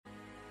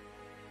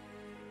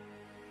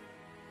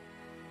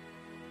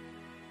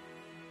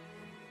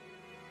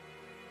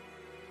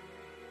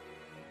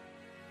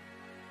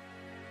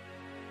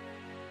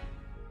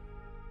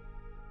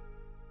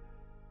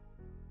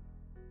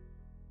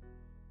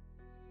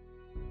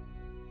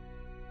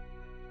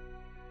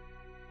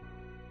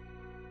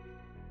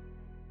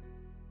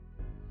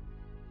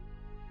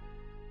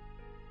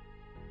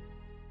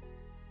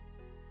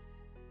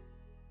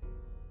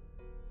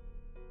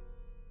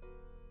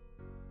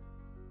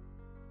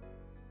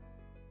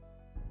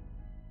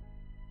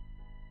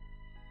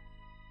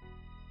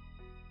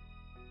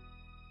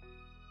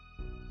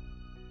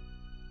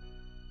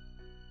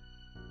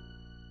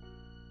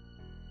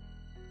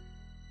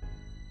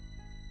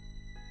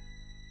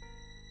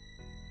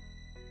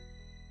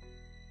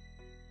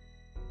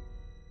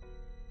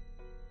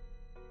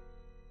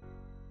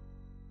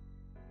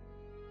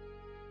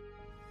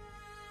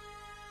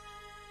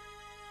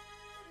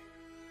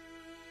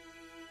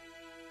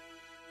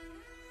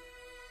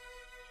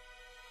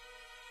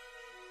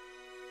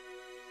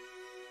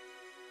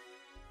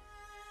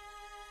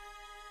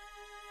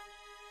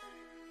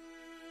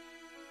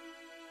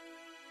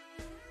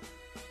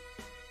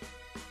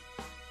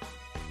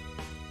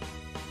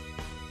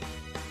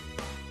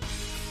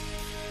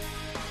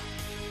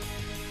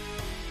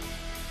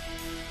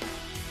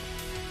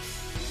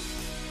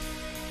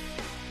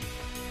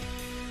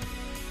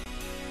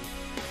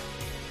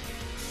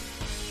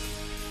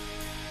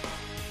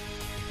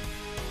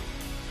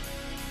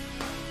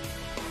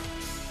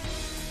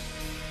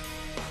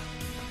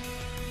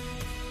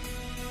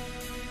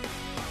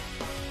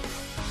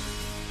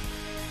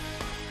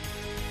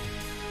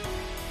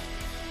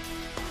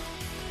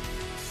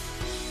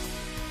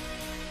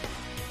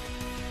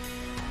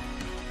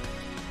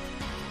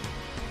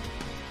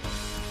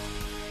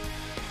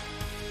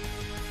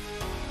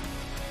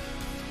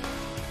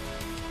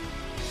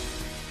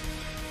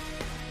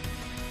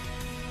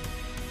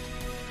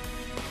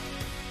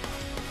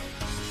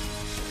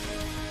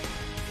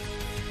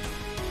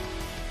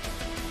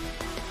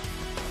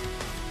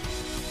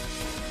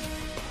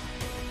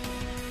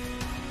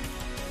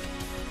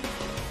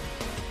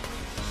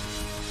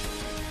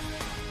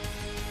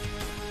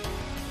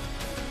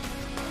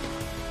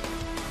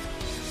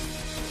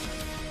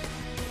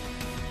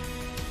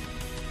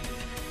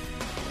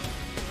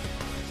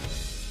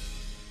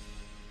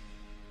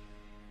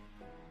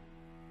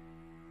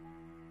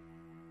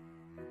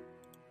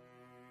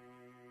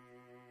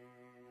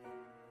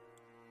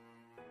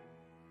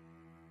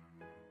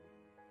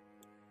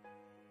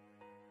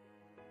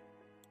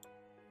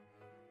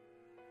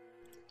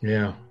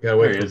Yeah, gotta There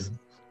wait he for. is.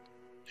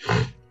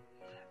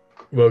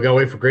 Well, gotta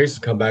wait for Grace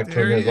to come back. There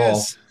Turn he his off.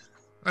 is.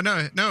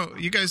 Oh no,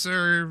 you guys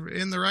are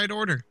in the right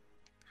order.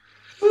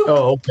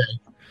 Oh, okay.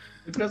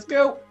 Let's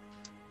go.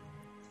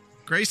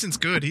 Grayson's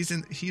good.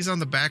 He's on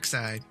the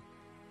backside.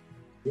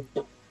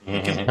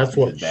 That's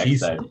what she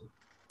said.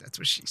 That's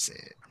what she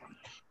said.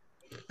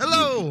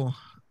 Hello.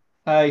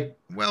 Hi.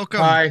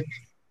 Welcome Hi.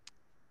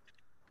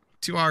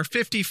 to our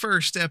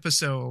 51st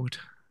episode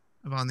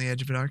of On the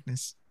Edge of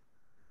Darkness.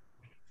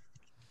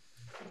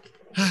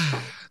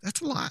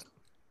 That's a lot.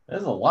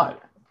 That's a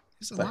lot.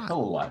 It's That's a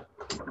hell of a lot.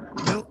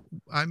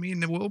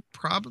 We'll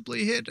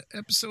probably hit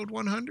episode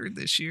 100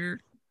 this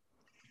year.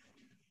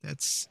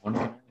 That's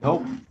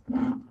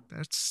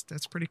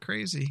pretty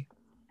crazy.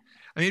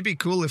 I mean, it'd be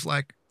cool if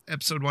like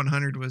episode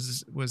 100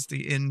 was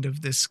the end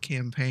of this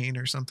campaign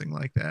or something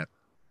like that.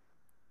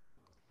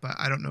 But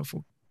I don't know if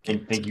we'll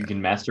think you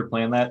can master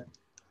plan that.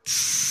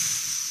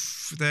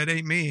 That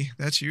ain't me.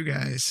 That's you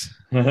guys.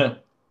 Hey,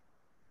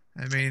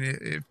 I mean,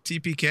 if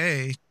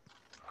TPK.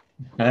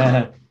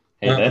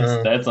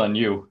 that's on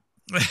you.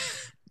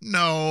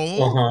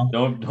 No.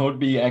 Don't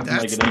be acting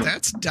like it ain't.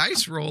 That's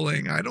dice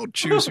rolling. I don't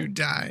choose who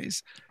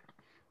dies.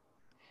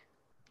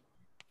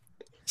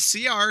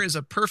 CR is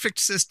a perfect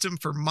system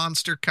for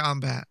monster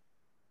combat.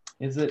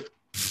 Is it?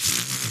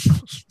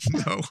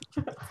 No,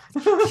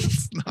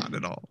 it's not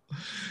at all.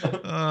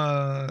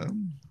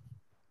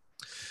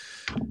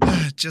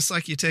 Just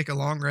like you take a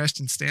long rest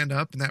and stand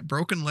up, and that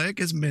broken leg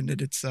has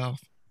mended itself.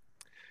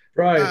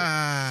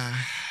 Right.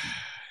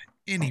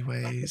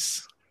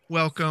 Anyways,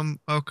 welcome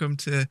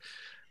to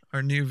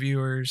our new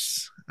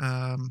viewers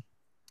to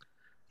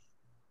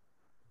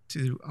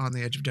On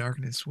the Edge of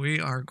Darkness. We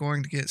are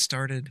going to get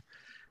started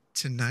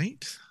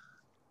tonight.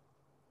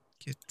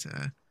 Get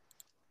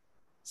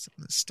some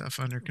of this stuff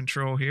under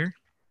control here.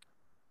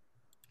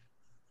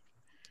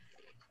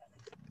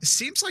 It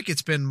seems like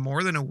it's been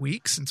more than a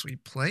week since we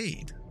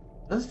played.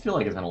 It does feel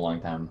like it's been a long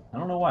time. I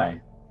don't know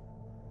why.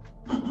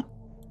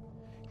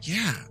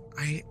 Yeah,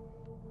 I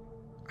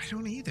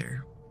don't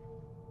either.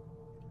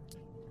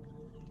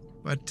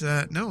 But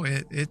no,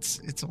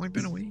 it's only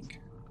been a week.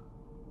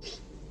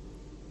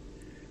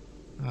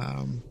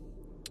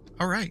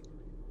 All right.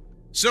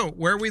 So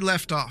where we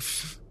left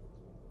off,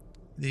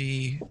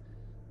 the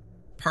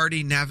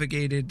party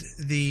navigated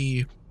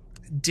the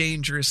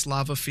dangerous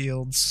lava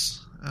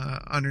fields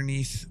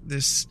underneath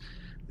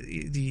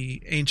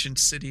the ancient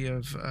city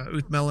of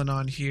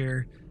Uthmelanon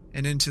here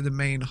and into the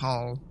main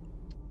hall.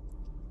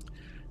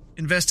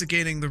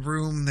 Investigating the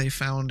room, they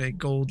found a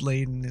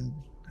gold-laden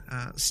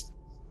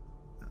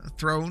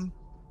throne.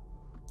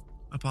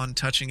 Upon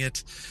touching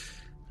it,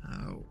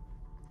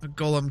 a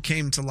golem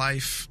came to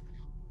life.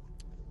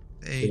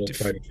 They'll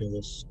try to kill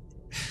us.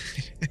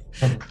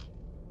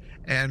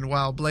 And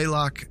while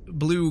Blaylock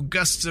blew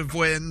gusts of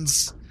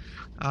winds,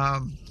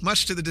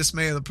 much to the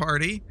dismay of the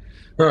party,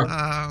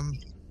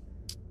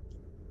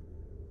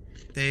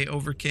 they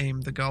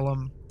overcame the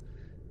golem,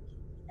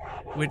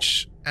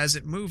 which, as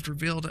it moved,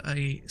 revealed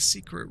a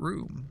secret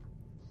room.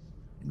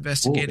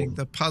 Investigating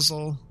the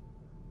puzzle,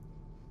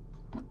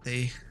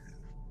 they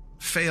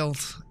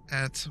failed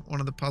at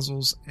one of the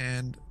puzzles,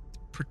 and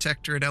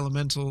Protectorate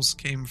elementals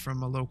came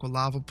from a local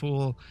lava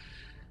pool.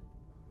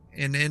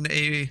 And in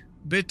a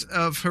bit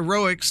of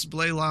heroics,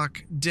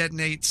 Blaylock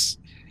detonates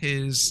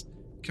his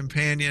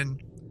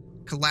companion,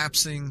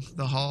 collapsing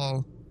the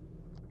hall,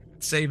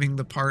 saving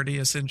the party,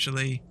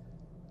 essentially.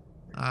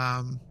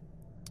 And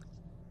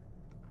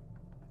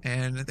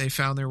they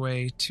found their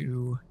way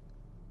to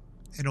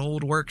an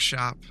old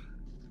workshop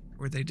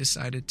where they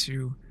decided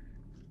to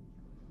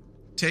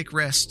take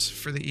rest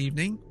for the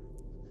evening.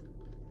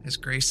 As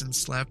Grayson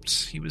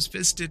slept, he was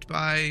visited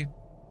by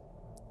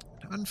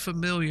an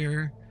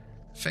unfamiliar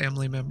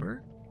family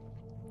member.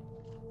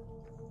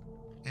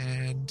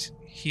 And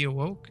he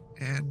awoke,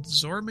 and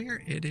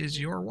Zormir, it is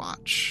your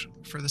watch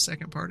for the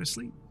second part of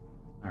sleep.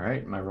 All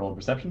right, my roll of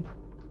perception.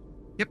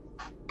 Yep.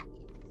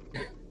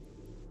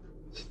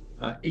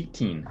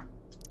 18.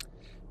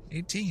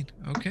 18,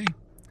 okay.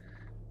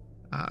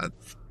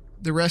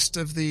 The rest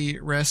of the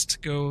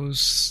rest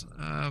goes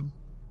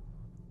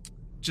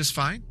just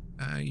fine.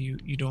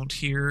 You don't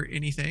hear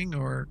anything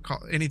or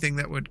anything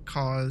that would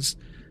cause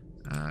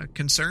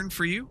concern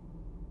for you.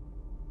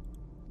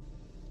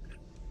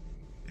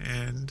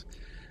 And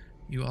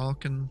you all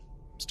can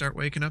start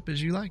waking up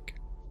as you like.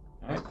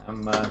 All right,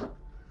 I'm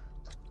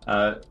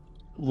a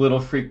little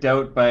freaked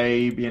out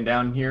by being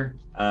down here.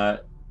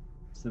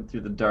 Sitting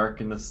through the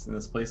dark in this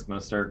place. I'm gonna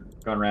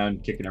start going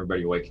around kicking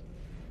everybody awake.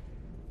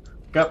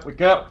 Wake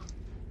up!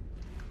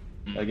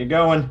 Gotta get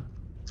going.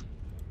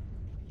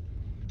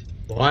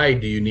 Why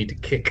do you need to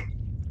kick?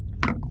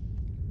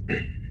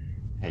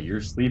 Hey,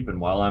 you're sleeping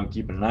while I'm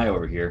keeping an eye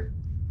over here.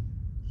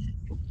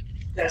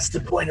 That's the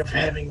point of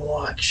having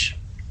watch.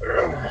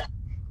 Oh,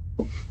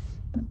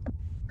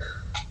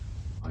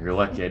 you're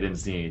lucky I didn't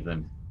see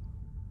anything.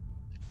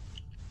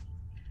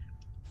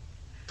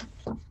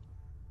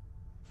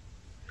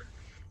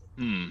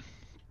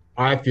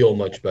 I feel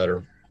much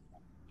better.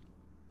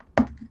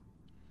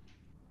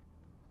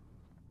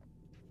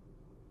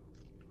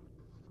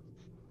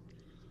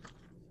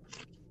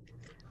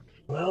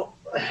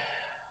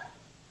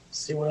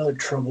 what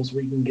troubles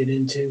we can get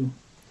into.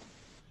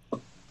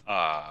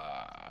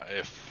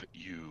 If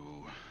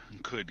you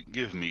could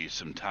give me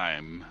some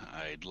time,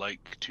 I'd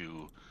like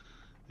to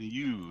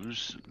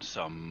use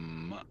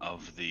some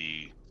of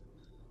the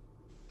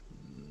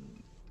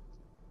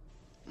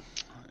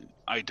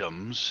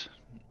items,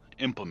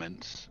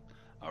 implements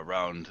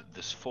around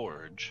this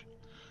forge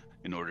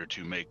in order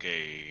to make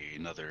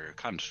another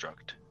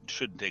construct. It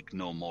should take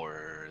no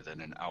more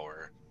than an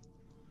hour.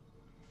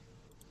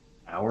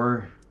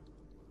 Hour?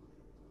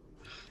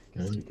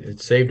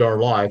 It saved our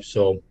lives,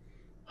 so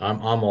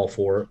I'm all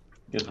for it.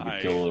 Guess we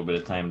could kill a little bit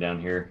of time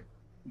down here.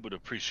 Would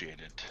appreciate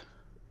it.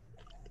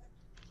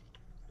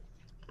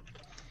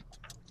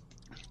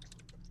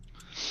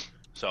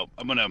 So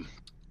I'm gonna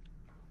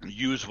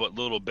use what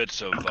little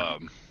bits of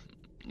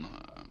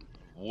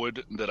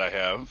wood that I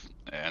have,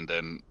 and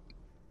then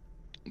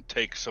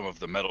take some of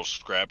the metal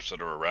scraps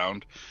that are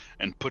around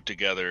and put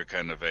together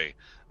kind of a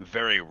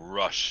very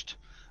rushed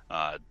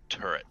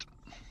turret.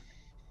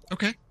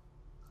 Okay.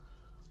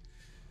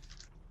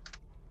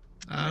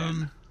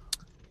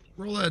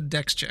 Roll a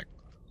dex check.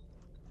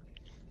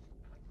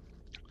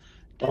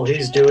 While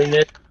he's doing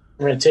it,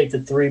 I'm going to take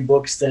the 3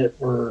 books that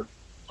were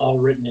all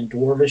written in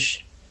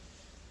Dwarvish,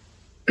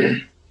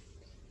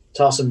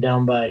 toss them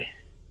down by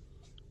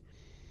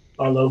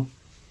Arlo.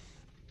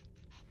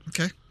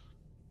 Okay.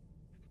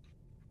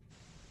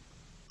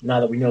 Now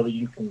that we know that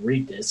you can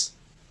read this.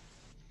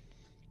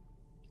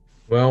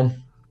 Well,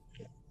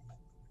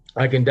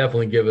 I can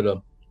definitely give it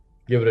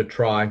a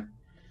try.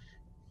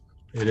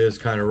 It is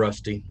kind of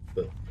rusty,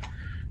 but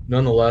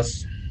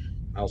nonetheless,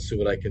 I'll see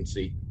what I can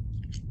see.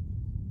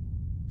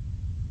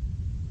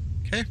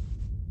 Okay.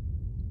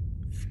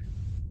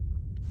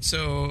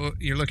 So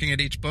you're looking at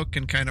each book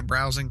and kind of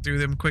browsing through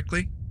them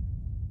quickly?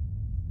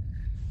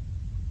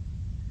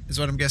 Is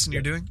what I'm guessing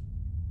you're doing?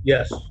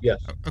 Yes.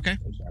 Okay.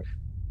 I'm sorry.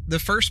 The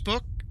first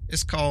book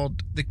is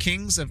called The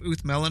Kings of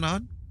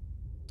Uth-Melanon.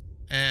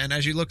 And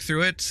as you look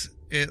through it,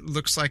 it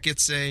looks like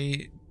it's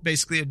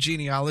basically a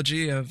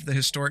genealogy of the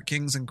historic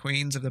kings and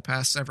queens of the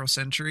past several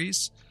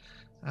centuries,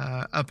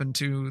 up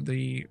into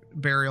the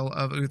burial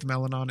of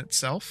Uth-Melanon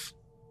itself.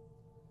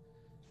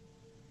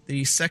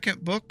 The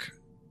second book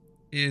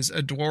is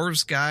A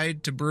Dwarves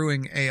Guide to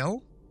Brewing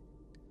Ale,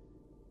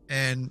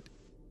 and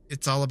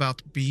it's all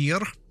about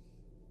beer.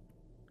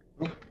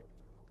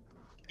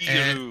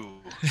 And,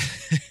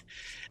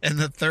 and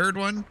the third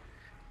one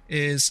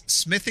is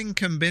Smithing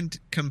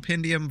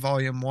Compendium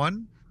Volume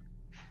 1.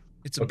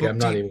 It's a Okay, book I'm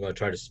not even going to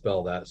try to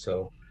spell that.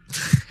 So,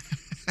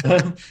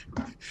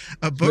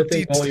 a book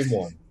Smithing Volume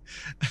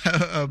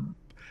 1.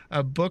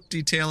 a book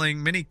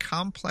detailing many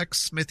complex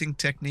smithing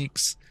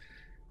techniques,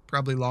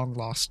 probably long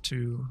lost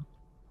to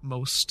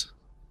most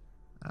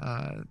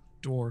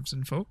dwarves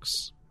and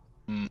folks.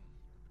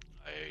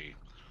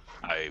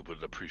 I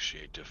would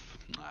appreciate if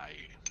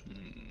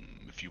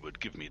you would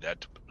give me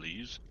that,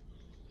 please.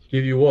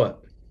 Give you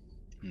what?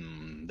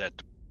 That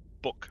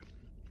book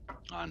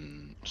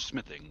on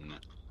smithing.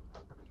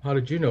 How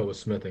did you know it was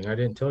smithing? I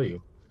didn't tell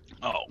you.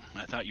 Oh,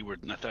 I thought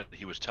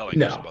he was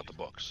telling us about the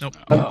books. Nope.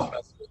 No.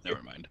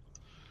 Never mind.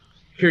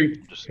 Here you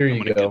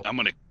go. I'm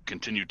gonna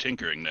continue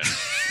tinkering then.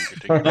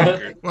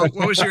 What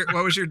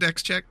was your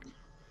dex check?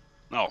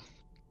 Oh,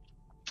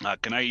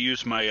 can I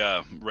use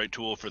my right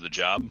tool for the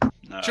job?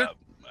 Sure.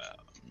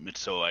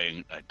 So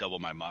I double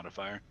my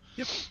modifier.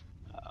 Yep.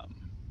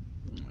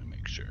 Let me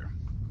make sure.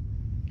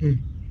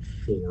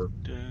 4.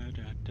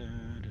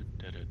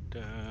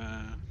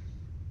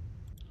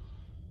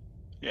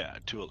 Yeah,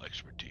 tool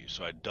expertise.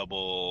 So I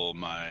double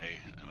my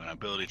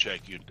ability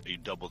check. You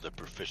double the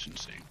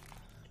proficiency.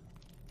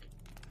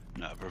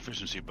 No,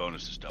 proficiency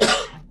bonus is double.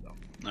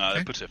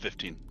 That puts it at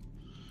 15.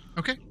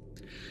 Okay.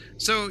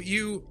 So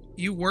you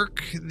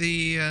work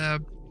the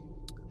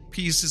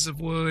pieces of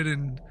wood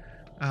and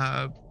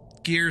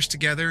gears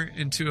together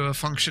into a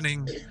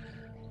functioning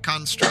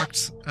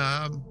construct.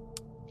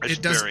 It's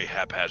very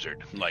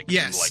haphazard, like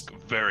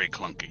very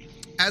clunky.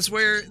 As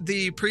where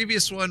the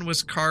previous one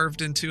was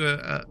carved into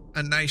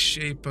a nice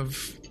shape of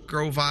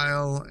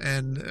Grovile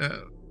and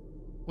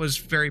was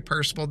very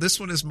personable, this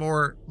one is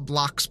more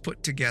blocks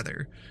put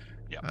together.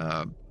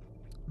 Yeah.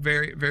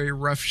 Very, very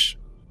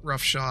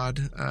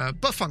roughshod,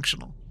 but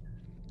functional.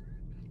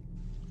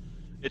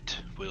 It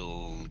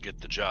will get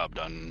the job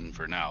done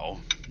for now.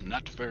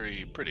 Not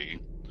very pretty,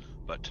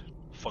 but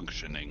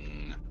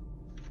functioning.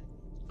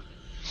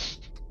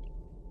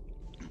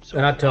 So,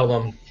 and I tell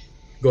them,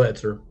 go ahead,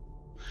 sir.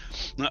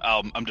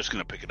 I'm just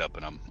gonna pick it up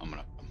and I'm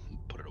gonna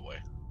put it away.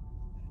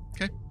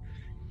 Okay.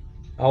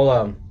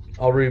 I'll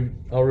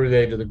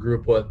relay to the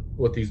group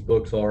what these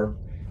books are,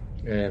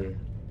 and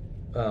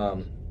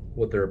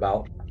what they're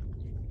about.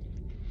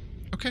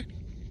 Okay.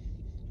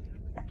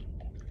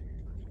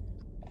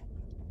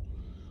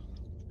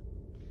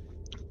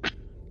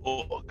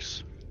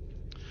 Books.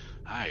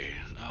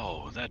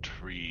 That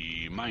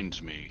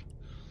reminds me.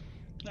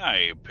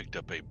 I picked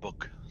up a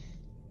book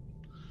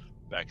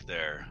back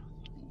there.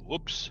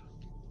 Whoops.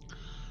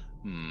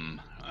 And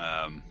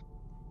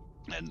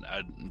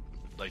I'd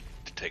like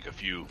to take a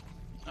few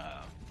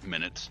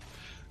minutes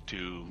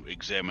to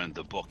examine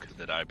the book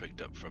that I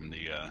picked up from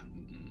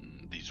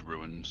these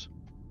ruins.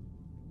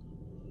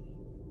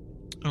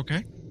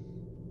 Okay.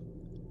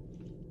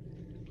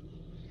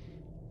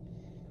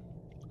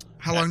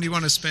 How long do you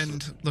want to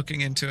spend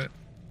looking into it?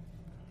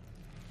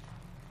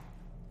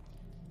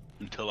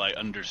 Until I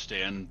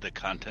understand the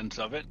contents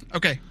of it.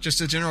 Okay, just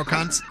the general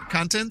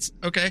contents.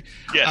 Okay.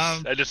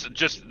 Yes, I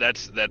just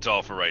that's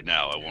all for right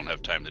now. I won't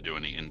have time to do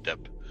any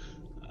in-depth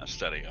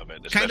study of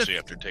it, especially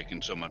after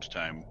taking so much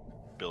time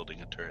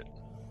building a turret.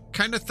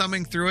 Kind of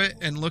thumbing through it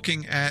and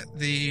looking at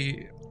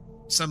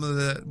some of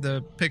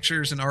the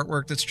pictures and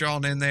artwork that's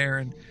drawn in there,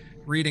 and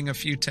reading a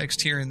few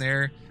text here and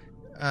there.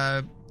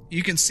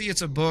 You can see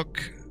it's a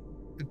book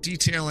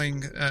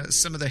detailing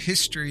some of the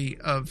history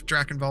of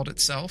Drakenwald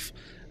itself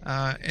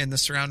and the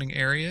surrounding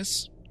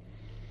areas.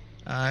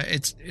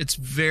 It's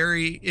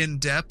very in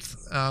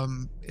depth.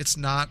 It's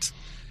not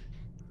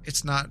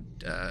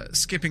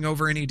skipping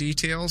over any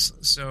details,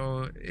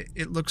 so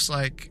it looks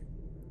like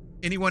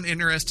anyone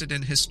interested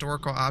in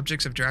historical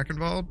objects of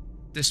Drakenwald,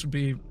 this would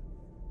be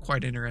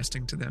quite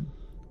interesting to them.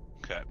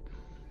 Okay.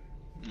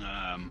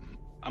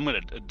 I'm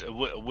gonna,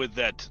 with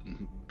that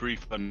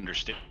brief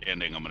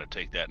understanding, I'm gonna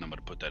take that and I'm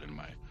gonna put that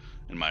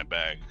in my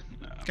bag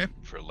Okay.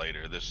 for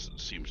later. This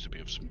seems to be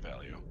of some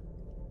value.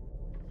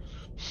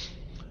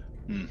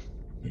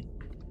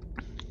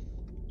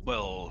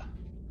 Well,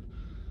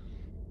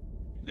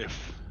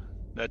 if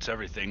that's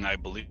everything, I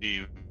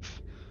believe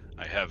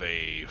I have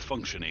a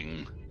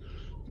functioning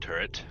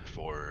turret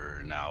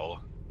for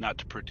now.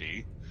 Not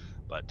pretty,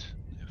 but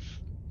if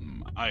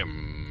I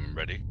am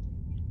ready.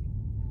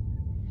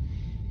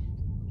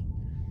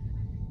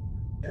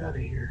 Out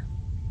of here.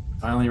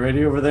 Finally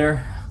ready over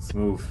there? Let's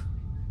move.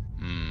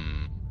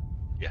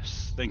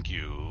 Yes, thank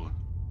you,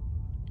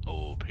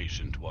 oh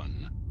patient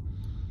one.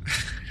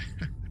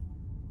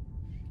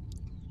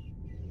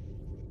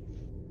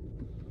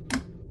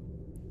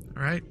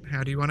 All right,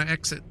 how do you want to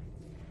exit?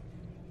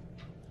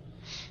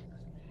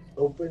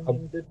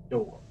 Open the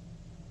door.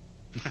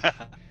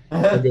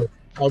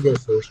 I'll go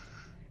first.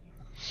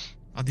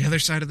 On the other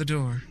side of the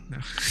door. No.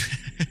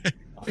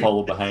 I'll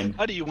follow behind.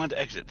 How do you want to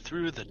exit?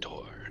 Through the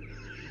door.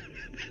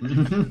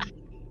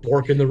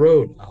 Fork in the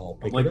road. I'll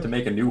I'd pick like it to up.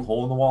 make a new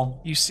hole in the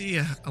wall. You see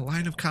a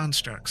line of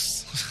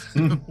constructs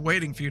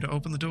waiting for you to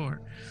open the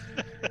door.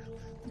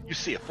 You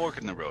see a fork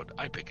in the road.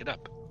 I pick it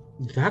up.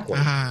 Exactly.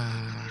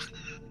 Ah.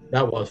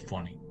 That was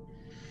funny.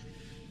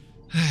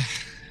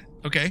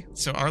 Okay,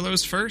 so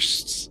Arlo's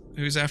first.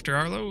 Who's after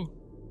Arlo?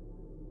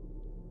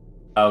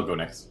 I'll go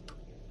next.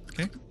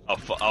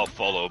 I'll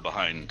follow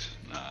behind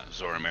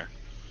Zoramir.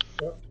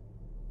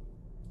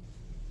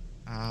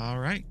 All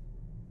right.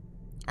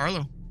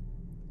 Arlo,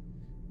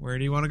 where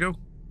do you want to go?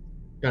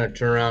 Kind of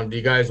turn around. Do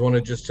you guys want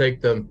to just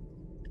take the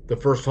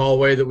first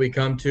hallway that we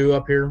come to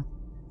up here?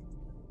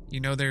 You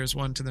know there's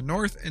one to the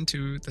north and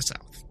to the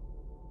south.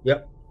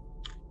 Yep.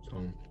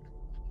 So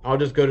I'll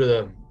just go to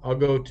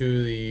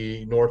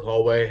the north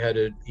hallway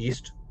headed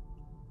east.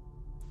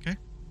 Okay.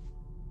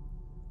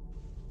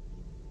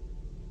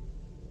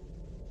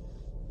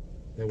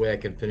 That way I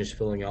can finish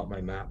filling out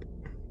my map.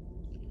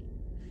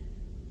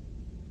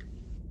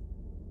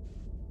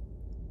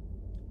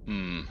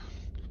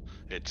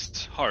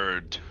 It's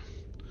hard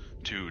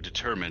to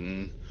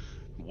determine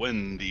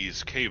when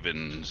these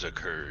cave-ins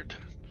occurred,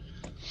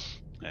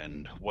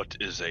 and what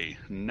is a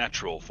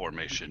natural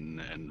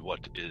formation and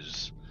what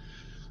is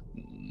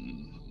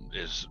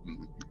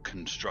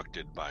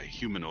constructed by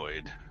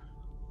humanoid.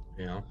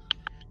 Yeah.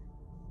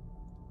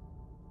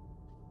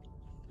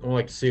 I'd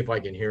like to see if I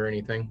can hear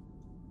anything.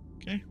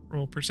 Okay,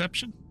 roll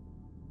perception.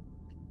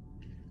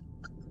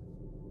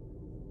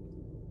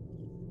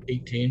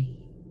 18.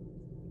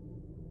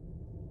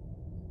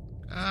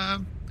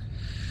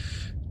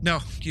 No,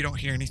 you don't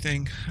hear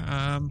anything,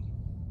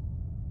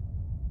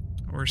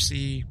 or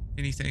see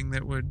anything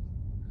that would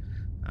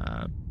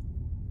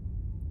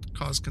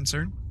cause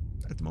concern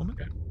at the moment.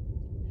 Okay.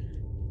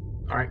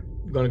 All right,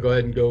 I'm gonna go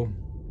ahead and go.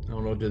 I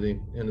don't know, to the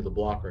end of the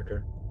block right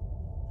there.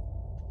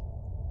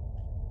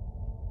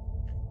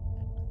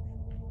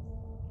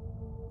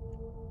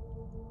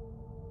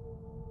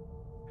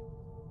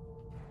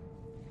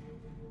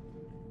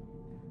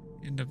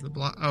 End of the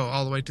block. Oh,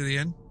 all the way to the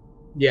end.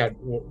 Yeah,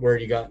 where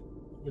you got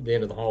at the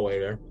end of the hallway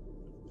there.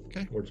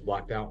 Okay. Where it's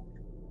blocked out.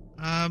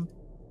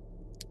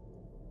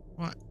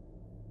 What?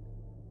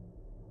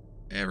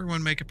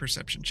 Everyone make a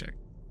perception check.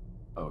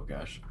 Oh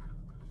gosh.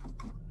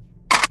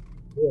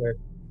 Yeah.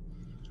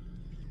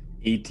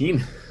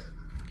 18.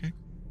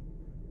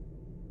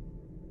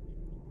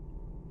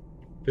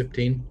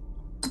 15.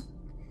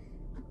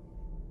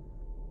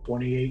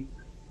 28.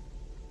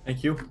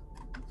 Thank you.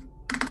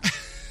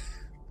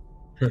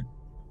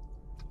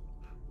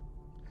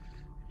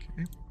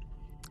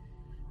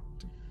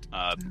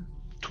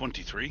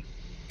 23.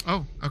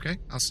 Oh, okay.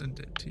 I'll send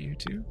it to you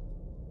too.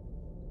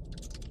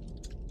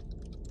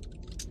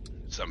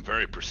 So I'm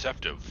very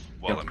perceptive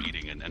while I'm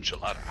eating an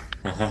enchilada.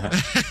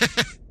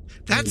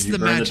 That's Did you the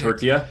burn magic. the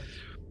tortilla?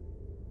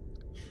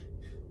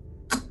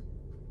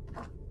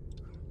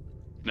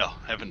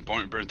 haven't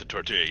burnt the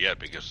tortilla yet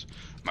because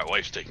my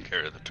wife's taking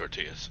care of the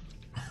tortillas.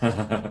 They're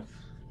good,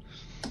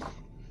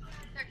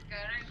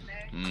 aren't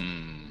they?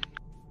 Mmm.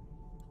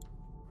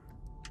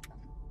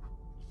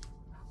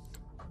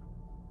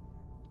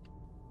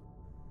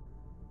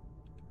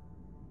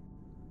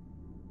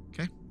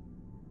 Okay.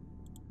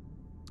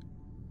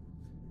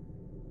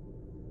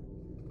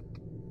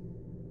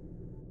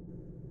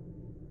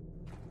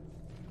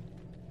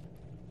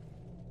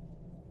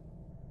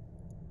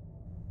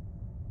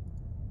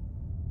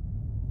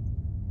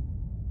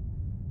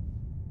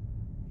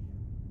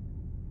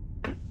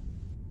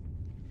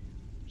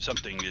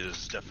 Something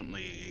is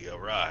definitely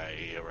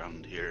awry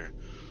around here.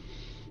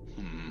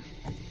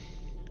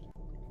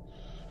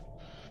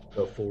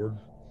 Go forward.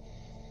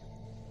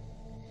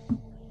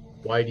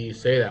 Why do you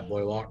say that,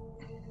 Blaylock?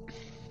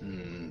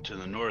 To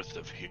the north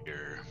of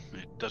here,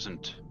 it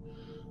doesn't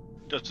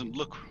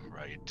look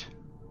right.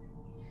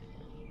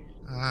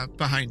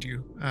 Behind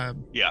you.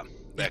 Yeah,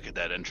 back at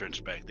that entrance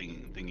back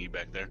thingy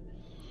back there,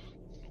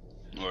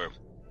 or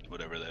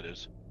whatever that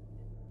is.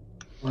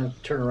 I want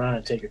to turn around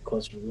and take a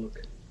closer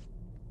look.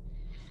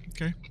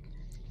 Okay.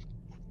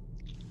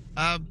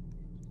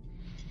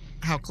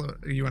 How close?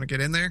 You want to get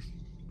in there?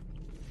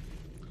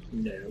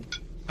 No.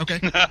 Okay.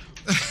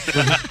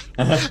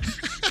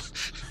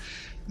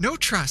 No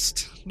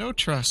trust. No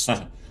trust.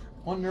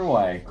 Wonder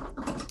why.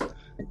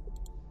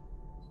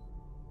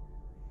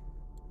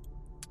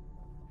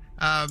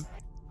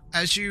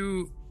 As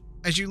you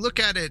look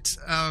at it,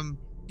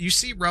 you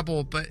see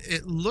rubble, but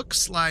it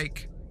looks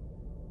like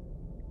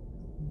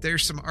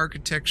there's some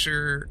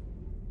architecture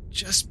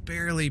just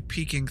barely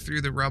peeking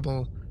through the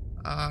rubble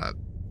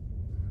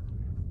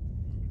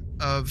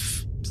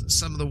of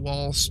some of the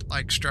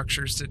walls-like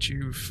structures that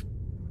you've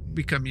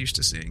become used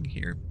to seeing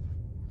here.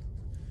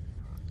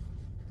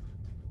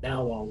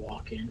 Now I'll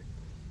walk in.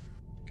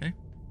 Okay.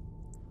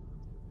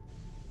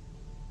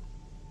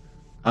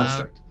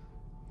 Construct.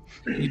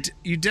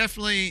 You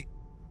definitely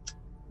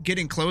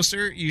getting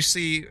closer. You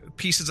see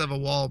pieces of a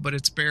wall, but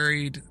it's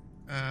buried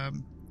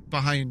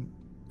behind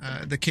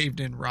the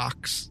caved-in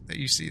rocks that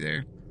you see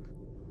there.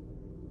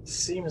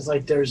 Seems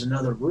like there's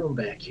another room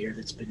back here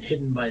that's been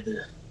hidden by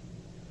the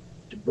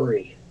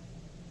debris.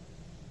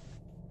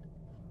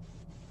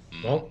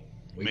 Well,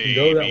 we can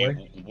go that way.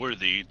 Maybe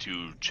worthy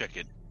to check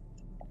it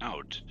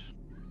out.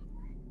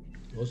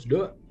 Let's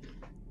do it.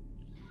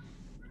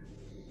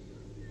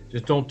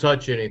 Just don't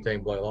touch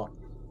anything, Blaylock.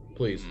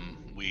 Please.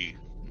 We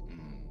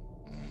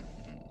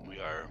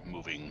are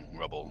moving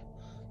rubble.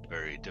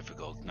 Very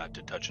difficult not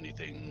to touch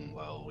anything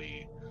while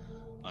we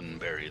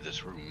unbury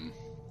this room.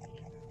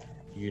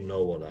 You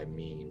know what I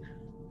mean.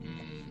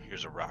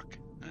 Here's a rock,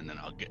 and then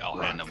I'll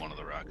hand him one of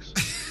the rocks.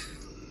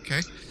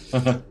 Okay.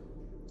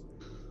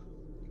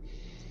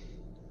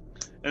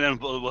 And then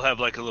we'll have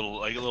like a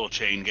little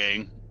chain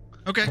gang,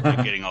 Okay.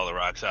 getting all the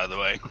rocks out of the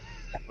way.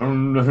 All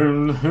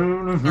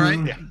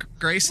right. Yeah.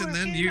 Grayson,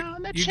 then you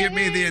give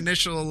me the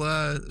initial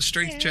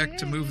strength check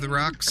to move the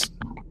rocks.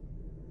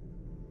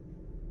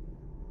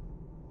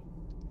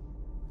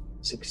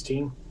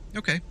 16.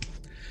 Okay.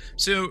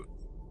 So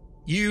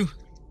you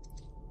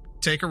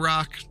take a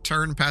rock,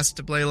 turn, pass it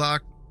to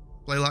Blaylock.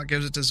 Blaylock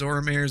gives it to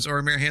Zoramir.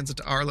 Zoramir hands it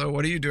to Arlo.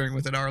 What are you doing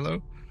with it,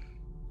 Arlo?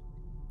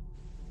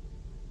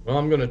 Well,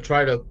 I'm going to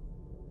try to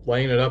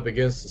line it up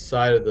against the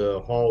side of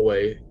the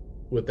hallway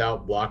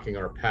without blocking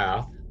our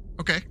path.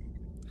 Okay.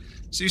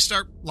 So you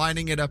start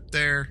lining it up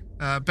there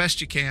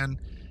best you can.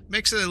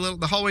 Makes it a little...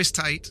 The hallway's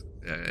tight,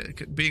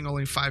 being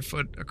only 5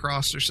 foot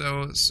across or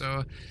so.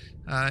 So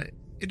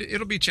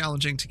it'll be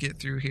challenging to get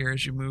through here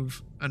as you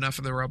move enough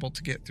of the rubble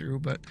to get through.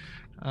 But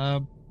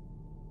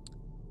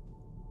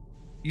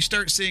you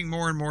start seeing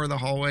more and more of the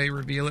hallway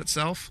reveal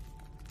itself.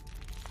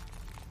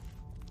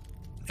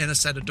 And a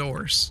set of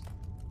doors.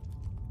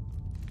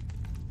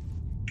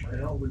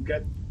 Well, we've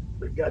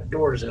got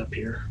doors up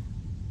here.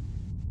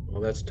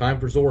 Well, that's time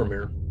for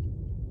Zoramir.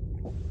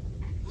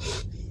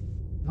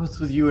 What's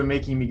with you and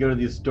making me go to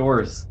these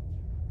doors?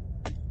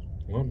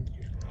 Well,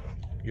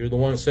 you're the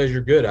one that says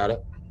you're good at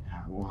it.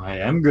 Well, I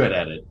am good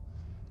at it.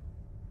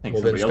 I think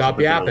Well, then somebody else stop should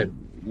put their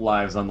yapping.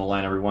 lives on the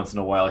line every once in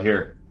a while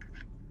here.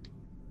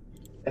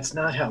 That's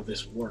not how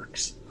this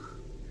works.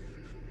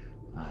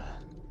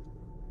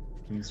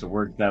 Seems to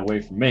work that way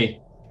for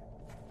me.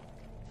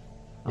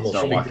 I'll Well,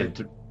 start so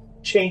walking.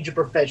 Change your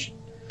profession.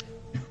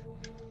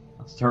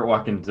 I'll start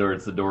walking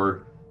towards the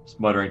door, just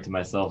muttering to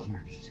myself,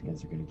 "These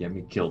guys are going to get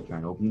me killed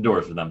trying to open the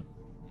doors for them."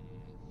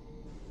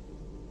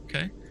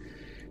 Okay.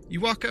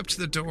 You walk up to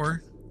the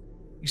door.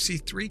 You see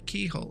 3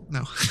 keyholes.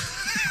 No.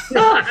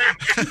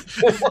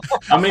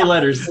 How many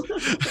letters?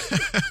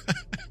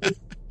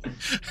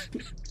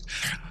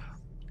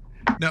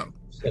 No.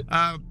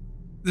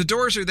 The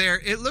doors are there.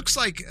 It looks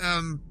like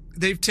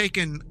they've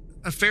taken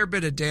a fair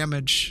bit of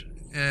damage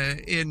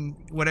in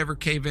whatever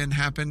cave-in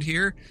happened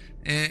here.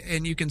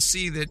 And you can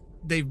see that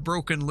they've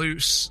broken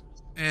loose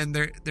and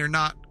they're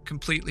not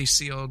completely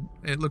sealed.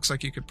 It looks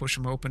like you could push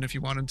them open if you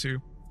wanted to.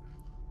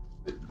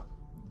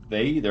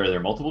 There are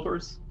multiple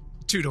doors?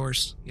 2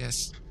 doors,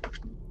 yes.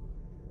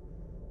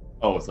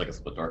 Oh, it's like a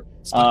split door.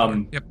 Split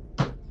door. Yep.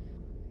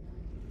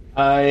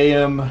 I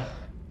am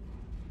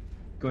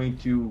going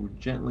to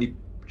gently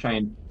try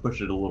and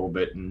push it a little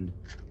bit and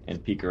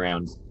peek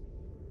around.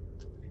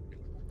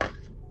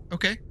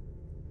 Okay.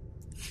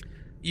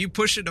 You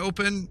push it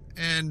open,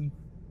 and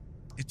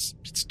it's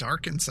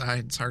dark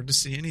inside. It's hard to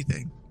see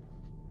anything.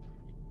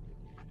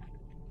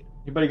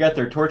 Anybody got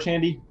their torch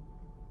handy?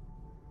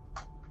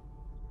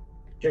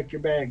 Check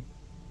your bag.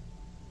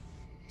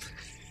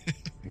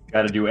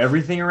 Got to do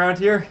everything around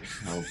here?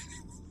 I'll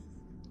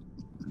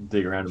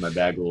dig around in my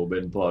bag a little bit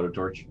and pull out a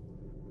torch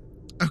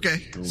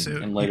Okay, so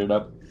and light it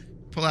up.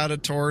 pull out a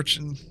torch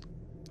and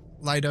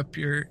light up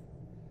your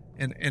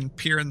and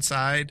peer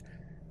inside.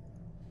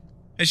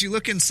 As you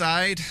look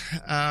inside,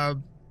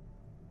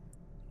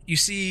 you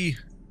see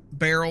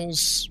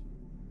barrels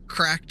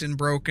cracked and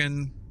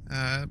broken,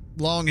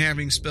 long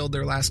having spilled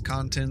their last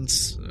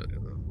contents,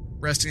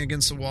 resting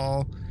against the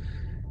wall.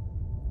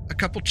 A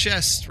couple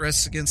chests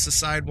rest against the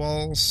side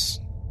walls.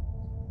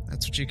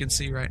 That's what you can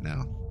see right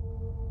now.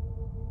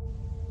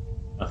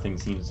 Nothing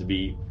seems to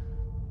be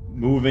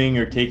moving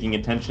or taking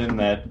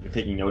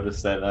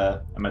notice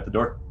that I'm at the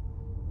door.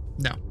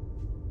 No.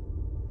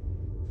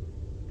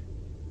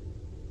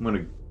 I'm going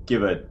to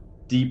give a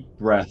deep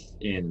breath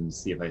in and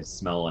see if I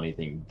smell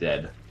anything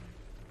dead.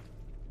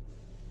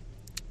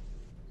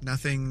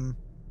 Nothing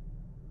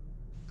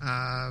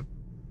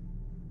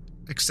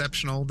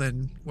exceptional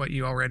than what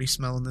you already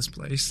smell in this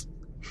place.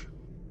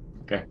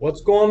 Okay.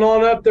 What's going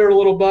on up there,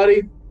 little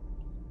buddy?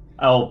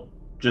 I'll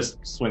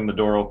just swing the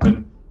door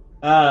open.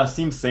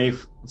 Seems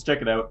safe. Let's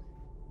check it out.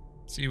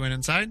 So you went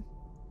inside?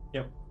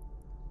 Yep.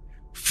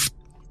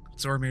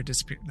 Zormir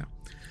disappeared. No.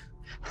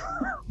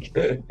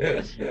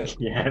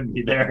 You had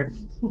me there.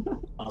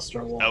 I'll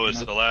start walking. That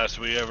was up. the last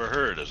we ever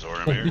heard of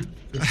Zoramir.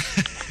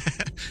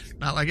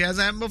 Not like it has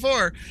happened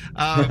before.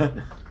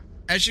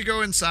 As you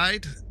go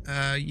inside,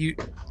 you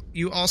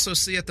also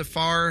see at the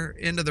far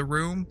end of the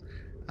room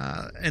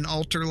an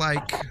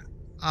altar-like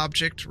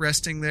object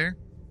resting there.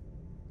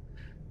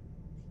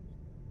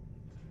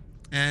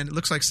 And it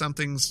looks like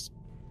something's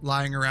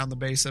lying around the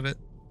base of it.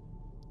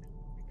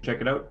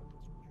 Check it out.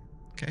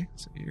 Okay,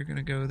 so you're going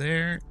to go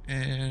there.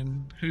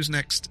 And who's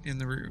next in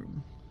the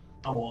room?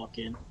 I'll walk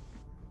in.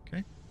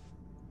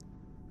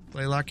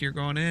 Blaylock, you're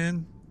going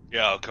in.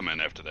 Yeah, I'll come in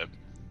after that.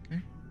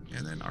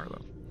 And then Arlo.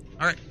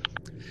 All right.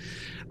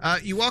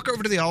 You walk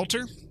over to the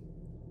altar,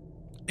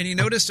 and you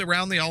notice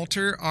around the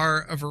altar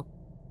are a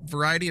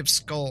variety of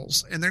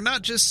skulls. And they're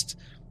not just...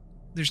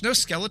 There's no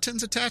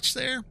skeletons attached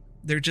there.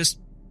 They're just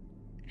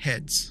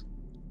heads.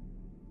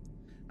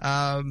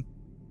 On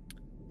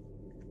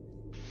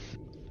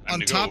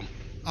top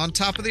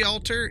of the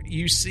altar,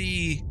 you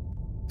see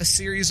a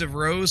series of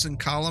rows and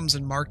columns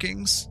and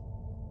markings.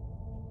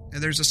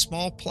 And there's a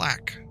small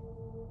plaque.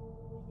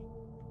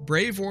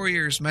 Brave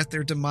warriors met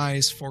their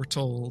demise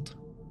foretold.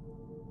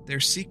 Their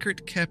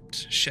secret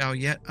kept shall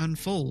yet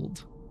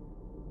unfold.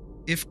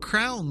 If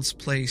crowns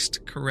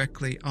placed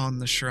correctly on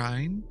the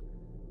shrine,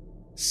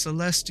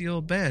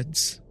 celestial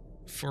beds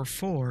for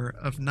 4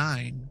 of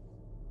 9.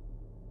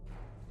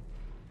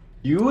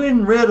 You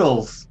in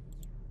riddles.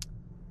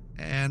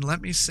 And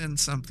let me send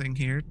something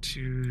here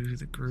to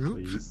the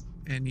group, Please.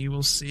 and you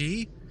will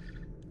see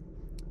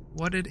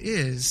what it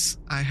is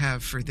I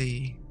have for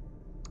thee.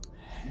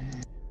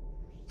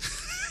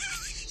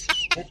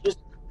 It just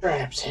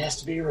traps. Has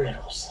to be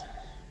riddles.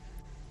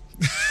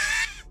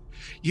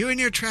 You and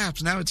your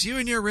traps. Now it's you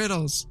and your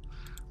riddles.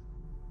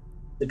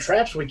 The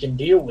traps we can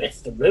deal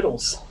with. The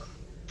riddles.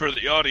 For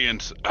the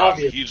audience,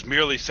 Obvious. he's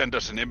merely sent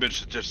us an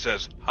image that just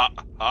says, ha,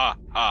 ha,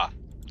 ha.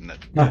 And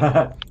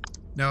that,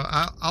 No,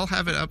 I'll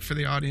have it up for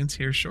the audience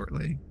here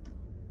shortly.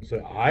 So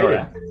I Oh,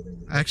 yeah.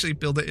 didn't. I actually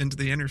build it into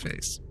the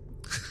interface.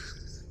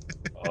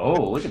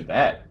 Oh, look at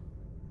that.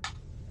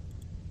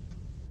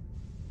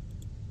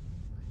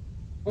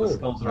 The Oh,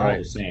 skulls are all the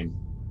nice. same.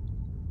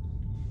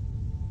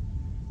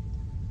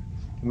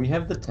 Can we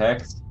have the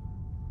text?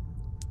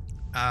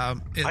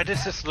 why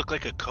does this look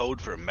like a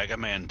code for Mega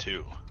Man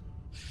 2?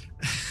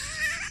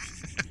 This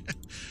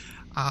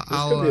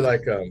I'll could be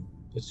like a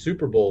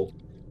Super Bowl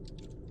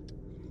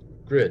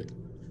grid.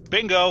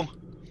 Bingo!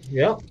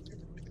 Yep.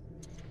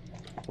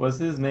 What's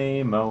his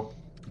name? Mo.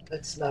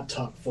 Let's not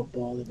talk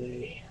football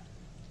today.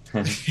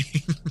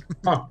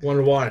 Huh,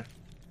 wonder why.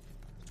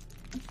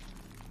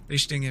 They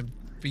should didn't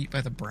get beat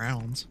by the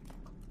Browns.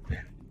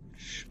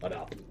 Shut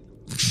up.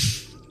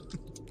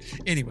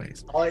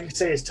 Anyways, All I can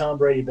say is Tom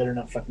Brady better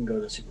not fucking go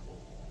to the Super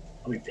Bowl.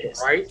 I'll be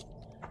pissed. Right?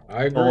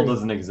 I Bowl agree.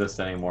 doesn't exist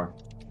anymore.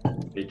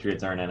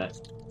 Patriots aren't in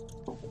it.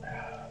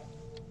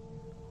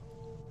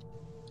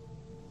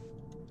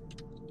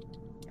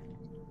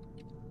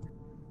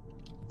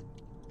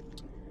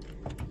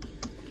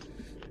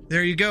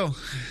 there you go.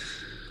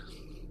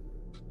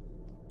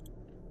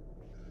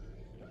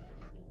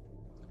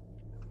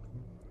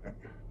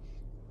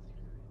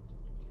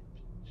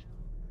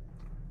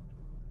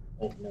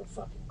 I have no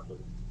fucking clue.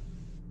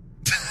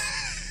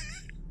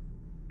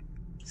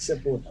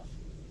 Simple enough.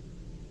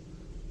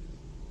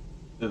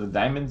 Do the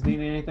diamonds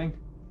mean anything?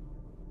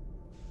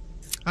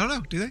 I don't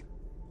know. Do they?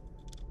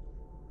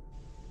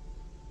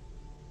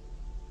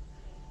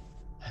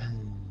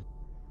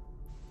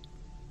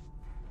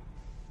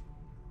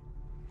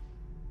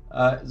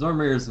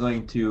 Zormir is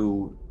going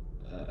to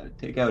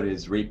take out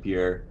his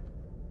rapier,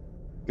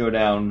 go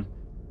down,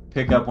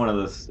 pick up one of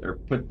the, or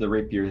put the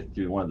rapier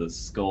through one of the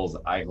skull's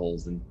eye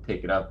holes and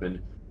take it up and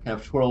kind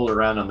of twirl it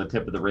around on the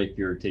tip of the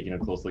rapier, taking a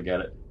close look at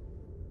it.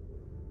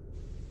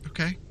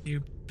 Okay.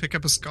 You pick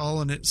up a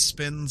skull and it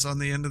spins on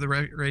the end of the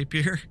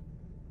rapier.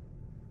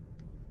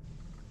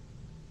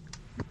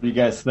 What do you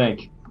guys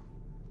think?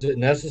 Is it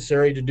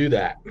necessary to do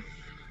that?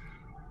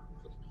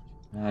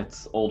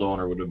 Its old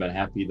owner would have been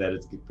happy that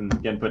it's been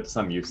getting put to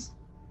some use.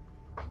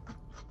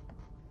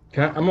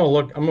 I'm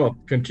gonna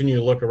continue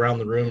to look around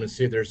the room and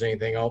see if there's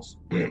anything else,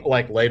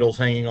 like ladles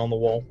hanging on the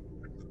wall.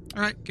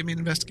 All right. Give me an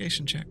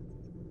investigation check.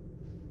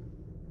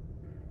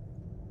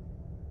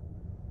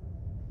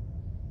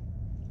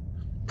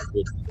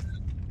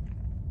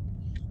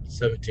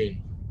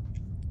 17.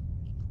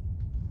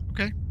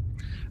 Okay.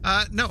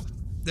 No,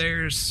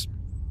 there's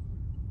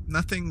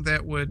nothing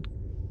that would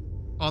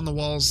on the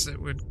walls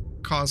that would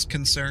cause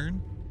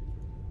concern.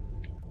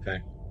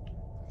 Okay.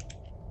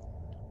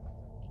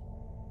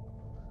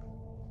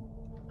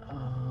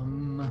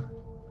 I'm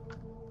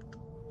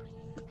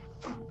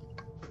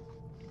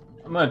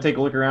gonna take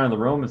a look around in the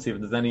room and see if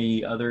there's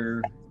any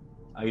other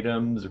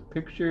items or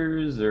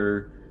pictures,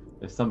 or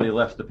if somebody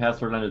left the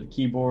password under the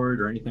keyboard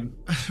or anything.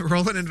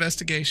 Roll an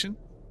investigation.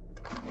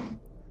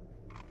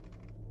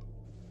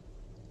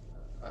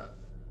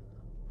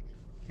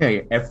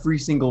 Okay, every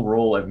single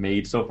roll I've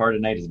made so far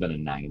tonight has been a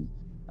 9.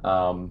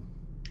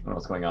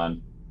 What's going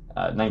on?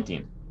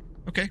 19.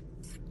 Okay.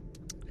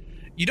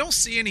 You don't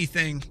see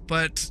anything,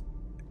 but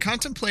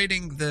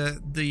contemplating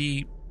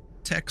the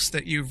text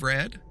that you've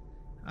read,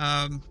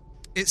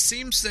 it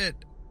seems that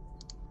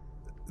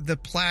the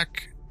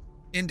plaque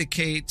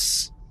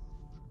indicates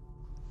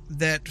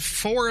that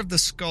 4 of the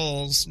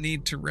skulls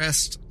need to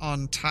rest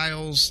on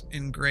tiles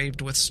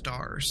engraved with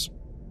stars.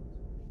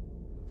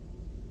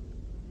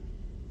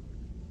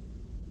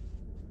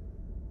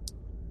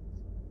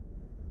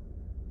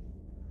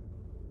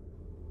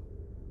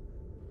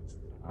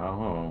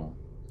 Oh.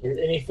 Is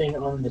anything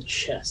on the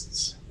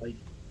chests, like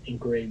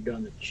engraved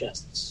on the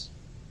chests?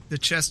 The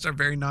chests are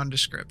very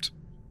nondescript.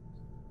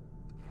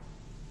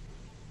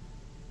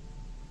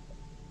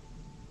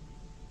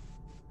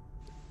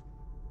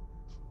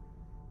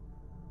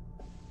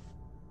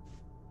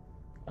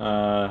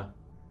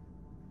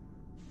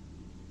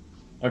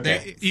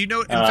 Okay.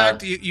 In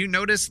fact, you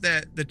notice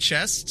that the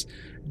chests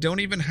don't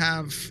even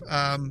have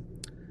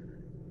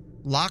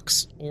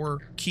locks or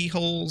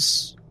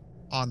keyholes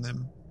on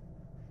them,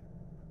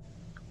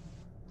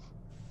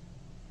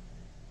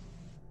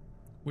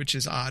 which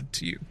is odd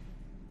to you.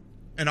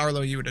 And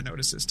Arlo, you would have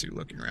noticed this too,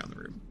 looking around the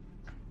room.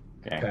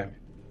 Okay.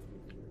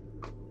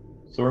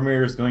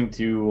 Zormir is going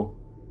to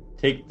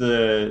take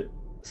the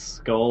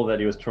skull that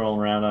he was twirling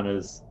around on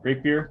his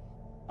rapier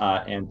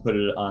and put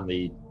it on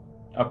the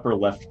upper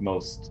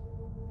leftmost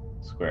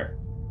square.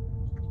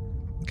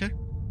 Okay.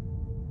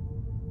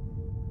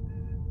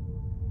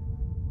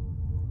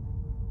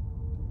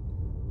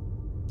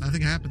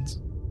 Nothing happens.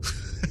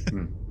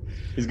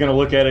 He's going to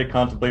look at it,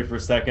 contemplate for a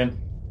second,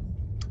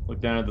 look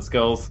down at the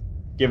skulls,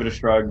 give it a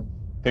shrug,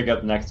 pick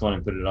up the next one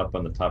and put it up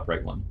on the top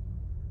right one.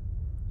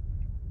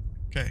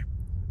 Okay.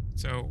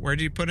 So where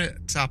do you put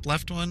it? Top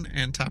left one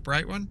and top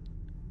right one?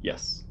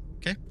 Yes.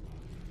 Okay.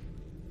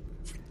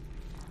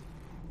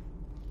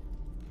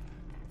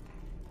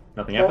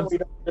 Nothing Well, happens? we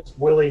don't just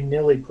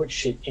willy-nilly put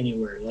shit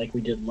anywhere like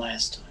we did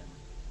last time.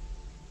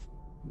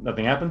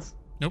 Nothing happens?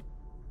 Nope.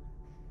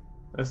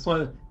 This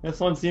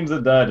one seems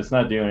a dud. It's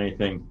not doing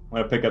anything. I'm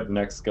going to pick up the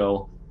next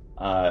skull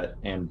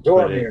and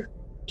put it... Zormir,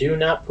 do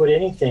not put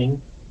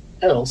anything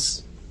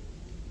else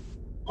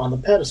on the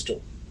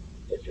pedestal.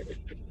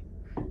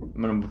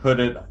 I'm going to put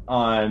it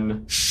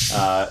on...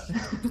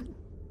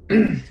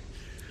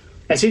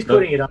 As he's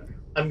putting it on,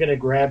 I'm going to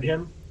grab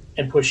him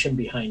and push him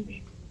behind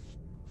me.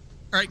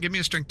 All right, give me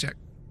a strength check.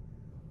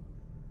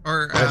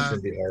 Or That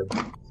should be hard.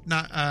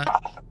 not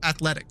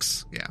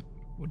athletics. Yeah,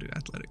 we'll do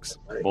athletics.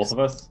 both of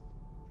us?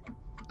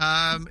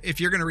 If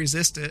you're going to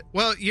resist it,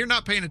 well, you're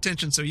not paying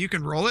attention, so you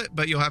can roll it,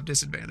 but you'll have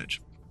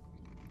disadvantage.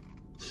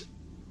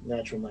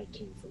 Natural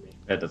 19 for me.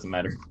 That doesn't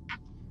matter.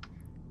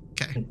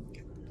 Okay.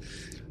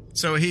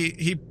 So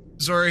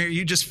Zora,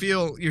 you just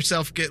feel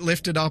yourself get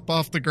lifted up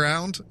off the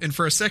ground, and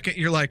for a second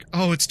you're like,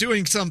 "Oh, it's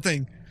doing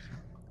something,"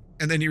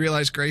 and then you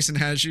realize Grayson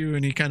has you,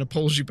 and he kind of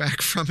pulls you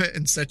back from it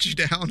and sets you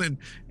down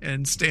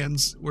and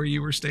stands where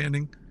you were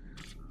standing.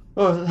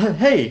 Oh,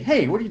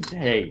 hey, what are you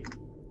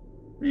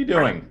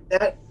doing?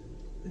 That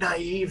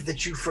naive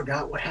that you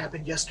forgot what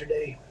happened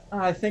yesterday.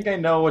 I think I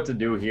know what to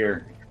do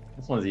here.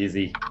 This one's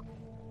easy.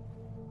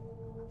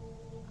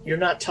 You're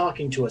not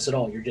talking to us at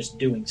all. You're just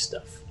doing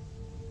stuff.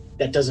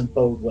 That doesn't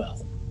bode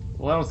well.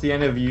 Well, I don't see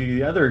any of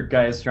you other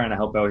guys trying to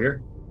help out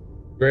here.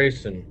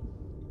 Grayson,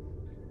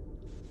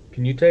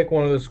 can you take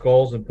one of the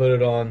skulls and put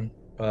it on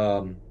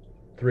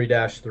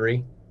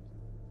 3-3,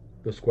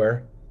 the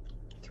square?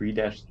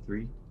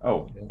 3-3?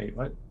 Oh, Yeah. wait,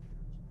 what?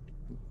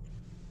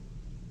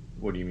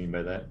 What do you mean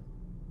by that?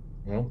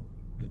 Well,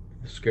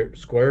 the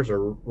squares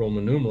are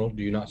Roman numeral.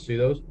 Do you not see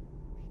those?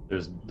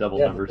 There's double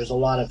Yeah, but numbers. there's a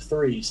lot of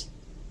threes.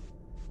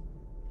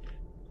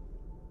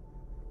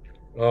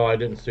 Oh, I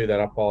didn't see that.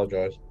 I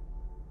apologize.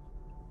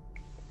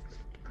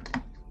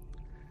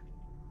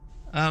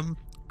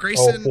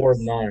 Grayson, 4 of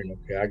 9.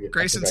 Okay, I get.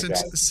 Grayson, I think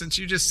I got it. since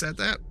you just said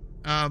that,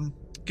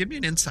 give me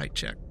an insight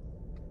check.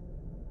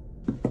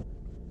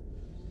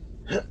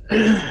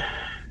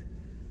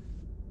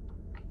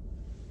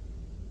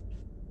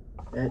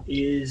 That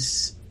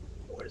is,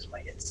 what is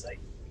my insight?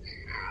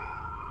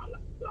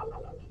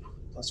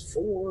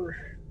 +4,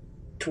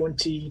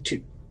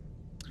 22.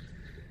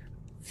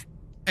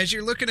 As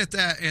you're looking at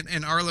that,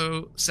 and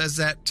Arlo says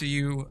that to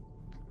you,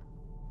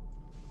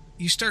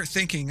 you start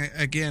thinking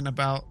again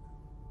about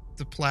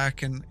the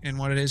plaque and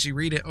what it is. You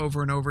read it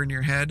over and over in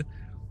your head,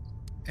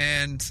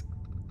 and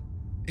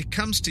it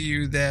comes to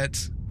you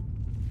that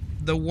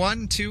the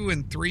 1, 2,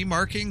 and 3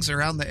 markings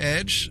around the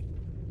edge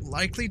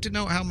likely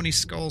denote how many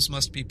skulls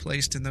must be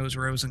placed in those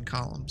rows and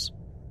columns.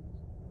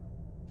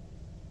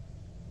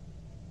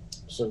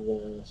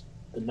 So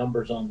the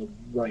numbers on the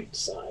right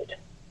side.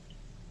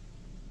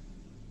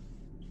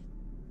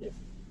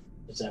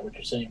 Is that what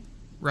you're saying?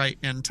 Right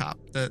and top,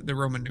 the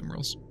Roman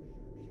numerals.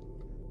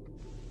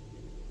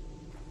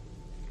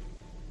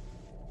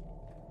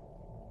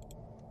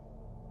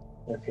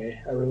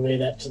 Okay, I relay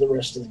that to the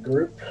rest of the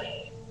group.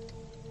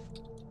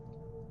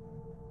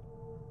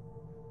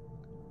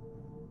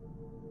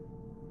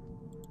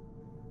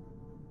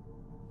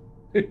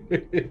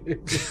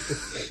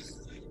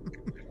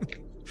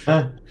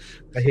 Huh?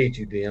 I hate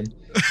you, DM.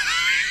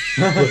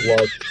 With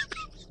love.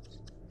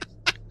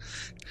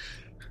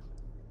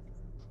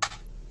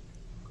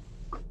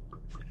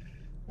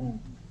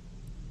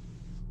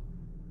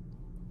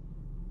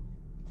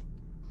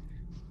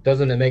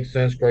 Doesn't it make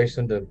sense,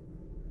 Grayson, to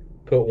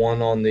put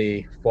 1 on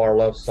the far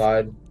left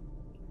side,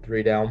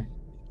 3 down?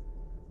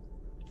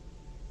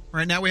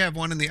 Right now we have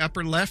 1 in the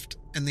upper left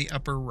and the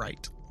upper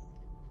right.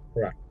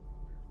 Correct.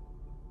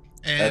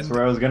 And That's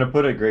where I was going to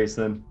put it,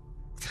 Grayson.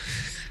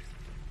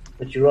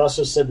 But you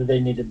also said that they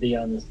need to be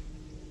on the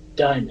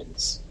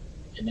diamonds,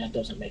 and that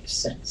doesn't make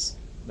sense.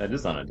 That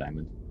is on a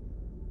diamond.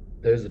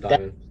 There's the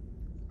diamond.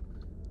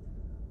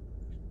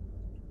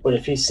 But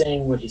if he's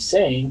saying what he's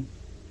saying,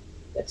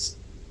 that's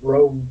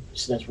row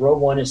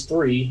 1 is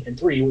 3, and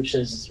 3, which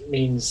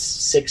means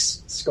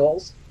 6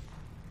 skulls.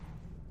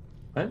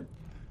 What?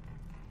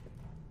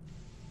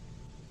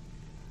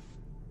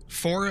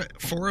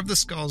 Four of the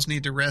skulls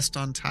need to rest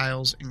on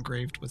tiles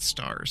engraved with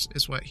stars,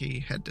 is what he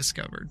had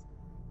discovered.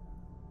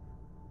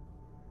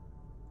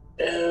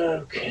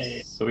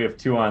 Okay. So we have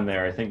 2 on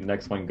there. I think the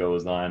next one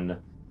goes on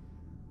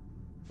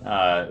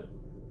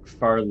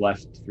far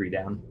left, 3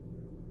 down.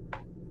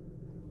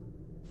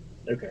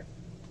 Okay.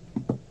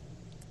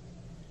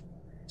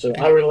 So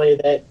I relay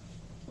that.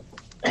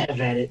 Have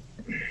at it.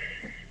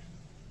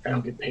 I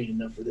don't get paid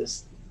enough for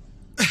this.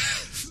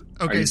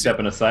 Are Okay, you so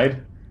stepping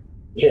aside?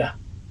 Yeah.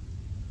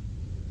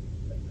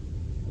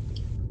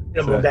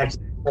 I'm So- going back to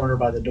the corner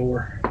by the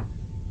door.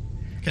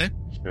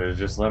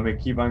 Just let me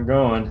keep on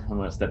going. I'm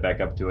going to step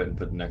back up to it and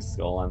put the next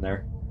skull on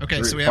there.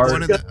 okay, so we Hard.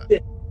 have one in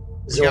the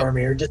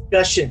Zoromir,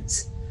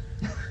 discussions.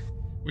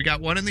 we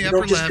got one in the You upper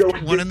don't just go left,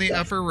 and one get in the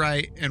stuff. upper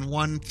right, and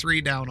 1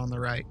 3 down on the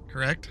right.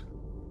 Correct?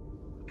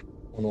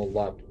 On the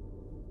left.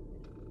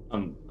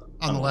 On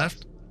On the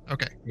left.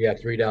 Okay. Yeah,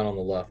 3 down on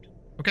the left.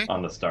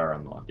 On the star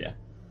on the left, yeah.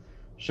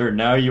 Sure,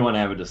 now you want to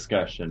have a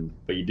discussion,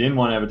 but you didn't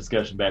want to have a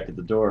discussion back at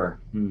the door.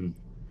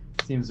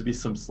 Seems to be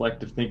some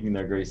selective thinking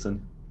there,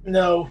 Grayson.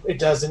 No, it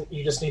doesn't.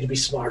 You just need to be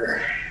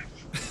smarter.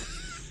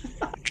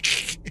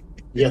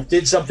 You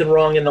did something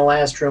wrong in the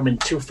last room, and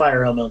 2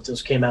 fire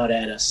elementals came out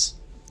at us.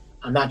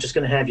 I'm not just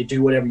going to have you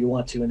do whatever you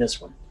want to in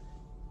this one.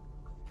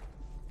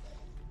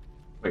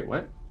 Wait,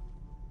 what?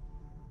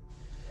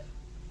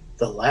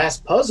 The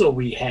last puzzle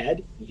we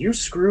had, you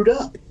screwed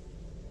up.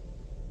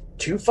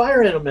 2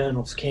 fire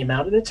elementals came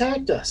out and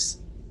attacked us.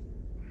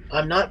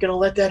 I'm not going to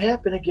let that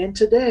happen again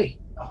today.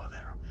 Oh,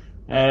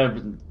 there.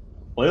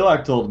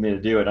 Blaylock told me to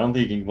do it. I don't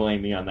think you can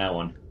blame me on that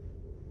one.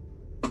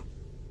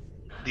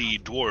 The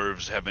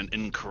dwarves have an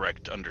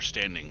incorrect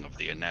understanding of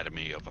the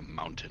anatomy of a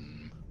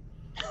mountain.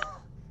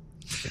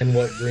 And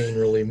what green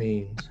really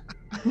means.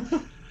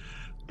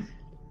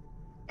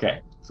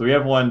 Okay, so we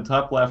have 1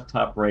 top left,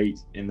 top right,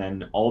 and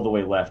then all the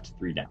way left,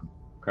 3 down.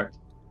 Correct?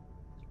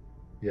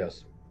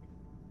 Yes.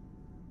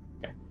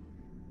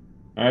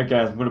 All right,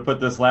 guys, I'm going to put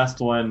this last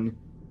one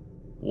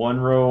 1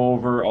 row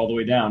over all the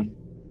way down.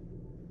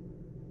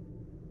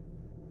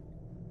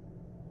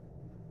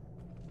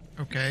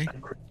 Okay.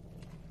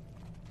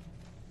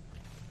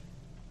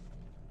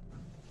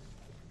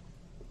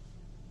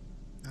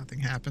 Nothing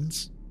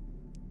happens.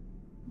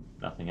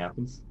 Nothing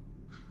happens.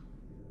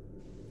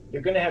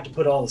 You're going to have to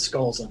put all the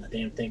skulls on the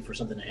damn thing for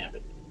something to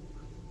happen.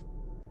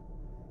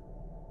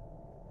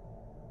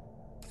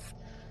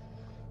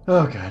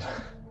 Oh, God.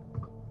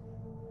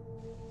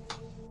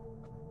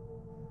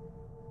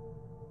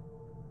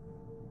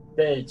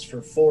 beds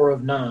for 4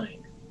 of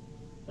 9.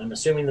 I'm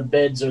assuming the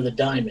beds are the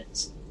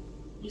diamonds.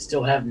 You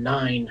still have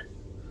 9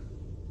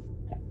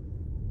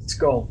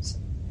 skulls.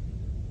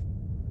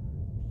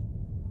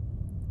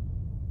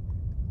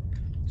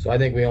 So I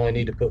think we only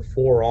need to put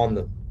 4 on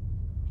the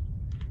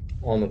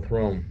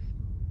throne.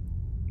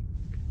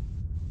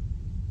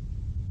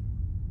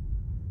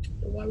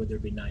 But why would there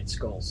be 9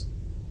 skulls?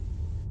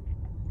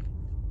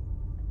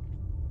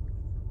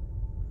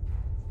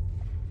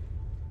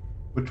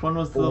 Which one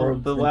was Four the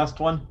of the- last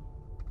one?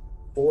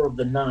 4 of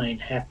the 9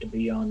 have to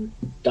be on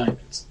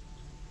diamonds.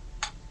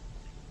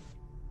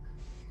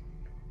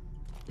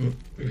 3,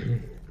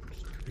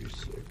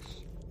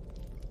 6.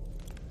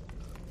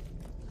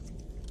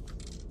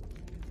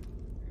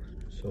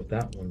 So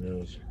that one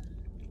is.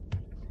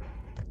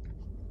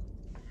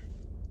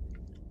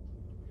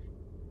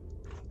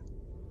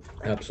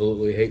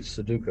 Absolutely hates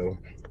Sudoku.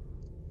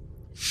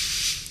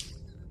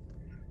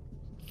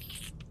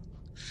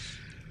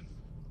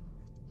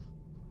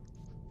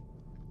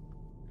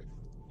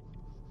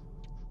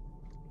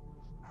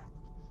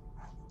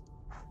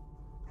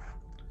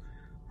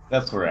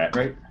 That's where we're at,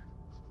 right?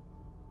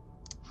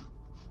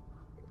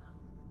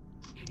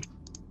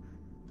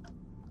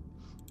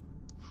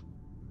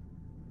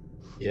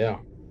 Yeah.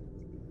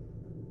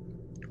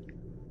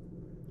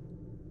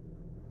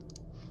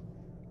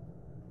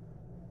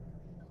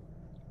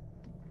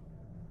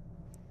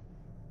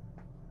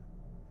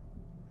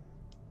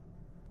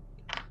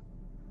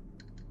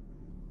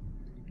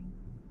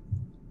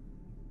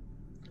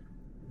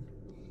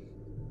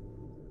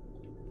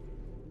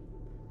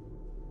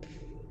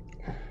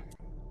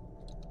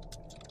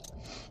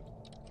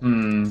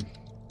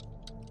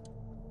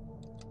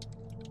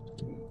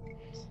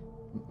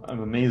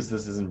 I'm amazed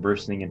this isn't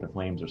bursting into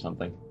flames or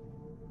something.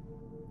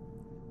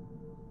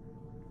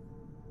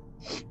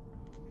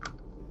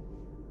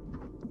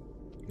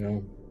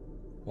 No.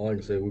 All I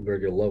can say, we better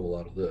get a level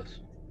out of this.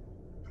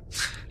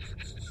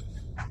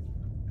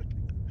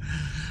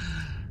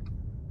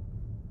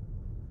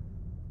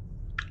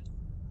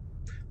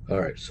 All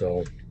right,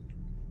 so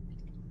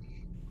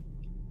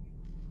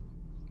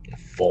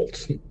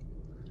fault.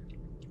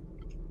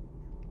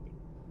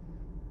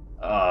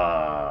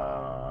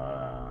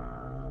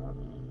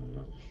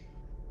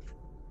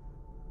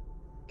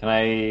 Can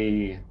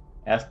I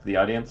ask the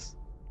audience?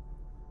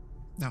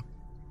 No.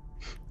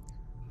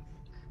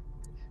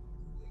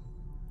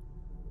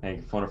 Can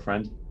I phone a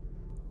friend?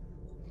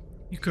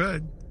 You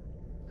could.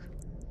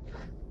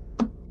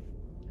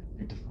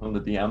 Need to phone the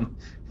DM.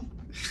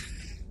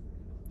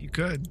 You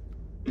could.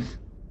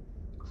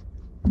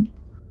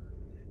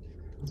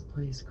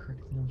 Please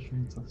correct the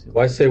insurance.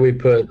 Well, I say we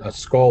put a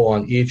skull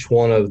on each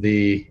one of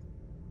the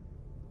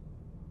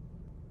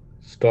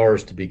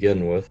stars to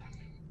begin with.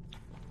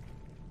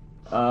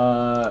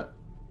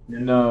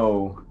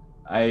 No.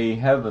 I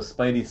have a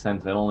spidey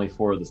sense that only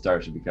 4 of the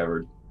stars should be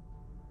covered.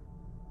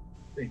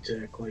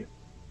 Exactly.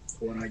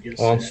 What I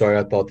just Oh, I'm said. sorry.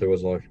 I thought there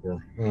was like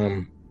 4.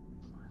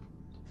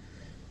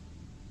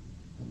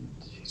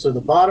 So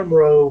the bottom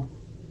row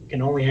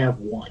can only have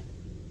 1,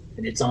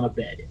 and it's on a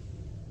bed.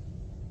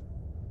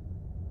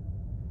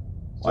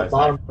 So Why the is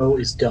bottom that? row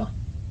is done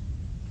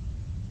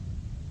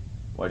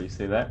Why do you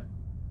say that?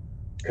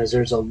 because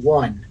there's a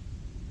 1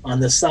 on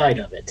the side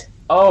of it.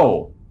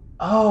 Oh!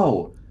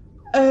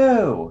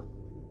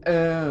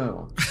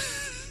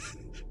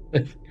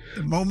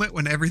 The moment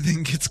when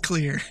everything gets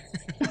clear.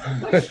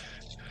 I'll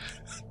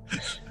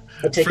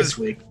take For a the-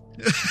 swig.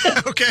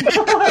 Okay.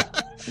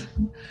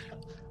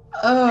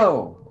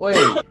 Oh! Wait.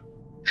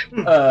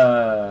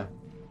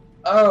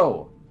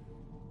 Oh!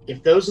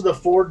 If those are the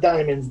 4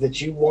 diamonds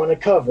that you want to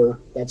cover,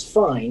 that's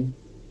fine.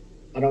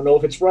 I don't know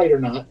if it's right or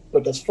not,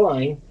 but that's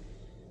fine.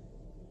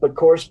 But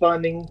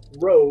corresponding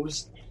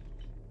rows,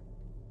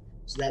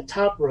 so that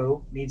top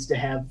row needs to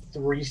have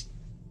three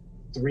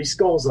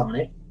skulls on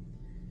it.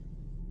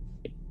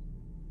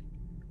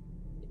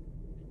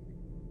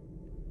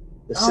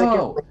 The second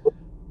Oh. row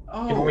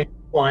can only have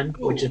 1,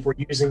 which if we're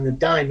using the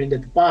diamond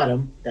at the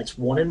bottom, that's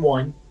 1 and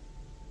 1.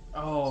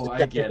 Oh, So I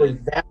get technically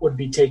it. that would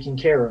be taken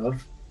care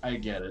of. I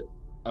get it.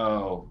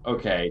 Oh,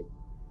 okay.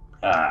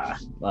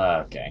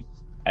 Okay.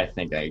 I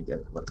think I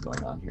get what's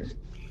going on here.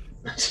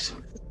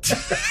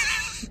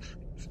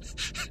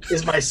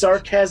 Is my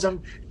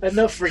sarcasm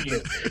enough for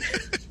you?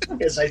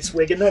 As I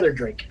swig another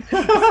drink.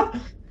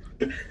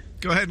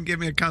 Go ahead and give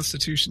me a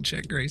constitution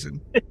check, Grayson.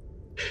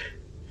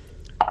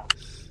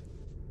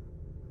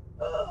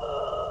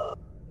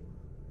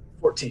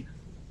 14.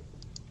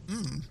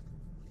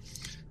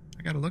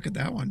 I got to look at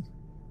that one.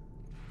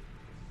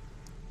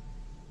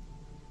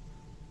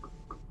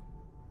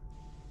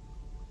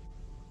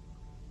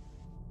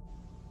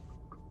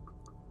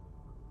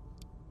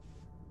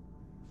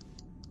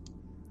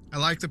 I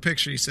like the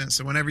picture you sent,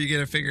 so whenever you get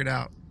it figured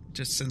out,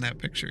 just send that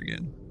picture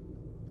again.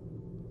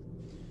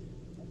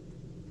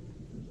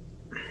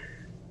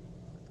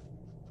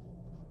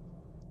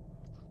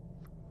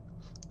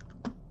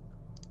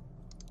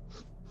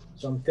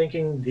 So I'm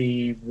thinking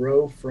the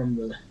row from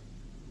the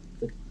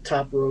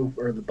top row,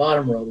 or the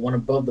bottom row, the one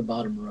above the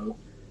bottom row,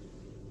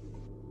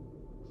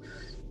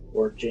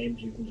 Or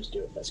James, you can just do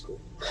it. That's cool.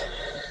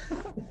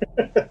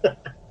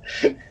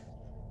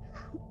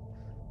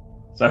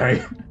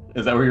 Sorry.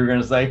 Is that what you were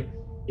going to say?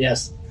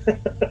 Yes.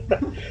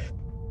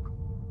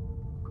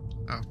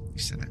 Oh, you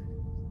said it.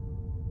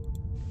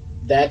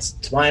 That's,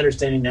 to my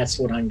understanding, that's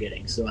what I'm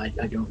getting. So I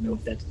don't know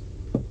if that's...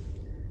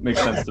 Makes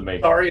sense to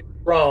me. Sorry, if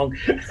I'm wrong.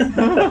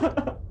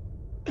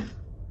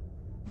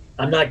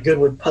 I'm not good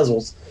with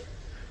puzzles.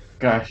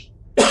 Gosh.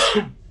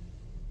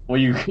 Well,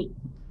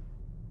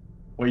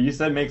 what you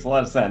said makes a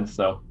lot of sense,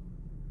 so.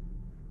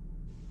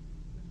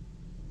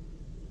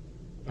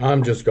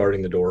 I'm just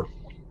guarding the door.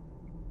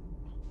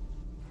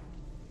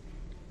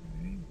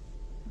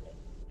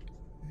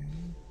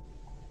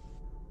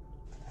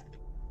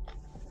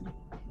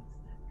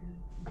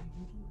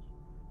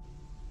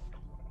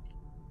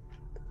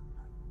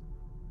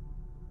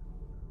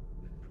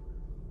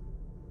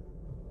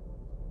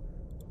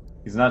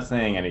 He's not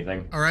saying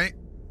anything. All right.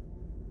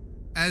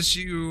 As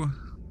you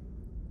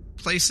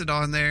place it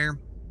on there,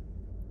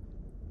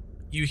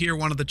 you hear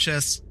one of the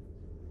chests,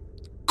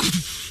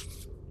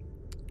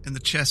 and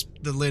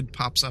the lid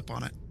pops up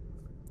on it.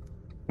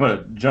 I'm going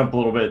to jump a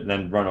little bit and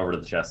then run over to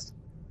the chest.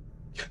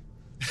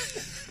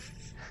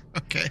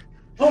 Okay.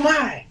 Oh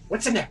my!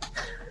 What's in there?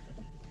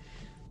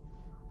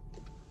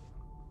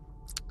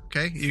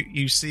 Okay,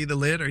 you see the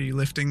lid? Are you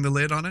lifting the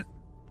lid on it?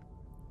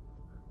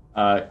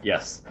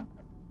 Yes.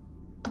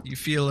 You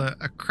feel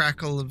a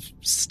crackle of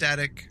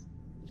static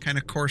kind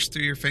of course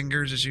through your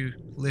fingers as you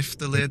lift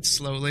the lid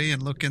slowly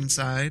and look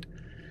inside.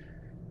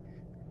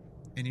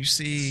 And you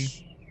see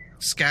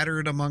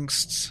scattered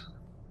amongst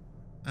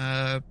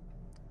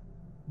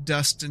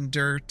dust and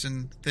dirt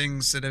and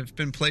things that have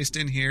been placed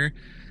in here,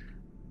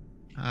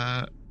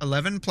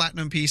 11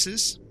 platinum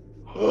pieces,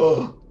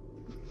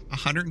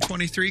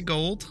 123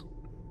 gold,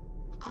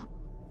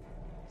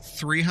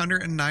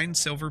 309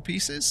 silver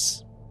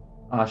pieces,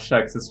 Oh,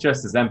 shucks. This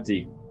chest is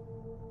empty.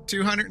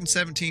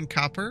 217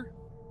 copper,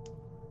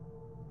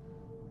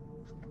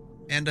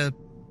 and a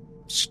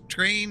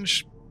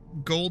strange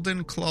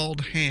golden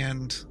clawed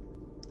hand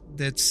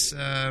that's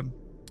on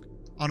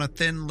a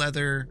thin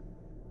leather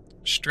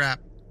strap,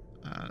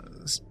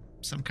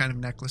 some kind of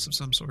necklace of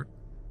some sort.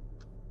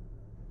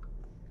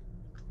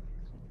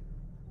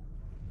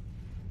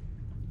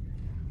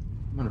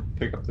 I'm going to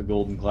pick up the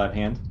golden clad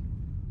hand.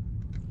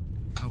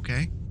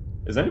 Okay.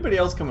 Is anybody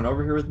else coming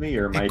over here with me,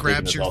 or am I It taking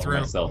grabs this your all for throat.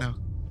 myself? No.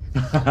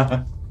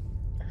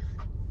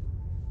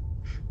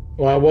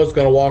 Well, I was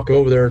going to walk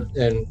over there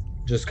and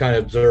just kind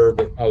of observe,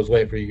 but I was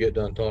waiting for you to get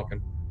done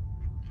talking.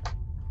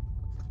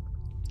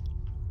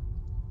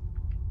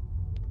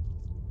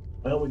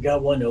 Well, we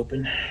got one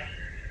open.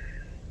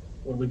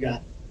 What do we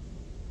got?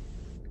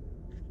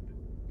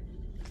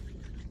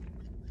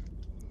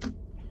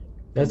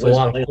 That's a Where's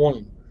lot the- of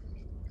coin.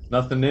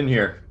 Nothing in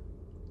here.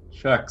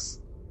 Shucks.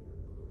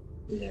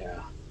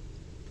 Yeah.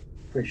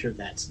 Pretty sure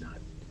that's not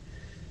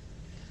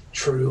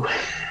true.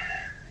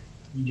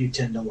 You do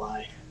tend to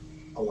lie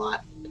a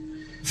lot.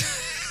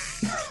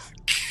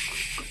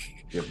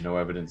 You have no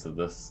evidence of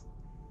this.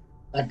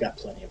 I've got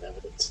plenty of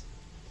evidence.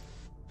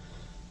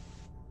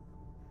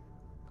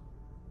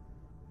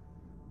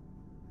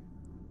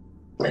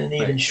 And an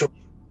even short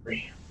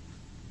story.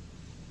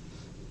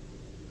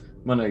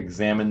 I'm going to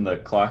examine the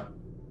clock.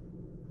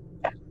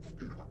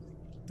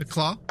 The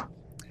claw?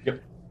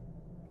 Yep.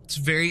 It's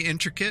very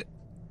intricate.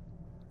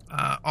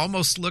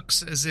 Almost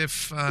looks as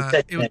if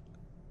Detect it. magic.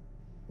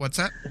 What's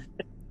that?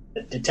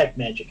 Detect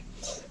magic.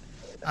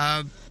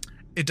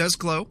 It does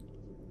glow.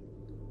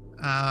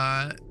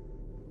 The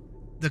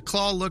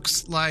claw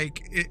looks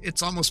like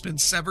it's almost been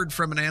severed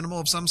from an animal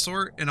of some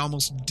sort and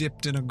almost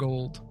dipped in a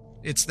gold.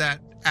 It's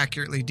that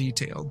accurately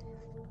detailed.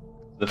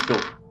 Let's go.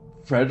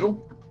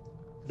 Fragile?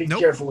 Be Nope.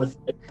 careful with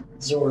it,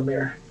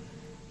 Zoramir.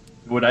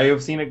 Would I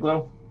have seen it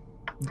glow?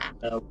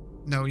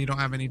 No, you don't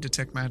have any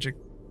detect magic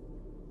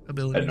I didn't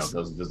know if abilities. that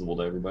was visible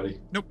to everybody.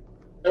 Nope,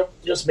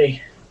 just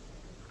me.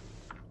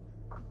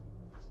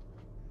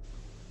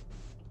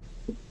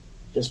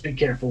 Just be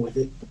careful with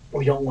it.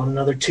 We don't want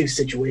another tooth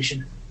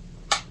situation.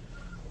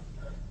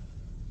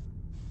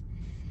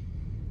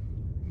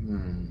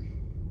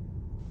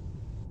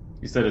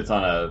 You said it's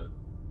on a...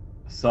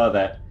 I saw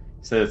that.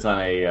 You said it's on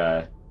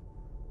a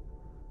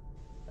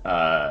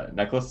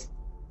necklace?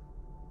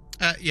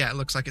 Yeah, it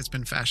looks like it's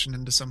been fashioned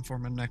into some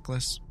form of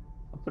necklace.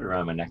 I'll put it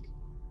around my neck.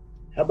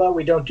 How about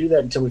we don't do that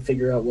until we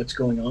figure out what's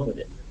going on with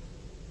it?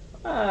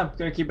 I'm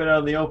going to keep it out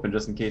in the open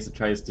just in case it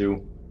tries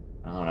to,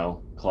 I don't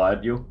know, claw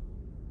you.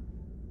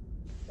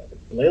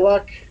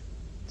 Blaylock,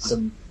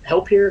 some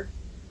help here?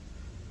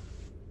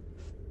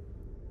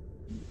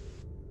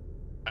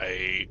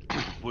 I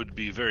would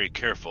be very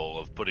careful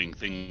of putting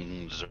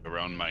things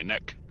around my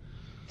neck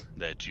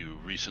that you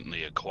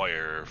recently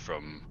acquire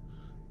from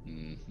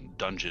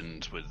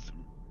dungeons with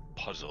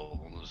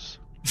puzzles.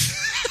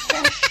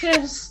 I mean,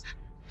 it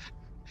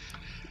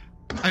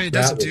That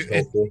doesn't was do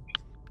helpful.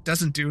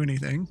 doesn't do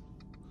anything.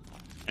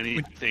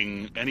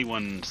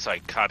 Anyone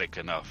psychotic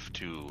enough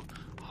to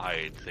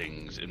hide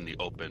things in the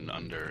open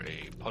under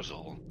a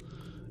puzzle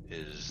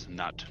is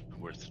not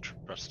worth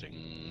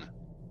trusting.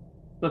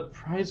 The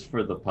prize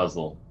for the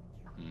puzzle.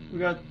 We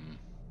got.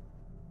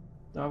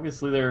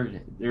 Obviously,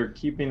 they're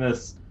keeping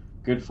this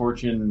good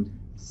fortune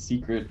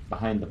secret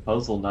behind the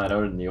puzzle, not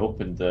out in the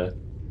open to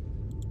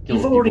kill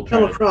You've people already come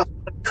trying to- across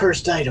a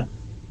cursed item,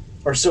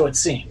 or so it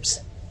seems.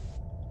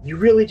 You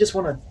really just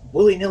want to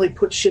willy-nilly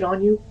put shit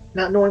on you,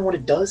 not knowing what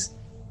it does?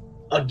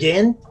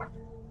 Again?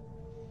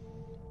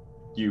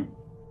 You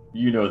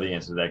know the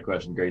answer to that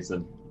question,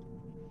 Grayson.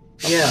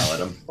 I'll Yeah. smile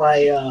at him.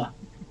 Why,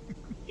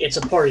 it's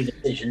a party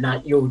decision,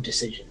 not your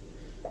decision.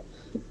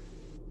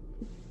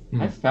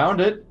 I found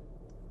it.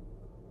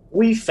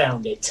 We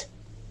found it.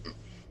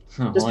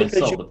 Well, Just I because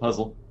solved you- the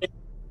puzzle.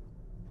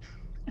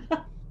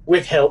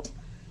 With help.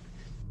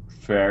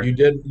 Fair. You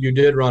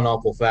did run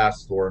awful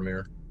fast,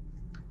 Lormir.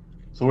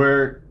 So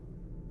where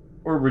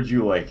would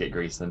you like it,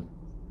 Grayson?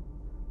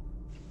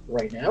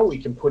 Right now, we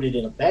can put it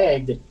in a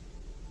bag that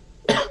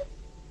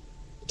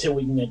until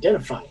we can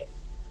identify it.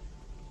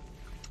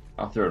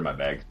 I'll throw it in my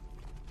bag.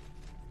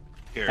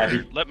 Here,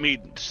 Happy? let me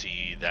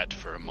see that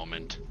for a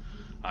moment.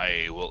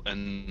 I will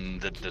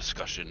end the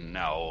discussion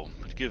now.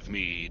 Give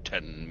me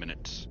 10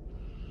 minutes.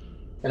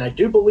 And I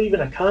do believe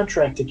in a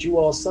contract that you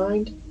all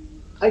signed.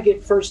 I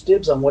get first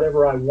dibs on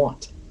whatever I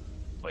want.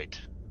 Wait,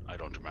 I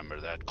don't remember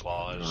that I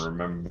clause. don't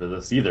remember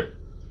this either.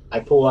 I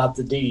pull out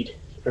the deed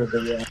or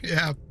the.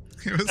 Yeah.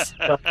 It was.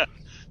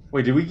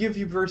 Wait, did we give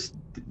you first?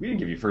 We didn't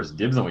give you first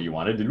dibs on what you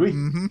wanted, did we?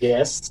 Mhm.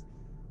 Yes.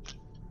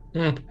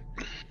 Hmm.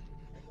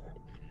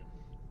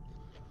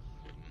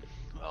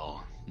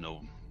 Well,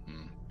 no.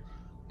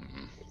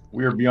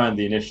 We are beyond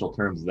the initial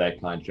terms of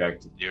that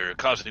contract. You're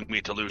causing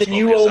me to lose Then focus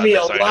you owe on me a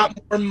this item. lot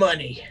more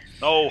money.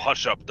 Oh,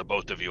 hush up, the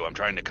both of you. I'm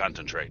trying to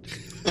concentrate.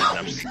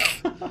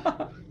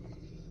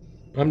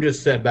 I'm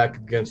just sat back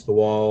against the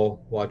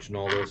wall watching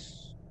all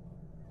this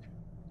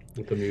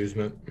with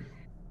amusement.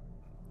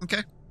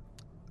 Okay.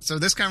 So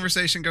this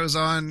conversation goes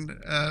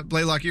on.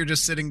 Blaylock, you're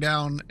just sitting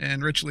down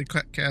and ritually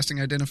casting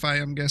Identify,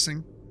 I'm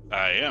guessing.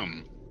 I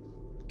am.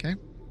 Okay.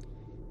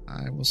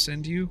 I will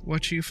send you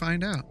what you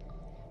find out.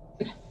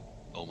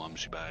 Om Nam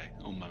Shibai,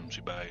 Om Nam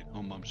Shibai,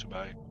 Om Nam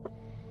Shibai.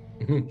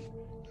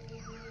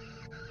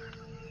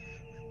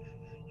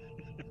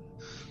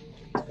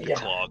 Yeah.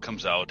 Claw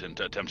comes out and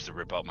attempts to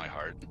rip out my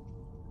heart.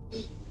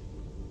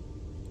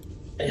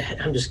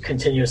 I'm just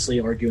continuously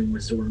arguing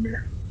with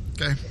Zormir.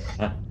 Okay.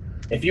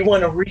 If you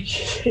want to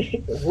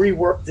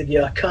rework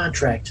the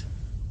contract,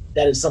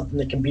 that is something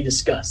that can be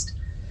discussed.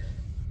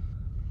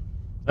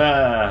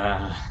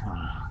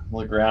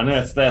 Look around.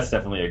 That's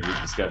definitely a group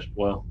discussion.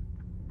 Well,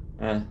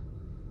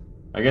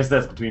 I guess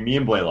that's between me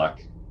and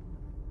Blaylock.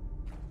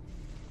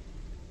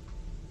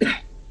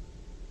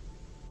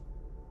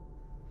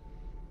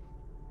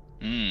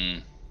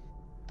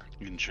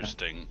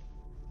 Interesting.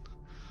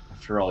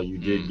 After all, you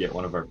did get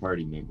one of our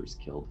party members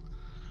killed.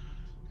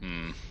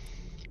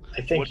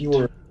 I think What- you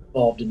were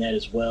involved in that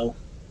as well,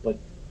 but,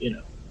 you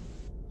know.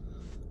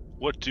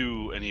 What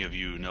do any of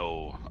you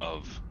know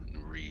of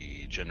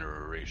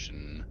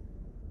regeneration?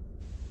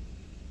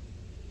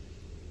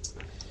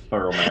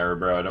 Furrow my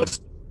eyebrow at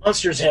him.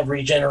 Monsters have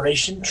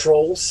regeneration,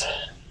 trolls.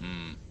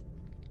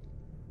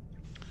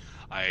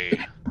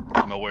 I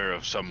am aware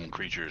of some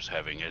creatures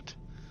having it,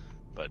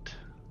 but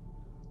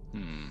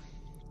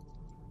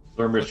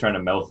Stormer's trying to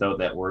mouth out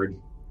that word.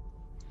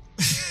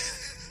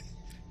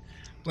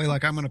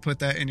 Blaylock, I'm going to put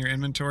that in your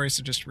inventory,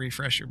 so just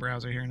refresh your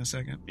browser here in a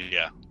second.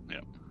 yeah.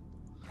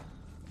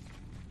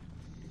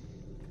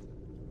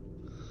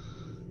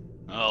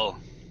 Well,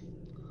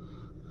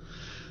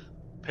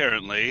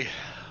 apparently,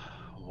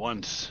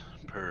 once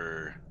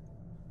per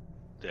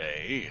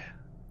day,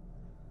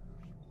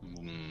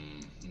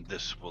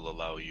 this will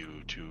allow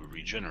you to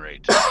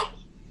regenerate.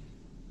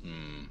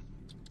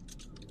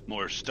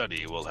 More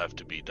study will have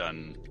to be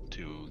done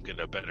to get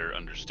a better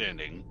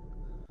understanding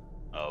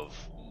of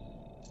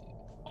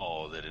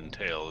all that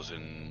entails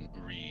in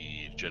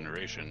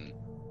regeneration.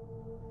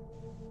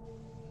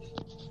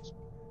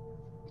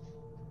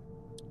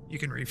 You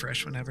can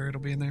refresh whenever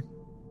it'll be in there.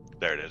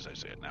 There it is, I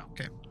see it now.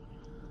 Okay.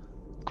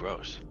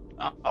 Gross.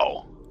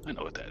 Oh, I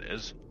know what that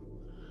is.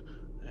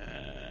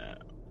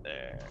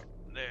 There.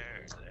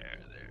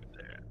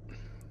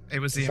 It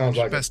was the Sounds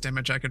like best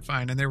image I could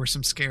find, and there were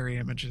some scary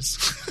images.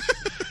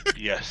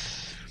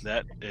 Yes,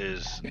 that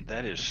is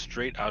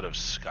straight out of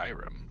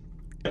Skyrim.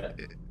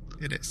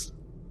 It is.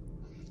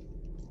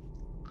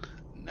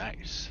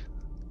 Nice.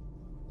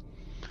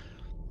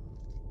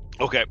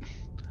 Okay.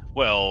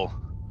 Well,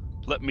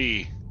 let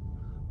me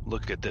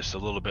look at this a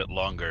little bit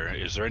longer.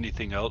 Is there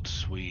anything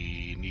else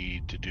we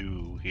need to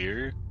do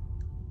here?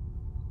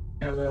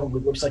 I don't know,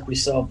 it looks like we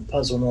solved the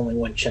puzzle and only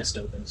one chest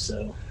open,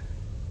 so.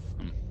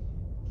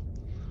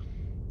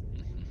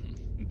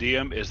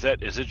 DM, is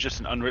it just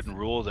an unwritten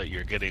rule that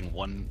you're getting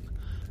one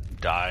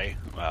die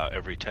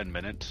every 10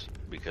 minutes?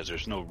 Because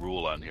there's no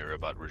rule on here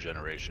about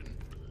regeneration.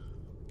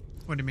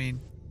 What do you mean?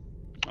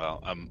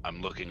 Well,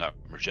 I'm looking up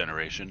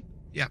regeneration.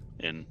 Yeah.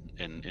 In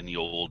the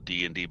old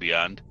D&D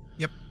Beyond.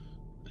 Yep.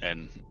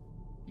 And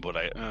what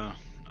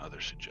I Other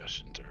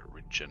suggestions are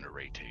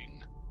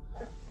regenerating.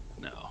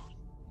 No. All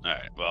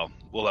right. Well,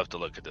 we'll have to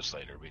look at this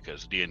later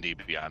because D&D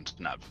Beyond's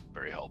not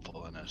very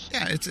helpful in this.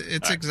 Yeah, it's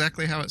right.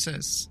 exactly how it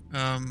says.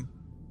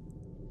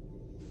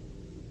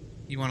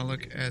 You want to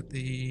look at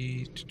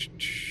the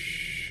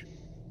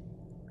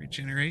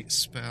regenerate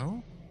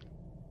spell.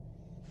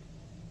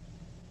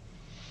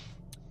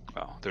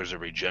 Oh, there's a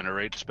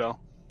regenerate spell?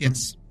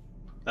 Yes.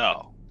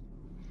 Oh.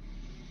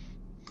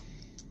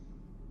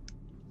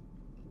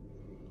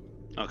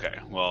 Okay,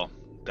 well,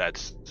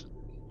 that's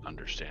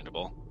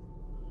understandable.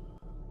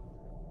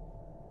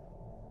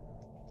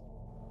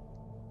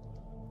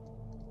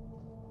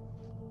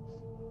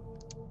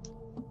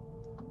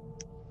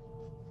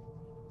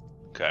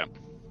 Okay.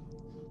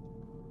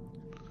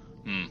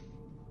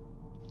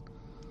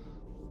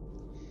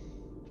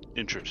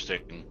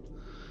 Interesting.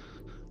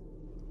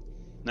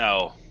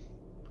 Now,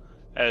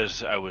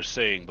 as I was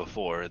saying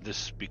before,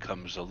 this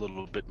becomes a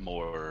little bit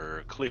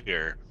more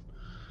clear.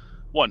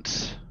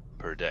 Once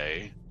per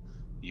day,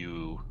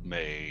 you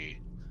may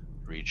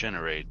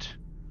regenerate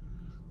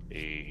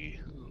a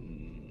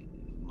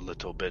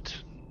little bit.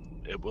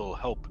 It will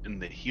help in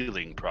the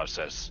healing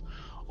process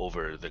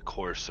over the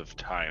course of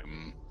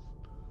time.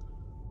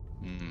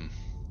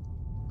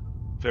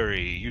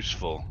 Very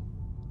useful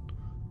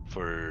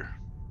for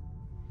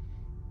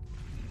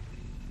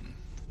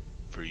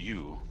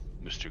you,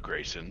 Mr.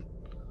 Grayson.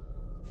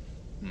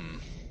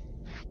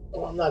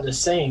 Well, I'm not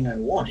just saying I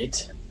want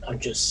it. I'm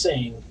just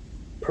saying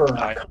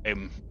I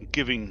am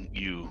giving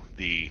you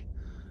the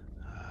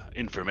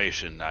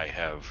information I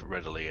have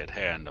readily at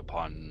hand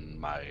upon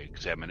my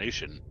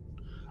examination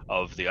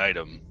of the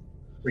item.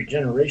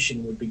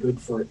 Regeneration would be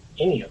good for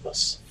any of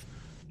us.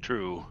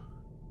 True.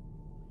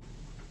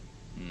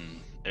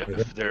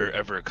 If there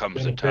ever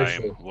comes a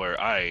time where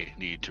I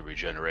need to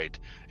regenerate,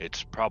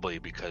 it's probably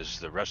because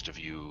the rest of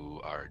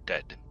you are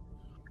dead.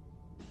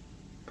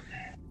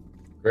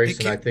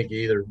 Grayson, I think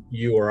either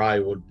you or I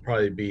would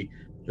probably be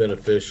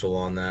beneficial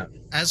on that.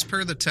 As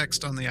per the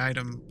text on the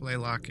item,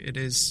 Blaylock, it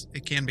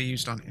can be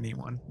used on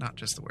anyone, not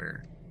just the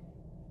wearer.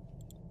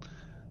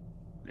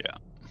 Yeah.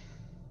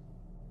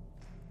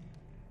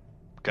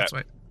 That's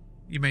why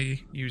you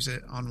may use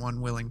it on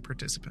one willing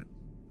participant.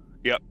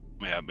 Yep.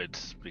 Yeah,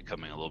 it's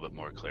becoming a little bit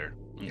more clear.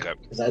 Okay.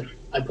 Because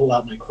I pull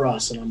out my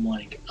cross and I'm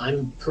like,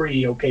 I'm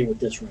pretty okay with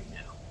this right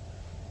now.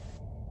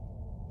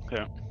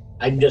 Yeah.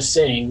 I'm just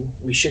saying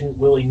we shouldn't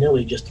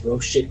willy-nilly just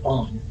throw shit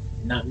on,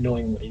 not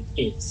knowing what it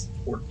is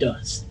or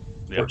does.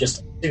 Yep. Or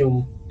just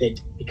assume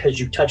that because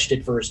you touched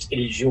it first, it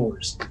is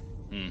yours.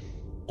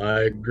 I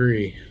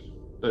agree.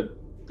 But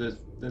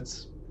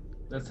that's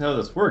how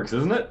this works,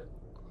 isn't it?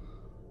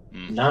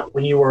 Not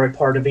when you are a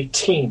part of a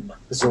team,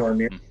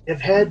 Zormir. We've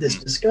had this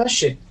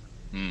discussion.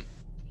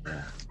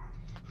 I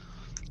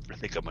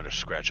think I'm going to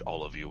scratch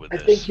all of you with I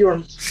this.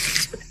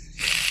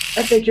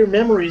 think your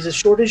memory is as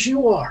short as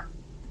you are.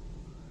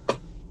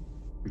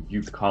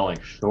 You calling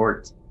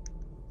short?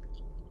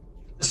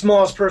 The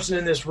smallest person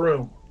in this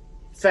room.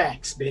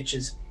 Facts,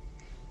 bitches.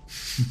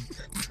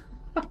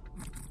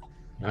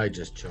 I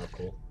just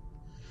chuckle.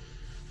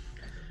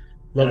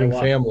 Loving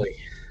family,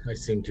 I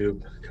seem to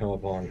have come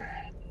upon.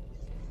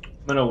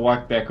 I'm gonna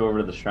walk back over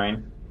to the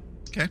shrine.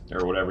 Okay.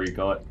 Or whatever you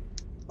call it.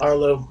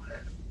 Arlo,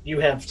 you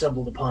have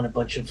stumbled upon a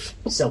bunch of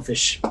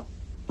selfish...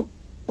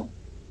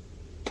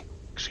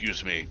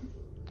 Excuse me.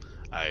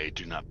 I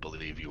do not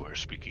believe you are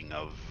speaking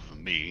of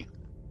me.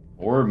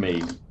 Or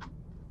me.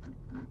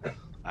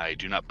 I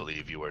do not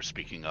believe you are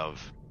speaking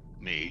of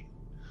me.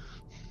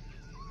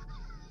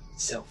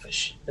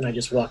 Selfish. And I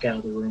just walk out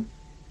of the room.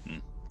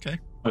 Okay.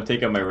 I'll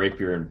take out my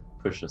rapier and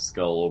push a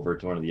skull over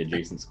to one of the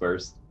adjacent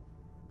squares.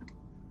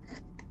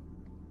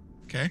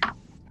 Okay.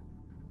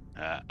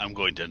 I'm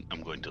going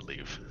to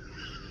leave.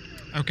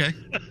 Okay.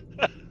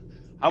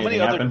 How many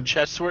Anything other happen?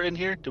 chests were in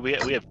here? Do we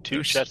have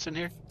two chests in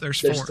here?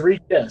 There's There's 4. 3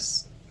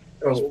 chests.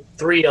 Oh,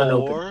 3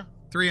 unopened. 4?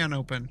 3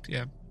 unopened,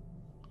 yeah.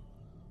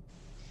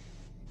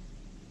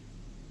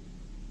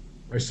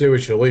 I say we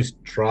should at least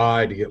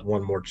try to get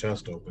one more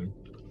chest open.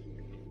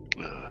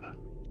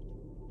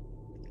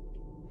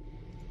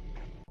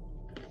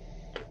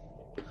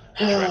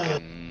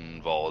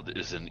 Drakenwald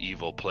is an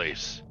evil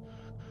place.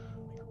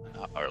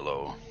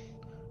 Arlo,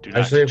 do I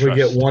not say if we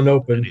get trust one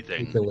open,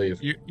 anything. we can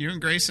leave. You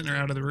and Grayson are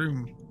out of the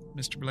room,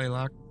 Mr.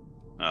 Blaylock.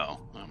 Oh,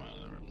 I'm out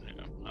of the room. Hang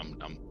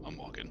on. I'm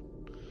walking.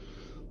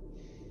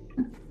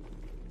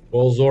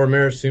 Well,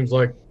 Zormir, seems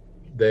like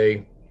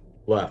they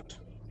left.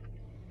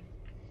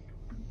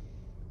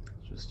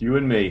 Just you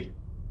and me.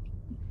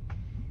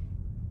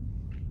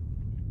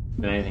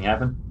 Did anything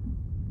happen?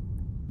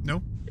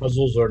 Nope.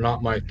 Puzzles are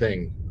not my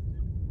thing.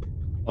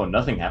 Oh,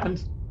 nothing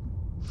happened?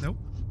 Nope.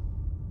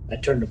 I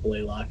turn to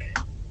Blaylock.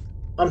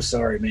 I'm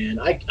sorry, man.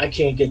 I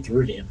can't get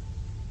through to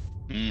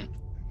him.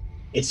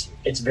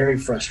 It's very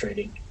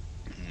frustrating.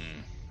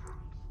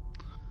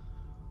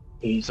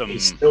 He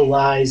still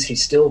lies. He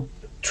still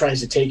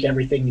tries to take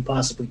everything he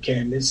possibly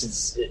can. This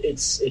is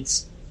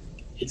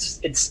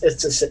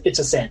it's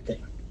a sad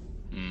thing.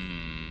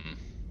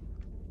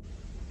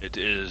 It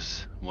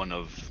is one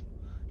of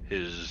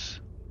his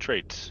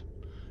traits.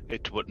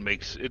 It's what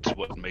makes him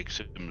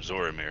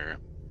Zoramir.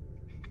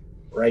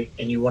 Right?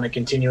 And you want to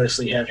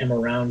continuously have him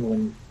around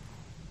when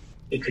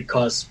it could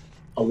cause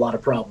a lot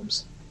of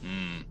problems.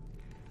 Mm.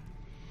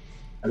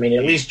 I mean,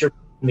 at least you're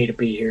me to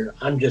be here.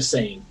 I'm just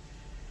saying.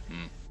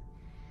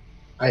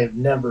 I have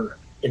never,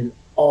 in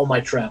all my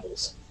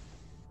travels,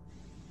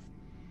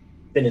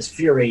 been as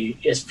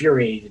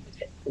infuriated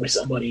with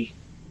somebody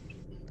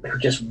who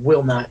just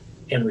will not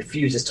and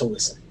refuses to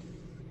listen.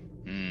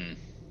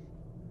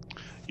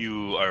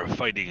 You are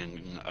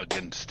fighting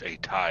against a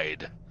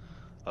tide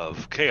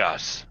of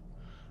chaos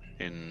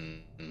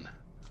in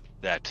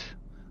that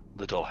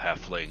little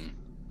halfling.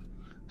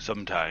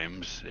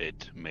 Sometimes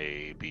it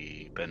may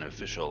be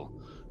beneficial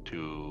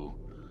to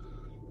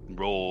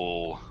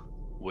roll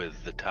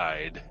with the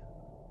tide.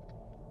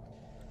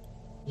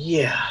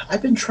 Yeah,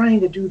 I've been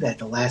trying to do that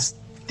the last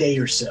day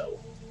or so.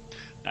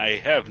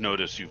 I have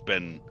noticed you've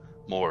been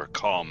more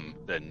calm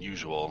than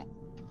usual.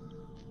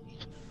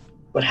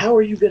 But how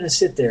are you going to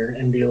sit there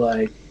and be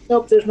like,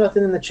 nope, there's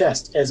nothing in the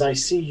chest, as I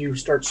see you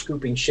start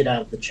scooping shit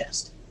out of the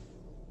chest?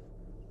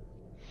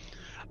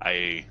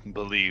 I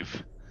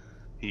believe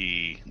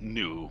he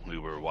knew we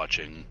were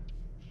watching.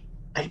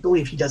 I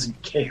believe he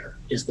doesn't care,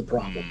 is the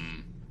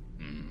problem.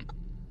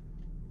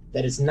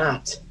 That is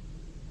not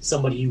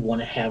somebody you want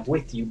to have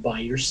with you by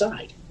your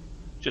side.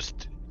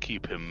 Just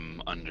keep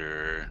him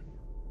under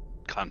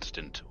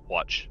constant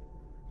watch.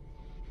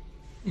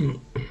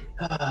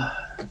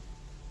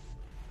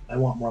 I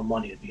want more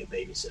money to be a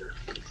babysitter.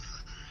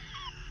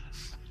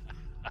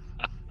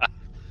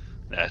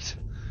 That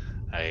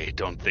I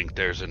don't think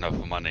there's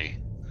enough money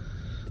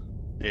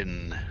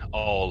in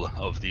all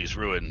of these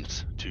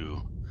ruins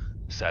to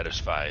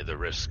satisfy the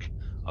risk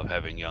of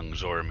having young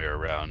Zoramir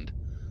around,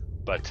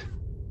 but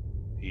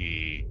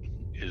he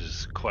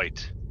is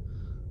quite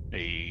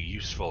a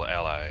useful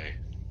ally.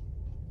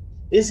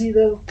 Is he,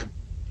 though?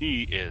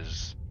 He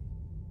is.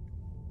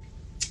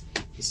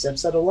 He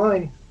steps out of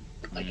line.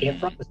 I can't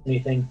promise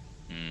anything.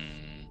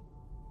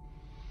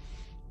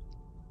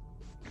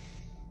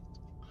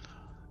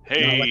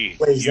 Hey,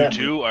 you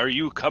two, are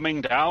you coming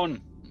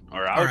down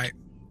or out? All right.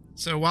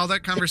 So while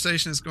that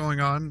conversation is going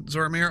on,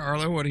 Zoramir,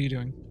 Arlo, what are you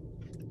doing?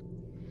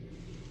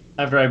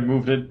 After I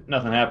moved it,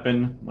 nothing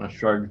happened. I'm gonna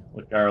shrug,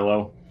 look at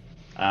Arlo.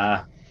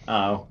 I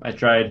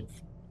tried.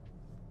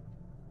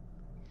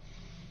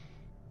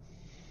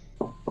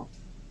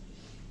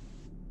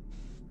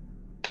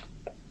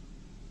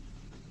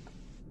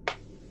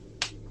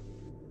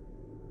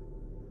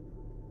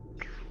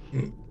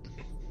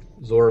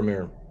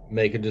 Zoramir,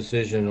 make a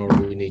decision or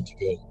we need to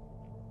go.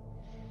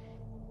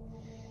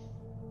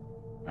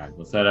 Alright,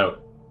 let's head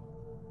out.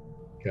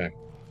 Okay.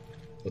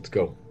 Let's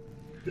go.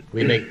 If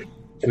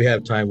we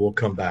have time, we'll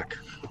come back.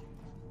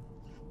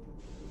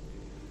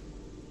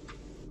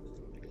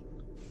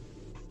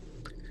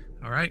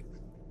 All right.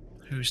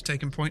 Who's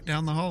taking point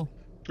down the hall?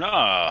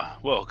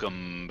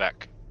 Welcome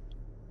back.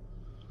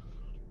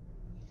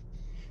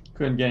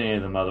 Couldn't get any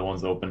of them other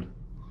ones open.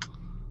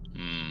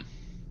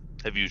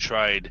 Have you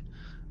tried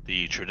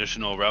the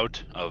traditional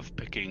route of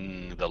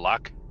picking the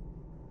lock?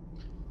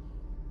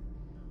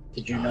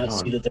 Did you not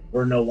see that there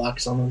were no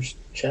locks on those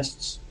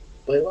chests?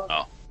 Blaylock?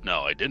 Oh,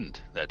 no, I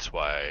didn't. That's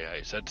why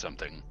I said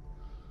something.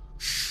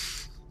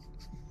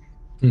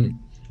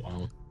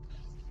 Wow.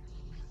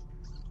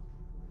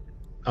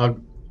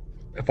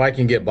 If I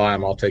can get by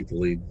him, I'll take the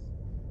lead.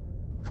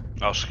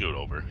 I'll scoot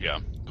over,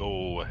 yeah.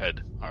 Go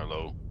ahead,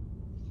 Arlo.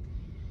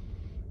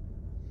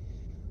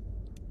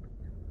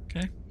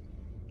 Okay.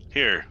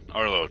 Here,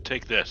 Arlo,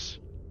 take this.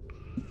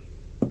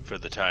 For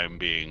the time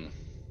being.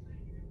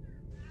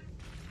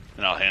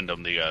 And I'll hand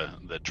him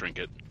the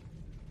trinket.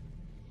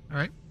 All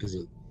right.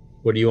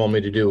 What do you want me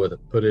to do with it?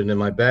 Put it in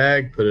my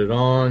bag? Put it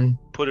on?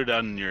 Put it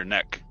on your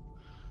neck.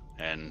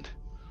 And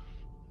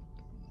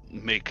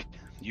make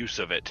use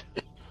of it.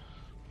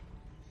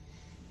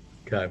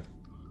 Okay.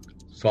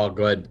 So I'll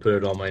go ahead and put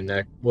it on my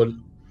neck. What?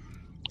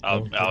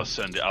 I'll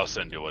send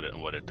you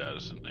what it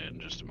does in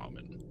just a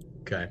moment.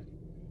 Okay.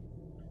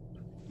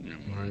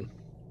 All right.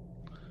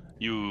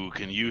 You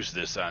can use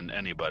this on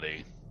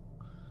anybody,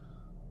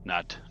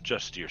 not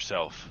just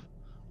yourself,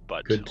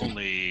 but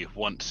only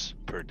once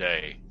per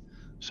day.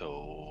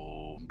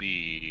 So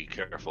be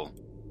careful.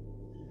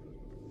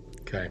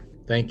 Okay.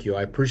 Thank you.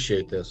 I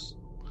appreciate this.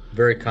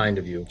 Very kind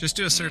of you. Just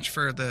do a search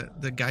for the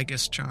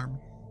Gygus charm.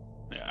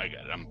 Yeah, I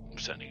got it. I'm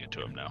sending it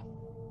to him now.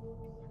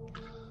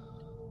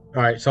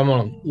 All right. So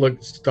I'm gonna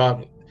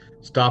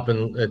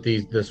stopping at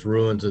this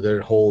ruins of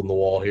their hole in the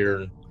wall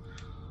here and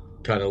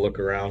kind of look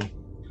around.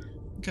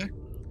 Okay.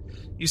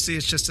 You see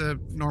it's just a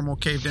normal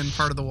caved-in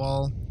part of the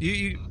wall.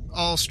 You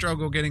all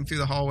struggle getting through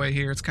the hallway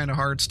here. It's kind of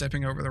hard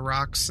stepping over the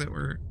rocks that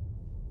were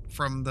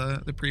from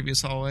the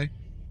previous hallway.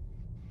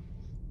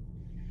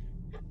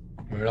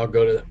 All right, I'll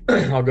go to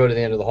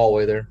the end of the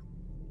hallway there.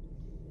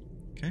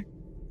 Okay.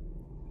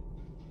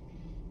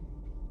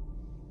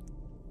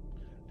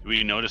 Do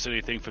we notice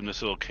anything from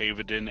this little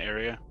caved-in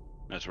area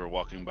as we're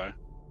walking by?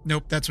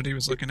 Nope, that's what he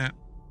was looking at.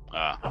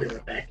 I'll be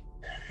right back.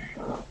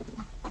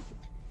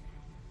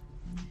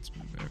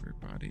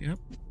 Yep.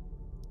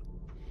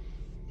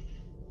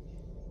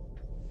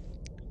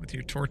 With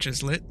your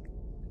torches lit.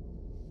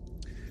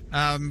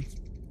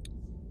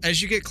 As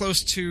you get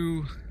close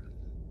to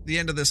the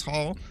end of this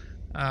hall,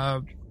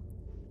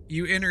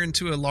 you enter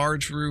into a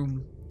large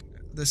room.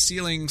 The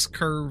ceilings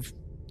curve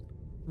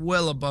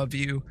well above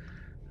you.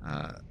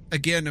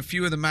 Again, a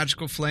few of the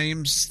magical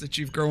flames that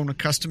you've grown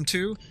accustomed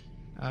to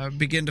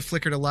begin to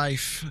flicker to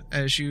life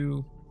as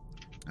you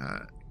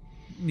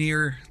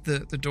near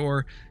the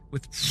door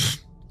with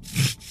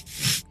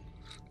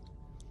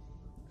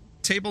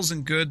tables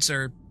and goods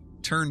are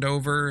turned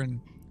over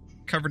and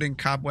covered in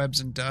cobwebs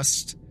and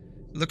dust.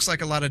 Looks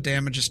like a lot of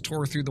damage is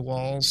tore through the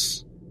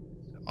walls.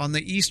 On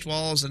the east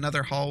wall is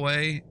another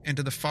hallway, and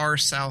to the far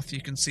south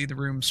you can see the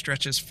room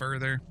stretches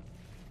further.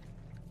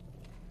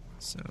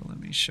 So let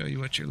me show you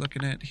what you're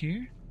looking at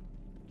here.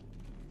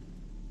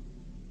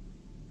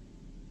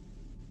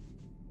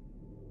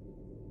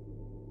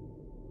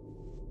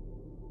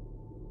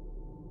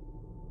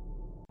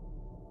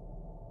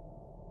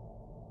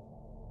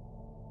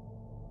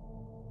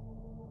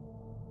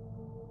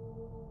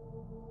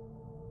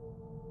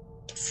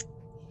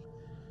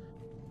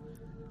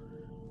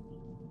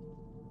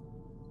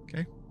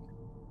 Okay.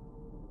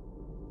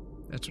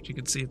 That's what you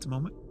can see at the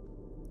moment.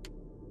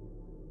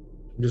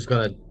 I'm just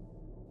gonna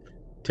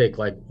take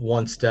like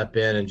one step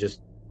in and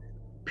just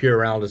peer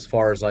around as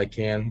far as I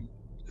can,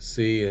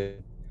 see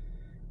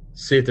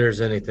if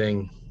there's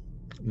anything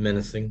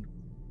menacing.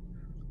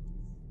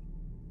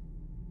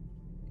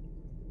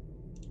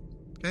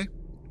 Okay.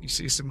 You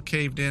see some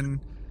caved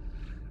in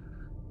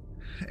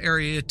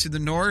area to the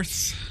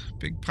north.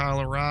 Big pile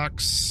of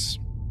rocks.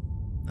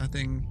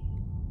 Nothing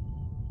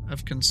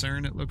of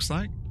concern, it looks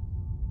like.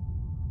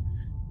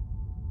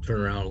 Turn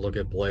around and look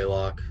at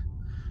Blaylock.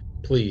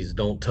 Please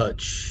don't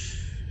touch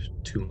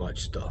too much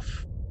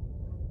stuff.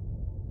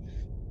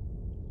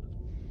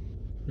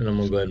 And I'm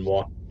gonna go ahead and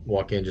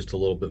walk in just a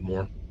little bit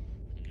more.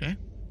 Okay.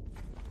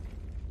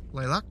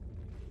 Blaylock.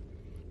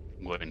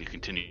 Go ahead and you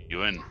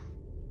continue in.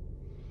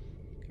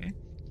 Okay.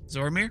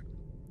 Zormir.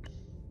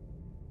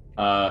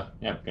 Yeah,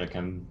 gonna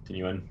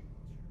continue in.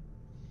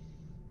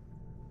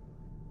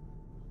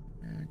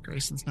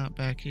 Grayson's not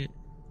back yet.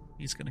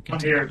 He's going to I'm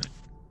continue. here. in.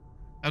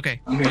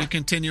 Okay. I'm Are here. you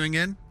continuing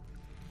in?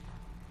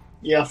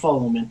 Yeah,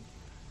 follow him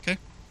in.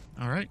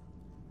 All right.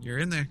 You're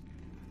in there.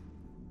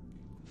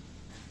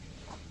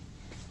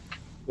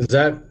 Is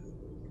that?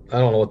 I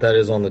don't know what that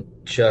is on the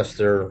chest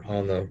there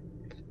on the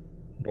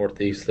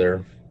northeast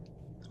there.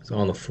 It's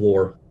on the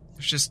floor.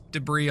 There's just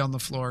debris on the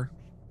floor.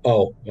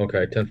 Oh,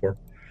 okay, 10-4.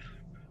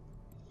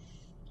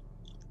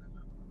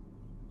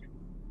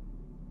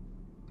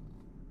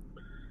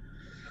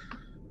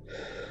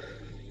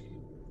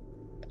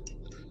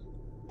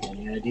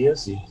 Any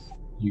ideas?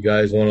 You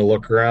guys want to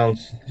look around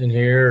in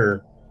here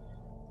or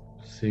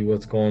see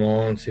what's going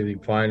on, see if you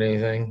can find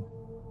anything?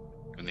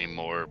 Any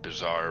more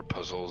bizarre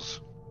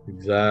puzzles?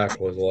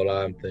 Exactly is what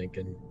I'm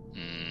thinking.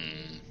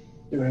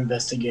 Do an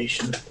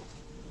investigation.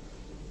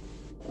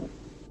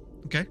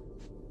 Okay.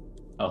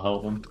 I'll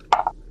help him.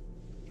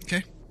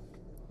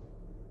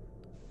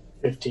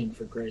 15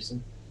 for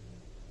Grayson.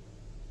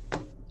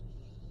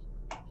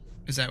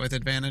 Is that with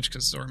advantage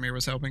because Zormir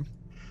was helping?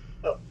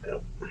 Oh,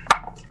 no.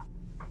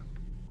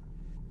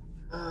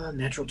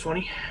 Natural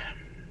 20.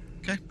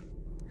 Okay.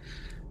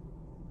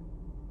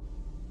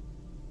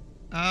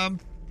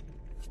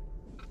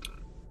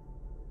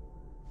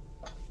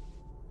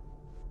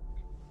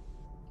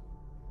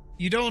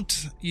 You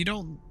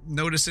don't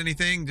notice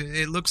anything.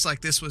 It looks like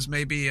this was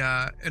maybe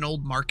an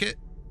old market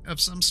of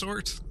some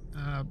sort,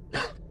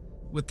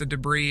 with the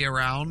debris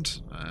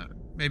around.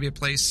 Maybe a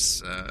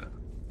place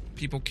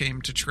people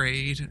came to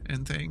trade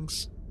and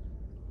things.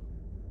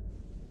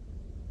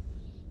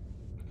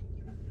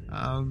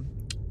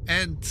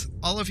 And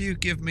all of you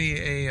give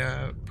me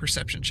a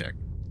perception check.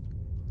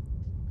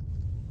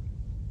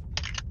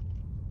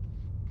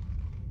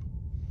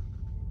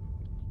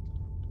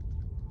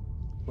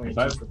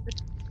 Five.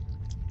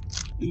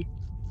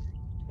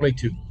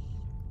 22.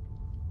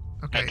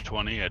 Okay. At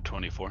 20, at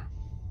 24.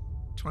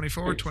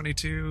 24,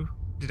 22.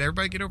 Did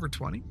everybody get over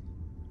 20?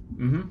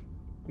 Mm-hmm.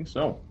 I think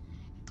so.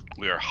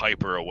 We are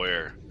hyper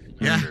aware.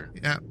 Yeah, Sure.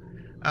 yeah.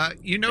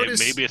 You notice...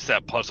 Maybe it's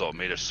that puzzle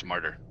made us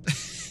smarter.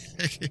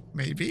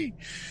 Maybe.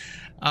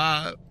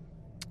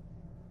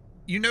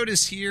 You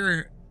notice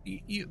here,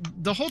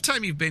 the whole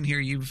time you've been here,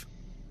 you've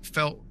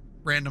felt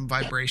random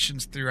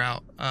vibrations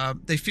throughout.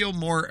 They feel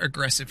more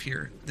aggressive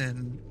here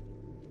than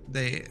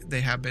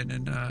they have been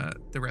in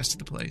the rest of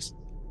the place.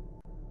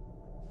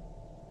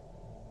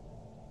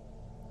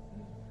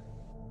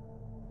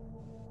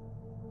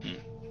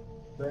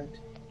 Right.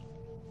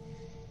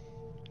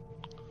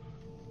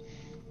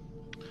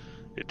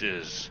 It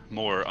is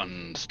more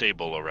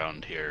unstable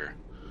around here.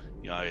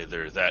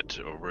 Either that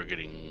or we're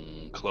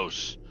getting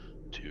close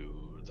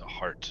to the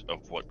heart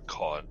of what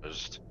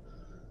caused.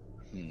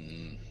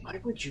 Why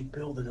would you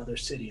build another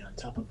city on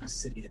top of a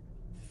city that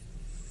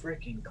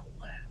freaking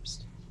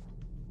collapsed?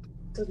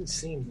 Doesn't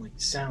seem like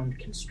sound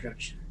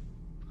construction.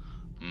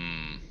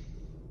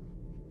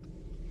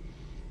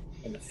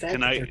 And the fact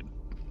Can that I they're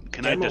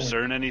can I demoing-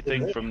 discern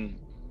anything fact from that I they're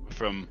can I demoing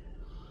discern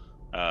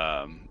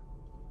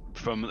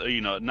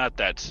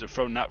anything it.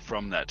 from not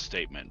from that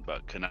statement,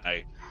 but can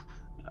I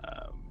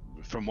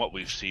from what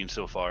we've seen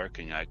so far,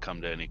 can I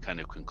come to any kind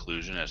of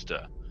conclusion as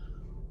to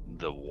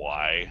the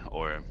why,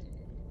 or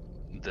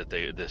that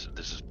this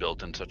is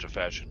built in such a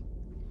fashion?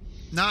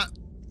 Not,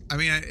 I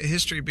mean,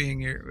 history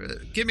being your.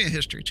 Give me a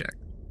history check.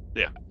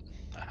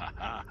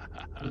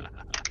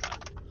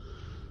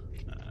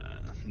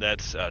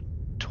 That's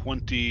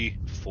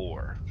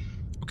 24.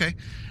 Okay.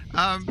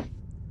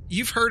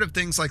 You've heard of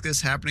things like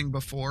this happening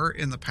before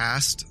in the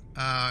past.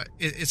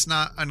 It's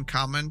not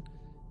uncommon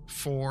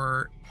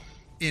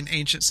in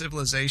ancient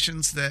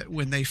civilizations that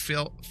when they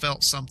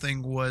felt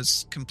something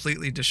was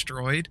completely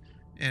destroyed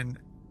and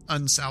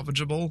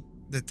unsalvageable,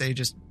 that they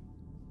just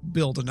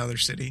build another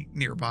city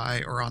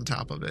nearby or on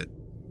top of it.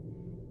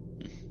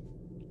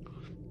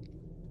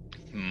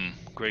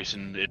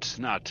 Grayson, it's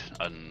not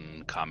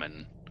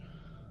uncommon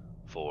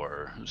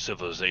for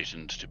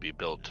civilizations to be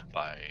built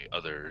by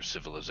other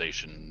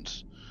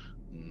civilizations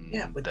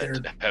but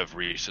that have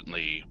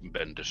recently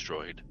been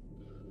destroyed.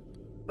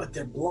 But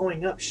they're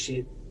blowing up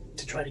shit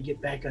to try to get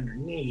back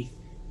underneath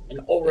an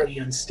already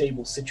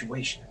unstable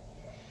situation.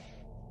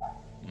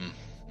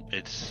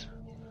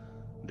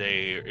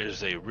 There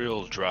is a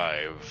real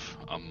drive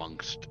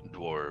amongst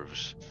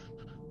dwarves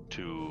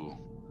to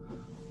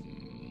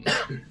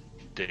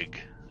dig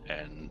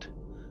and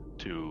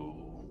to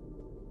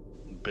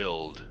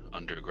build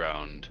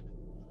underground.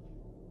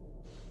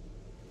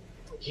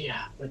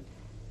 Yeah, but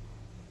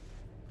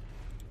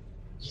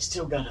you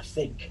still gotta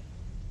think.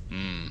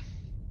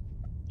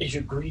 Is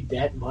your greed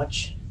that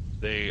much?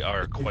 They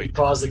are Could quite it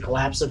cause the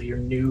collapse of your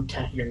new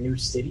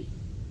city?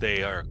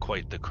 They are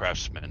quite the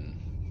craftsmen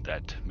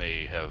that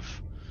may have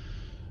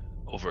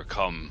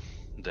overcome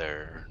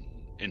their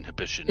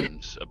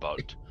inhibitions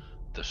about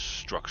the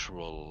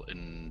structural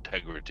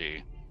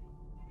integrity.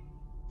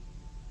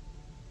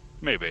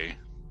 Maybe.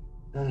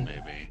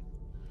 I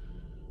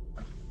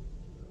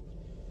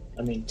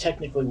mean,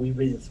 technically,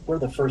 we're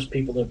the first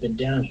people that have been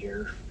down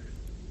here,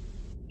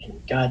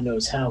 and God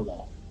knows how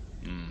long.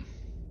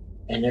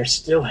 And they're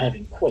still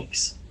having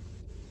quakes.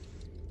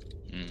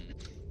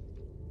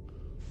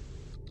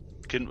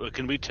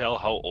 Can we tell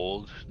how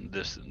old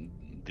the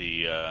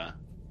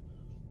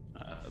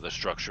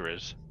structure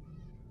is?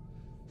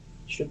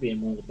 Should be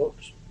in one of the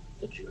books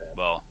that you have,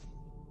 Well,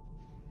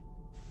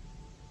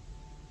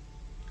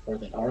 or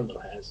that Arlo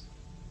has.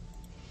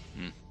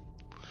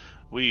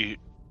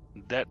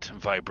 that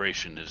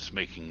vibration is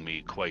making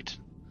me quite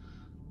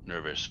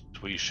nervous.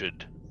 We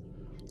should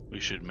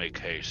make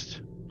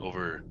haste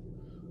over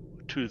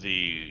to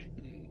the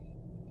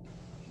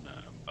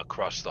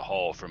across the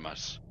hall from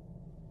us.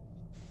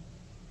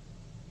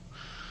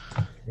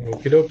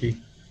 Okie dokie.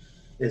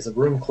 Is the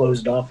room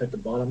closed off at the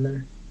bottom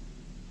there?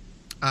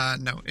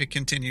 No, it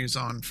continues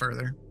on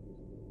further.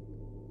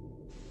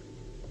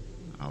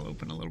 I'll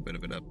open a little bit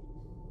of it up.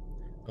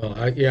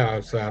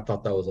 I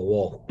thought that was a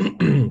wall.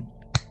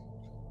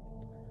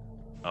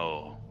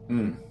 Oh.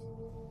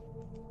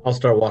 I'll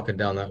start walking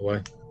down that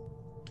way.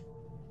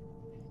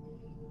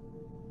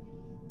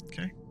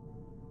 Okay.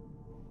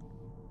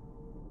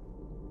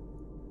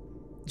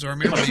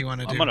 Zormir, what do you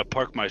want to do? I'm gonna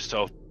park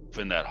myself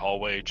in that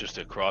hallway just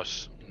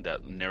across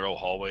that narrow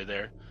hallway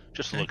there.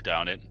 Just Okay. look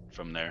down it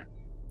from there.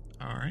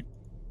 All right.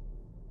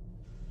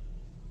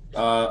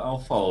 I'll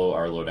follow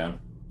Arlo down.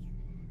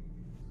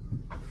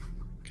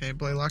 Okay,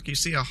 Blaylock, you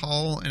see a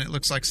hall, and it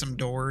looks like some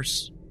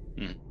doors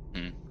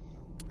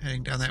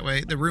heading down that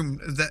way. The room,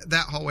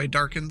 that hallway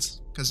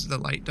darkens because the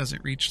light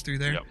doesn't reach through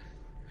there. Yep.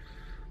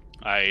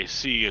 I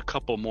see a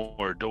couple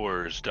more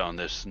doors down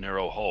this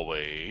narrow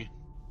hallway.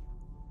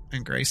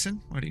 And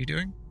Grayson, what are you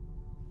doing?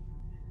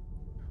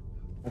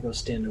 I'll go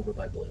stand over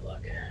by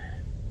Blaylock.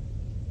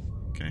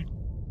 Okay.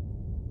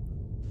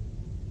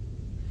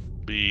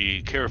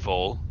 Be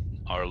careful,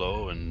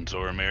 Arlo and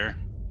Zormir.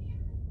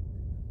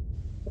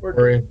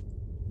 Worry,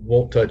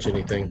 won't touch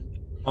anything.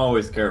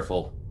 Always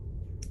careful.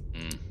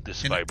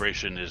 This And-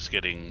 vibration is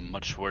getting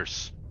much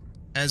worse.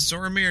 As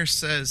Zormir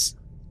says,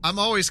 I'm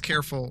always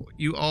careful.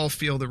 You all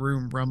feel the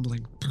room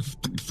rumbling.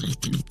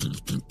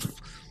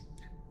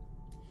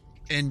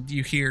 And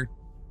you hear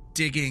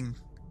digging.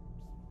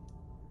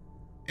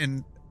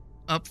 And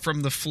up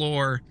from the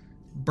floor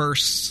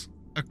bursts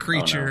a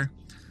creature.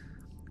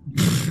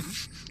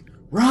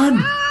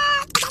 Run!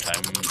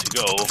 Time to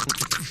go.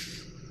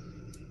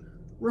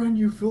 Run,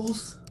 you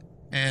fools!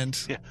 And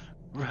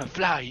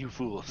Fly, you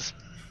fools.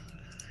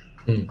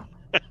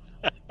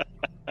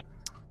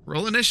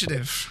 roll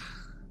initiative.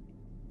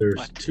 There's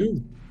What?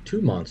 two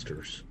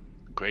monsters.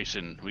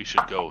 Grayson, we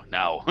should go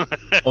now.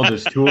 Oh,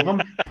 there's two of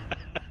them?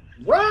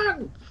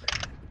 Run!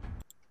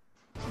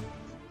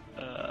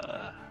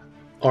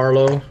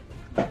 Arlo,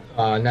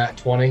 nat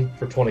 20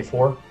 for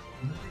 24.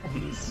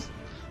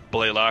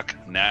 Blaylock,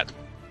 Nat,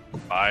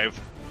 5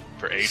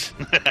 for 8.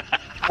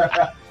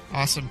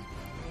 Awesome.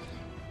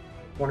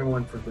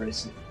 21 for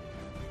Grayson.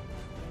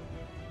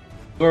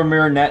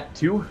 Zormir Nat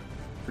 2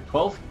 for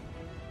 12.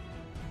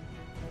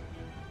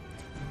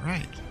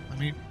 right. Let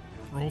me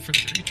roll for the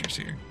creatures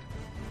here.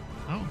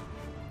 Oh.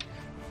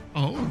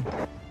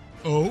 Oh.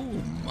 Oh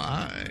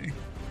my.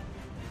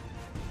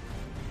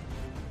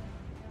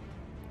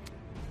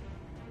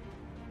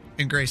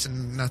 And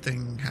Grayson,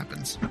 nothing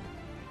happens.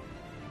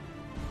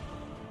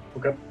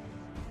 Okay.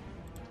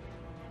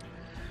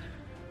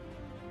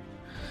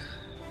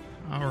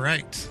 All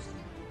right.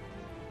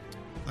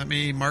 Let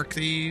me mark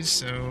these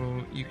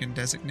so you can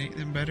designate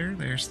them better.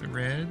 There's the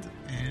red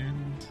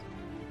and...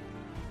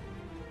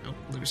 Oh,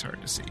 blue's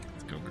hard to see.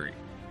 Let's go green.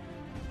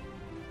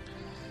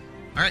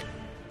 All right.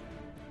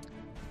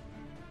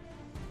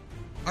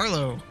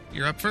 Arlo,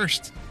 you're up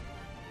first.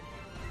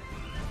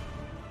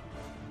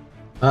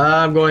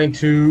 I'm going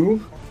to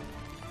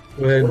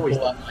go ahead and What are we-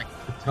 pull out my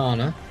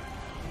katana.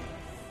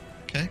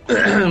 Okay.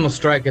 I'm going to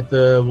strike at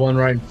the one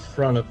right in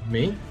front of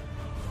me.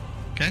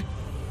 Okay.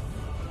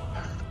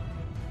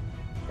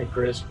 Hey,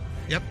 Chris.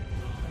 Yep.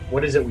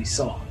 What is it we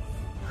saw?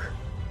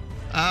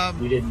 We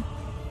Um, didn't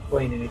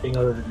explain anything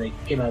other than they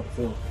came out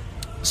before.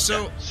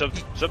 so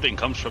Something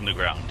comes from the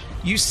ground.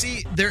 you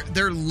see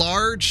they're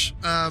large,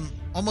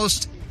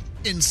 almost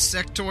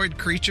insectoid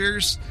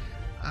creatures.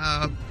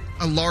 A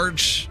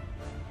large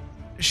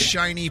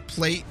shiny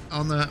plate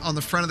on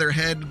the front of their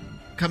head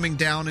coming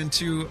down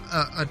into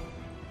a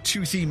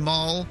toothy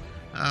maw,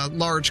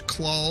 large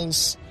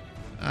claws,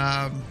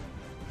 and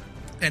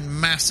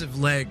massive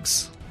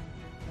legs.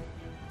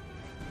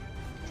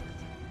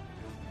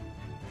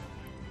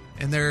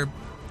 And they're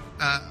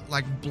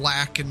like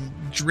black and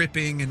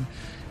dripping, and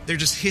they're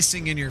just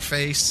hissing in your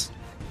face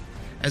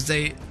as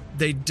they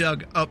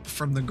dug up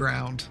from the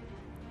ground.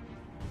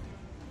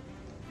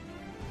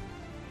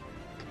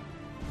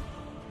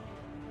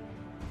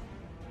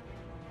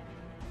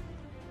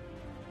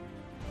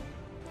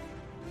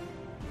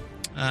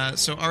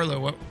 So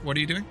Arlo, what are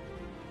you doing?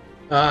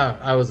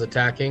 I was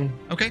attacking,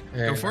 Okay,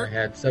 and go for I it.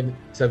 had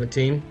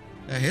 17,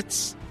 That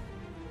hits.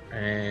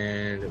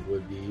 and it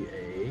would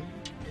be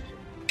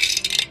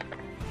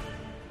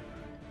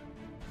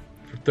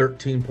for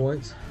 13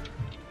 points.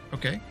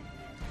 Okay.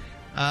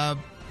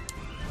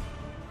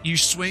 You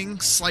swing,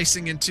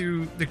 slicing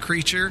into the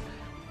creature.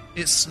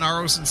 It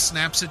snarls and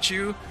snaps at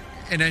you,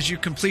 and as you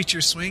complete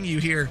your swing, you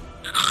hear.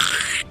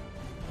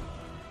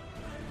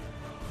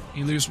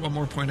 You lose one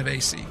more point of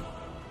AC.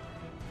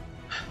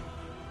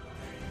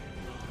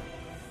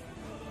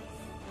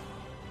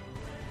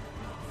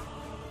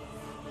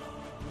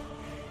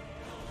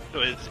 So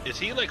is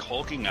he like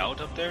hulking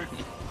out up there?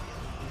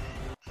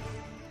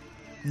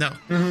 No.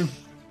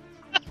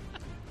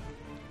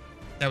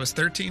 That was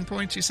 13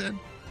 points, you said?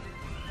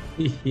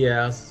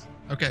 Yes,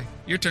 Okay,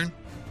 your turn.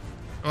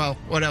 Well,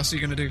 what else are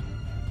you going to do?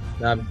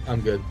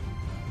 I'm good.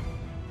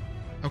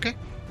 Okay.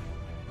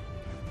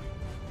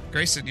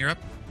 Grayson, you're up.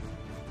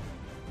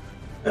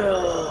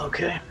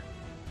 Okay.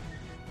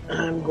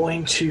 I'm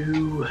going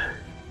to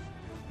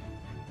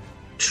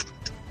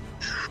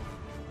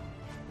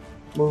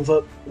move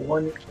up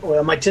one. Well,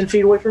 am I 10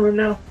 feet away from him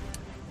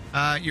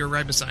now? You're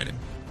right beside him.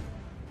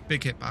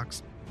 Big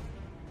hitbox.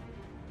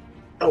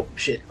 Oh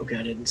shit! Okay,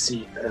 I didn't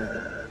see.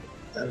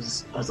 I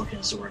was looking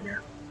at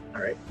Zoramir.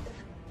 All right.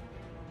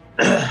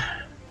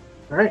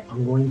 All right.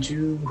 I'm going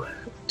to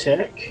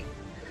attack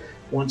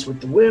once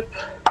with the whip.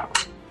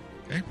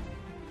 Okay.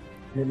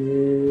 It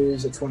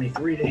is a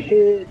 23 to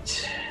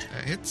hit.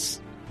 That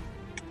hits.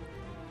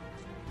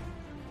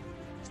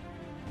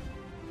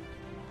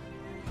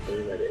 So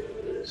that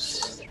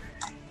is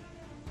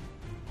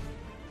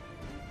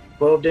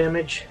 12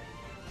 damage,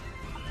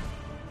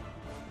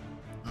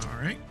 All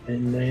right.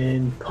 and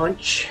then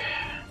punch.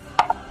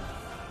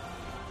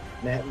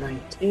 Nat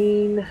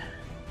 19.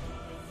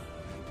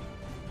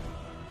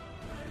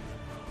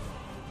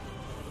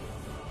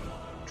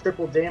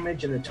 Triple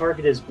damage, and the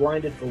target is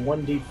blinded for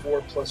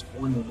 1d4 plus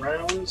 1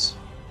 rounds.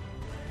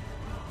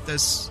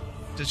 Does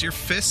your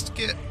fist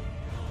get...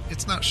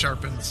 It's not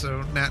sharpened,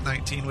 so nat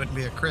 19 wouldn't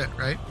be a crit,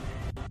 right?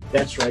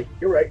 That's right.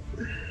 You're right.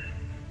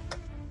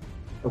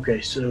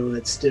 Okay, so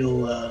it's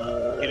still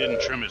He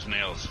didn't trim his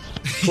nails.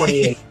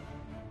 28.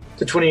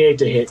 It's a 28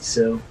 to hit,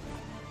 so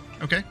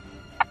Okay.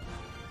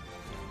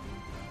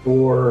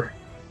 for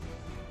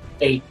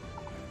 8.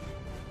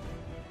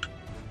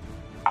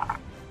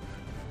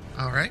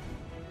 All right.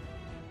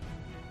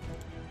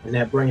 And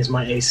that brings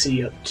my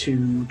AC up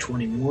to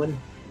 21.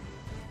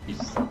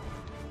 Jeez.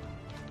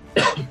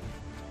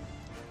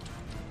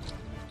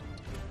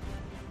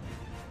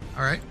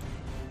 All right.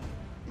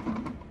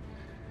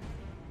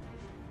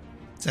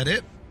 Is that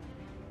it?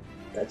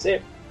 That's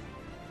it.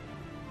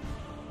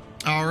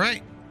 All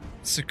right.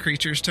 It's the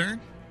creature's turn.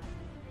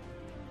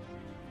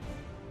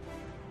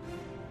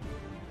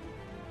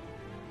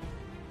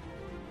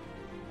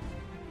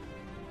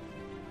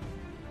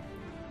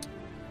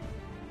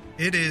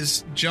 It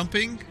is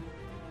jumping.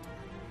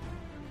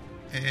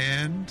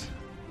 And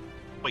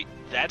Wait,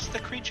 that's the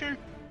creature?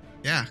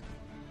 yeah,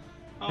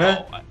 Oh,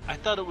 Huh? I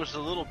thought it was the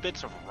little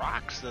bits of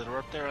rocks that are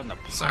up there on the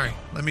pile. sorry.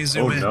 Let me Oh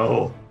zoom in.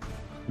 no.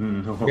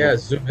 No. Yeah,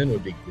 zoom in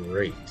would be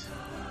great.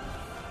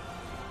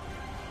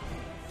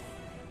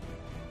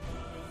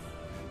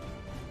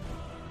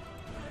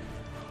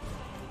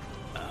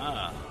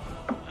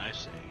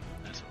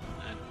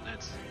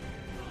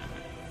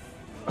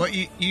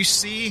 you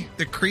see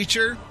the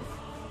creature,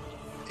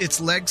 its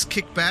legs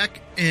kick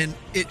back, and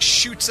it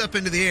shoots up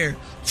into the air.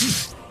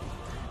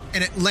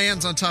 And it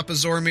lands on top of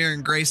Zormir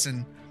and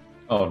Grayson.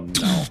 Oh,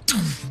 no.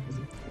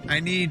 I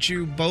need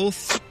you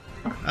both.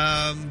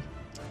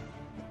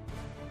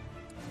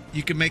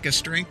 You can make a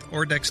strength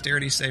or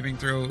dexterity saving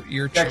throw,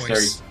 your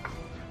choice.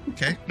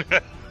 Okay.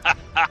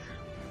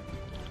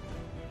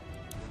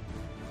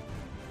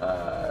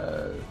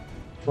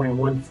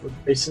 21 for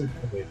Grayson.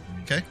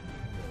 Okay.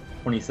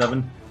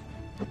 27.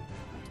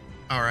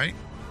 All right.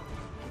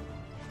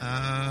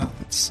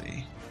 Let's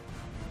see.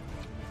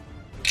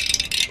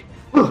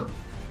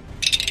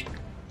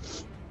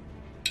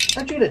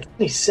 How'd you get a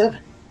 27? I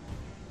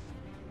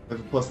have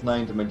a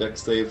 +9 to my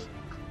dex save.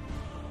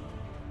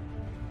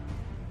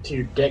 To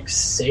your dex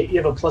save?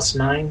 You have a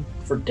 +9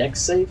 for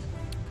dex save?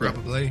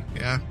 Probably,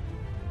 yeah.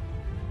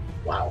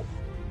 Wow.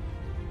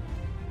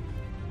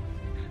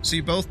 So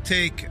you both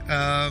take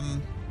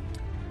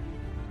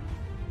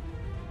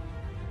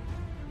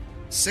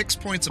 6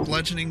 points of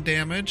bludgeoning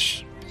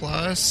damage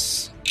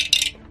plus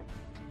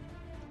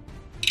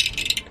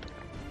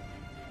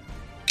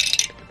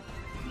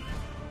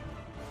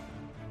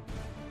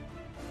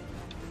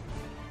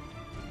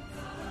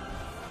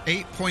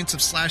 8 points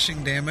of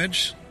slashing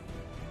damage.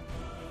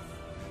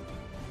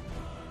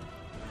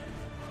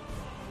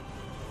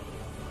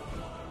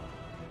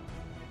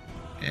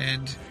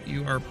 And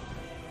you are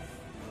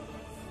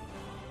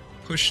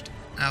pushed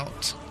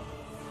out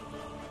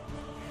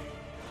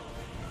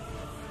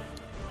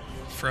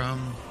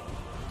from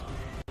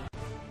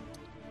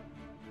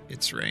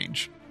its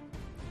range.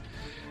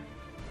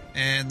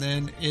 And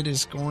then it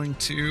is going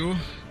to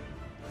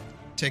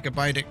take a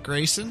bite at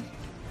Grayson.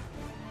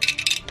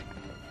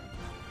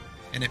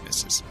 And it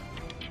misses.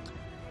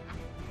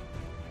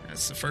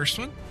 That's the first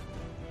one.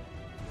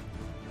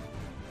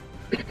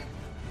 The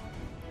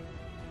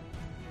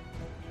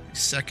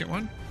second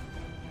one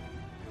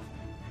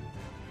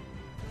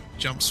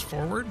jumps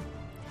forward.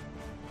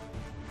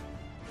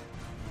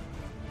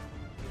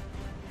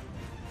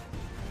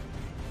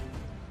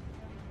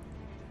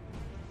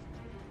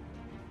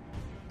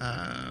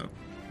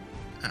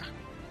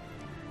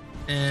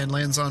 And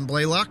lands on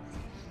Blaylock.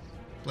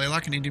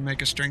 Blaylock, I need you to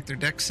make a strength or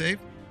dex save.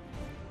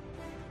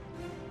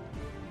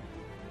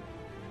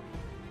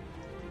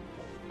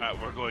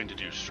 We're going to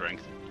do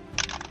strength.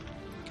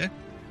 Okay.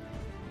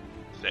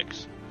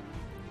 6.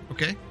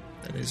 Okay,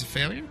 that is a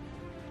failure.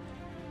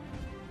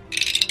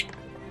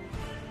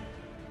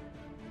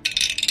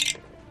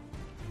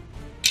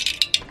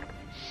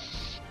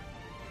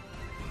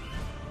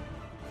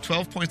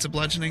 $12 points of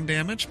bludgeoning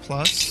damage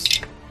plus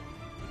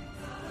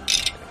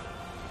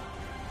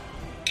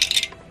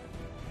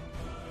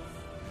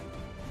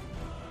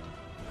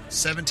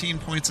 17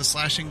 points of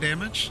slashing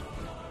damage.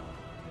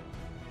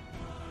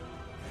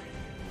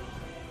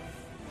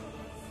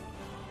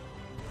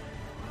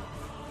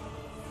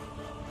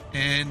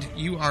 And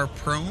you are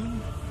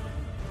prone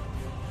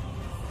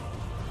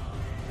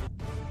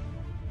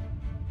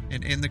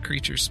and in the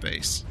creature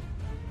space.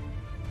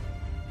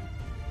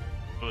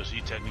 Oh, is he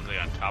technically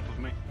on top of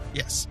me?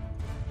 Yes.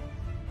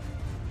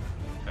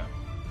 Okay.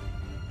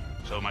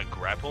 So am I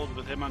grappled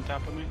with him on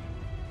top of me?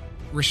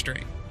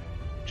 Restrained.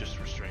 Just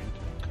restrained?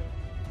 Okay.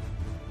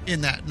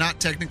 In that, not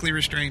technically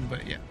restrained,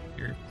 but yeah,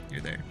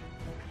 you're there.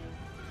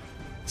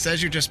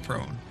 Says you're just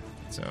prone,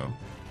 so.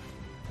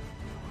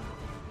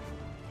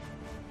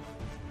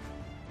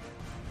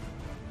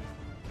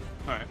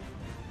 All right.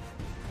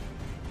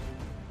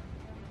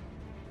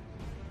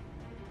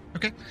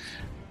 Okay.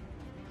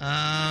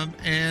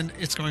 And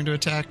it's going to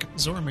attack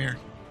Zormir.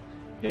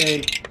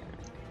 Yay.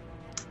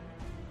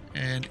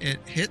 And it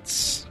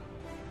hits.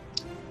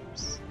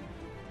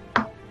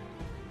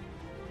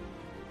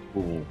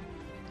 Cool.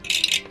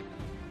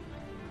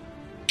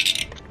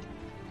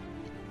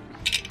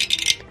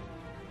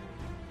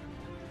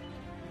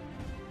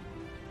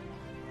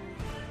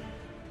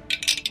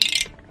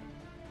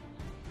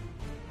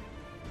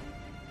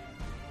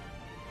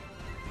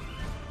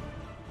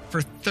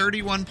 For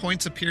 31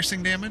 points of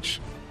piercing damage.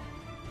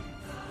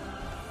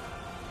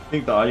 I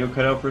think the audio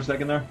cut out for a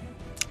second there.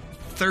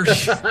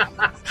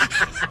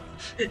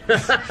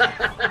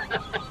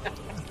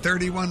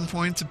 31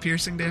 points of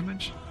piercing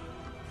damage.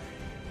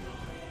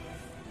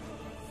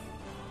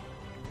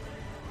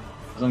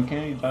 Is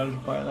uncanny dodge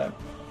by that?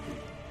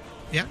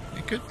 Yeah,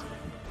 it could.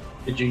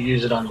 Did you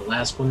use it on the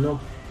last one, though?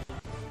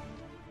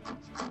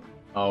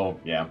 Oh,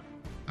 yeah.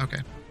 Okay.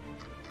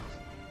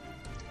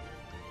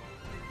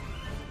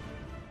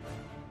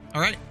 All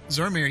right,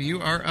 Zormir,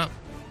 you are up.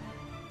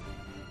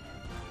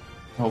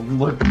 Oh,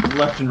 look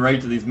left and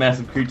right to these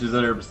massive creatures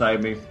that are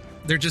beside me.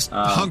 They're just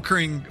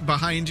hunkering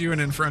behind you and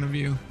in front of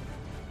you.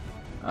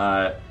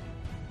 And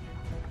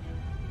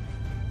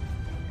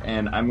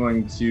I'm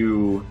going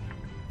to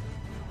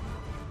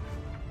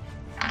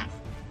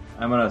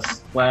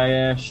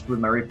slash with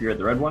my rapier at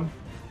the red one.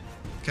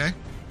 Okay.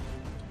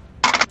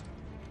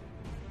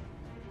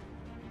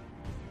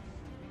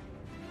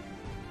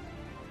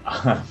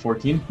 Uh,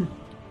 14.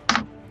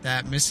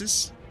 That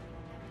misses.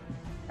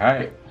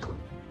 Alright.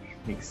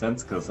 Makes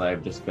sense because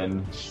I've just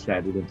been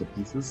shattered into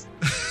pieces.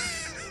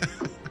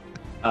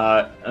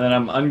 And then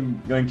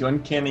I'm going to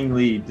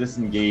uncannily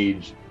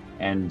disengage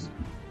and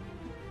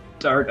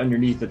dart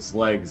underneath its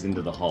legs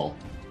into the hull.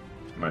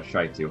 I'm going to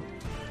try to.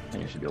 I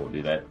think I should be able to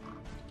do that.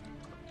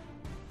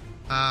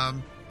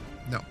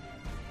 No.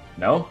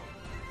 No?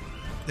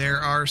 There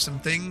are some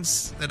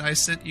things that I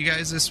sent you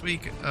guys this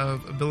week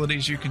of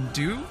abilities you can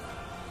do.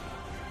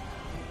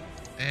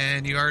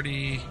 And you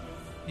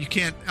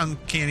can't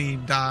uncanny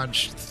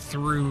dodge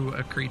through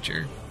a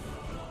creature.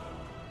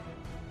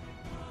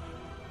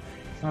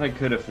 I thought I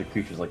could if the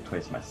creature's like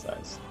twice my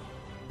size.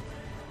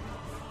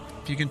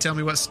 If you can tell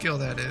me what skill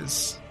that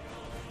is.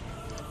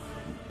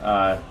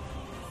 Okay.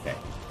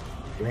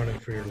 Running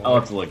for your life. I'll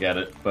have to look at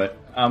it, but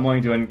I'm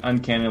going to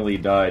uncannily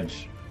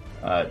dodge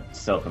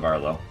south of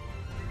Arlo.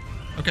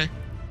 Okay.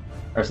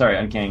 Or sorry,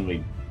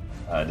 uncannily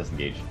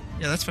disengage.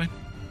 Yeah, that's fine.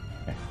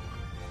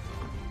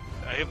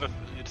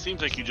 It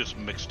seems like you just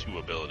mixed two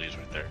abilities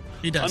right there.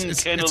 He does.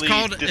 Uncannily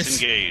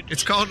disengage.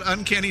 It's called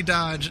uncanny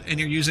dodge, and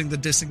you're using the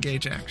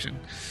disengage action.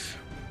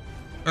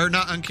 Or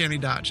not uncanny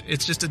dodge.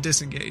 It's just a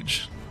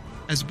disengage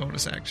as a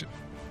bonus action.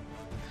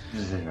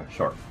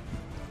 Sure.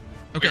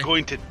 Okay. You're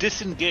going to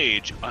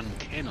disengage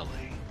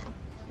uncannily.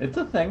 It's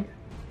a thing.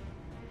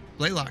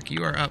 Blaylock,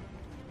 you are up.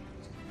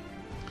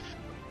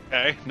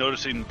 Okay,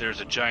 noticing there's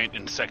a giant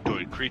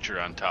insectoid creature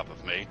on top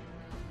of me,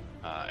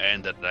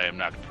 and that I am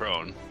knocked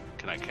prone,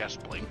 can I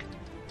cast Blink?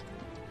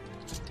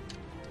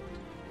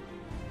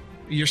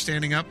 You're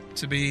standing up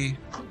to be...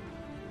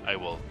 I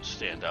will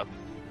stand up.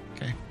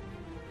 Okay.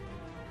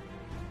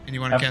 And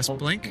you want to cast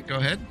Blink? Go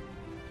ahead.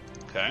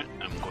 Okay,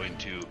 I'm going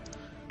to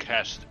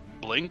cast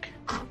Blink,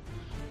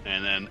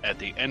 and then at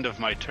the end of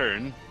my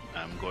turn,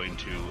 I'm going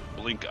to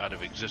blink out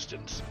of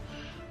existence.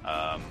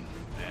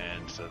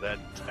 And so that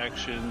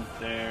action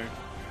there,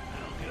 I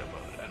don't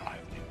have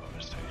any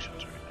bonus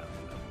actions right now.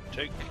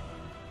 Take.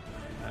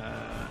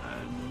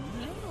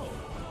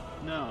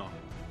 No.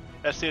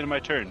 That's the end of my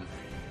turn.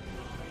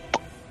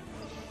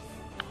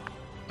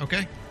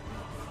 Okay.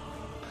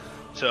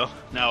 So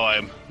now I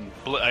am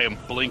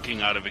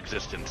blinking out of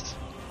existence.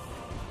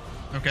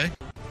 Okay.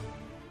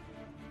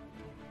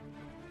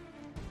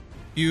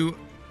 You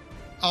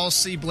all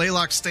see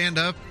Blaylock stand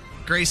up.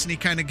 Grayson, he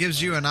kind of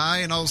gives you an eye,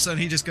 and all of a sudden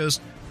he just goes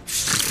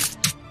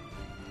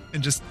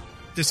and just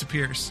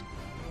disappears.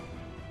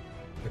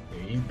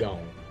 He's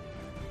gone.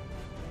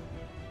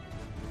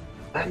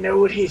 I know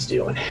what he's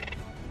doing.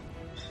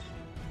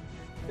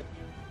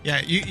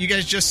 Yeah, you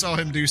guys just saw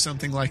him do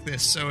something like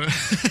this, so...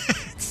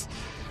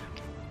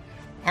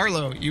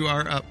 Arlo, you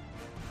are up.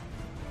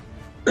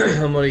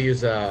 I'm going to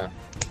use a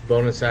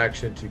bonus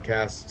action to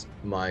cast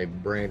my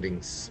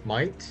Branding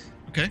Smite.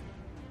 Okay.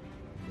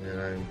 And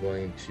I'm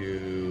going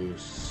to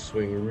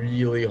swing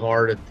really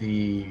hard at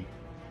the...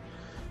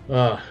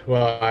 well,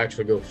 I'll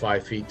actually go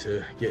 5 feet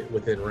to get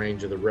within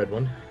range of the red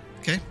one.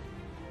 Okay.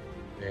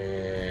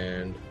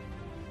 And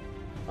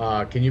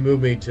can you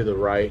move me to the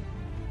right?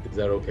 Is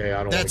that okay?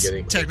 I don't want to get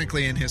any... That's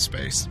technically in his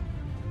space.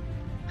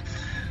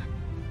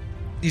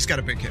 He's got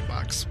a big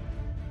hitbox.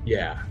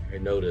 Yeah, I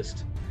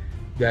noticed.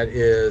 That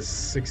is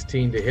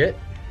 16 to hit.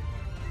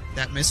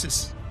 That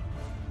misses.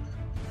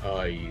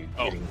 Are you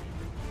kidding me?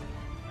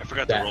 I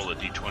forgot to roll a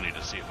d20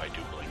 to see if I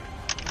do blink.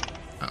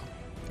 Oh,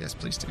 yes,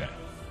 please do. Okay,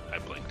 I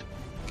blinked.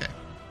 Okay.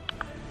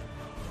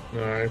 All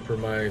right, for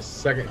my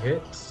second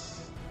hit,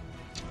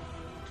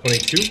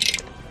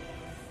 22.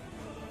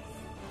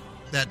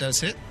 That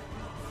does hit.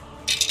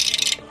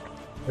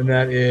 And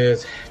that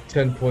is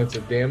 10 points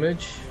of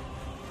damage.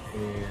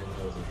 And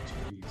that was a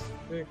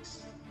 2d6.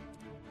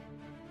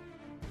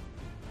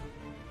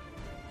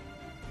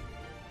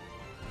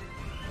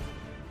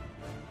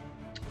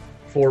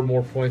 Four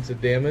more points of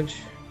damage.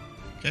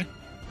 Okay.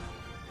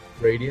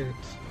 Radiant.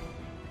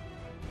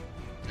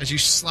 As you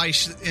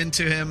slice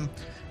into him,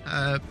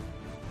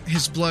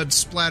 his blood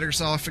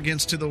splatters off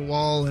against the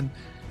wall, and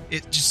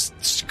it just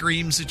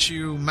screams at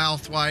you,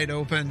 mouth wide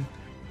open.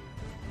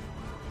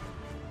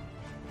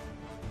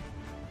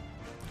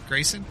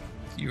 Grayson,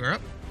 you are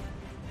up.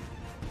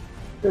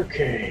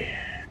 Okay.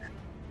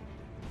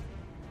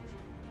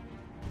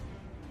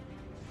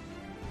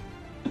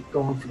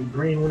 Going for the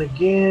green one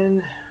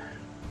again.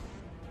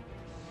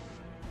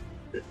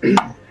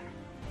 19.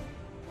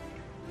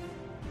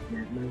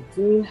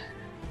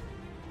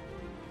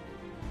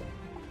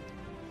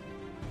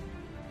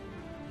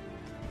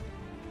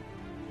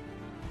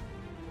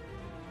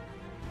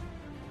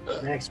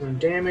 Maximum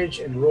damage,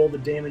 and roll the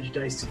damage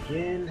dice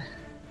again.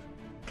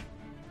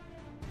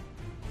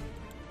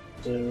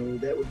 So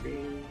that would be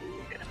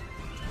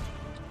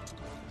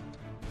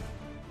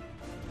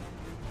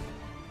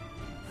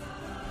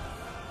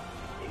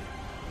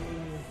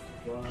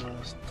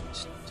plus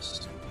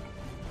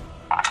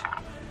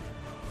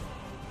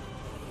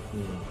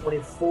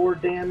 24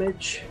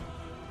 damage.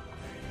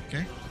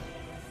 Okay.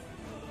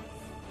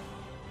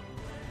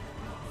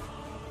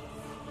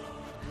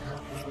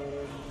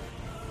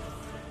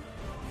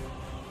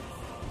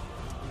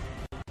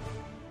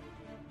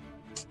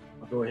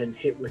 go ahead and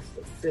hit with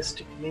the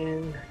fist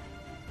again.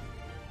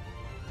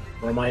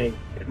 Or am I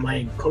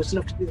close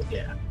enough to do it?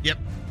 Yeah. Yep.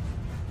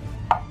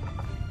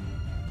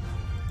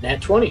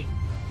 Nat 20.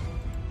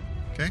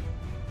 Okay.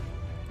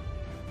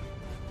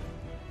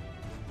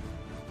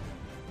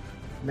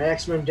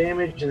 Maximum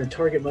damage, and the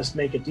target must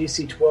make a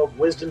DC 12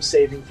 Wisdom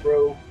saving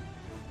throw.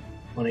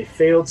 On a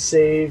failed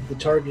save, the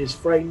target is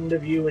frightened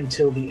of you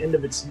until the end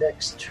of its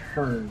next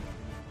turn.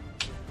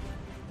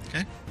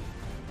 Okay.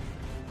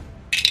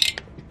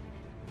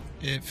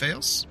 It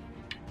fails.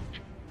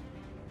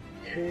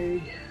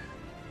 Okay.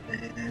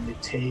 And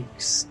it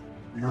takes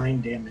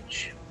 9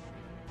 damage.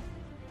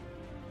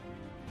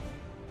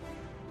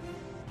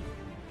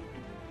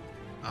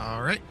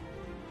 All right.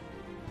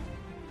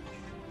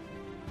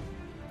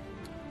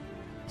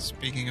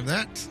 Speaking of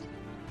that,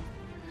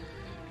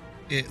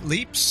 it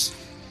leaps.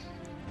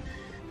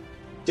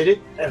 Did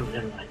it? Oh,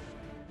 never mind.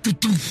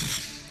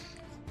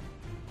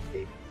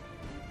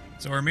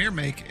 Zoramir,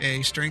 make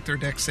a strength or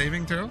dex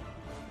saving throw.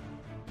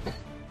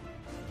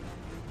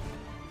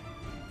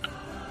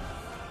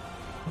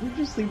 Why did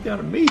you sleep down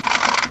on me?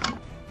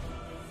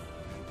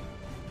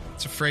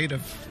 It's afraid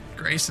of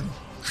Grayson.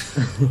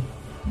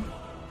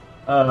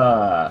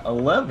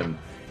 11.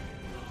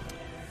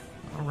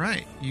 All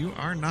right, you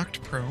are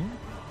knocked prone.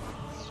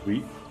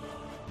 Sweet.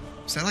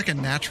 Is that like a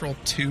natural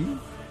 2?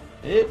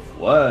 It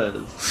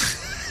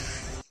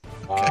was.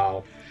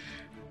 Wow.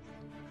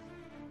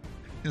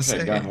 You'll Could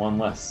have say- gotten one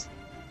less.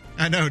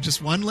 I know,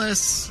 just one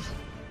less.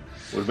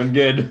 Would have been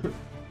good.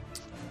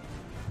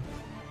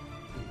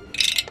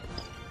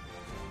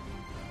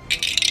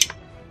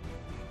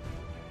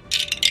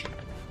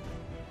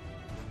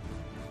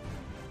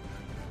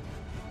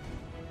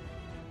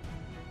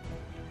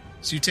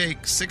 So you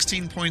take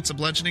 16 points of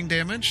bludgeoning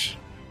damage.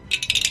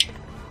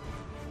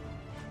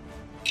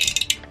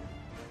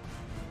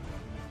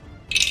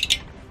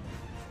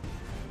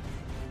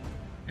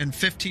 And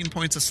 15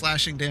 points of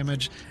slashing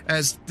damage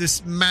as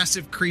this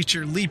massive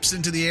creature leaps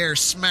into the air,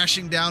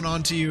 smashing down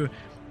onto you,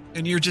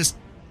 and you're just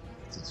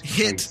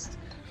hit Christ.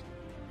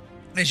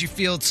 as you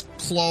feel its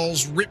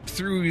claws rip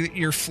through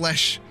your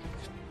flesh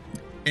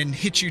and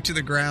hit you to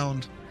the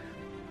ground.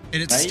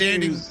 And it's Can I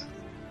standing. use-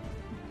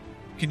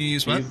 Can you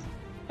use what? use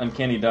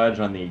Uncanny dodge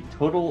on the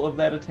total of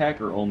that attack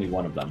or only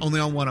one of them?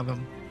 Only on one of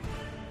them,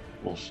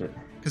 Bullshit.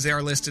 because they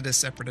are listed as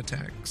separate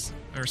attacks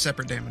or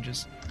separate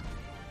damages.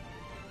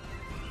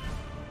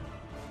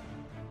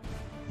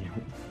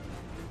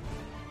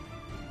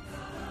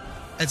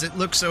 As it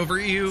looks over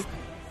at you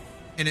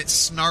and it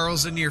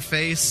snarls in your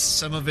face,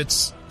 some of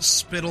its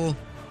spittle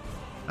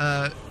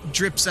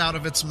drips out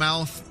of its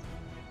mouth,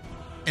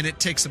 and it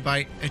takes a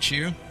bite at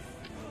you.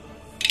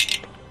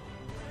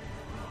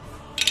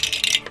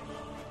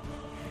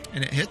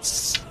 And it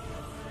hits.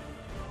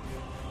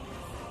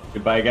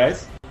 Goodbye,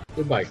 guys.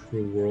 Goodbye,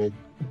 cruel world.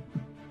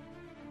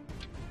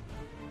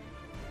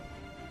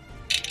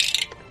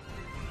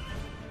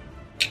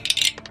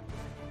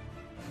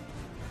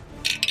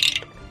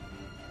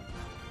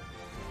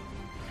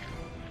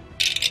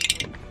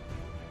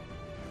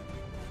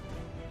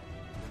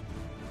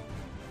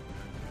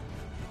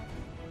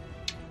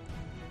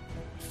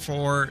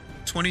 For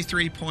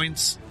 23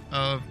 points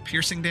of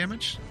piercing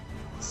damage.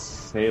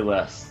 Say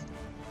less.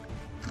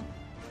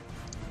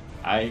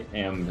 I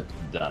am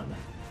done.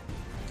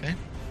 Okay.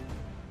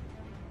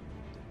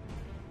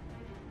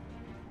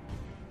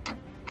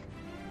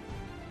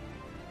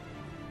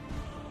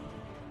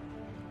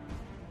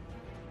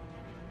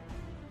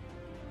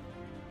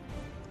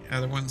 The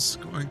other one's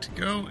going to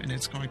go, and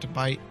it's going to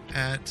bite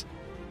at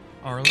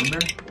Arlo.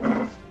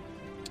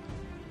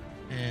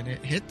 And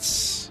it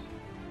hits.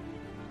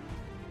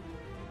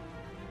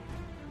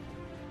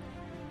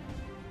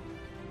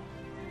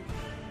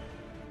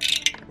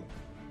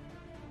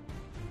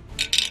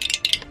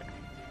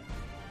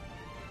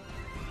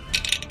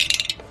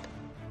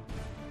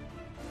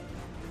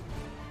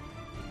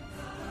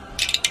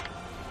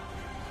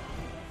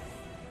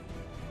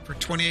 For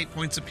 28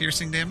 points of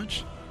piercing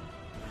damage.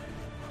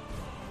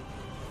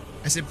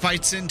 As it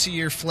bites into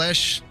your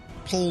flesh,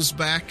 pulls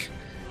back,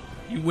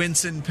 you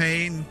wince in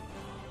pain.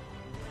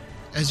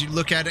 As you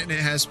look at it, and it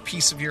has a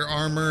piece of your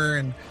armor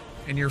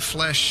and your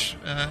flesh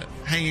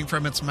hanging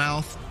from its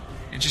mouth.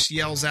 It just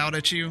yells out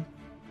at you.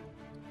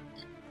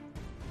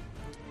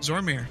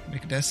 Zormir,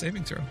 make a death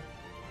saving throw.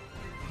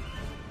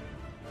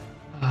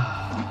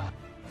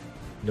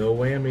 No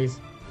whammies.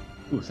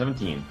 Ooh,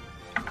 17.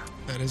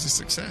 That is a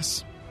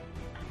success.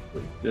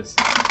 Just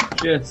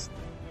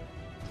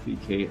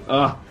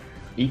BK.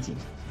 18.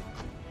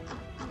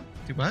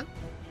 Do what?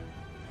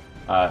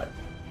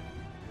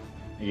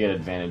 You get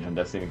advantage on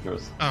death saving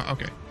throws. Oh,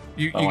 okay.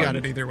 You Oh, got I-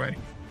 it either way.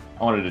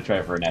 I wanted to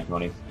try for a nat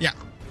 20.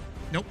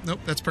 Nope,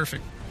 that's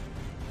perfect.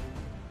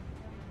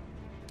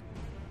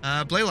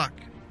 Blaylock.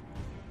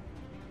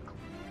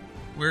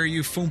 Where are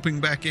you fooping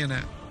back in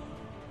at?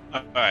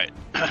 All right.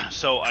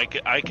 So I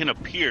can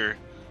appear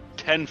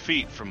 10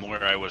 feet from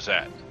where I was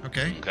at.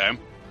 Okay. Okay.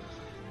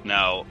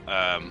 Now,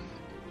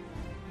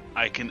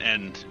 I can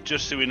end.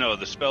 Just so we know,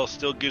 the spell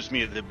still gives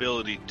me the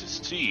ability to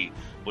see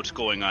what's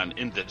going on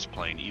in this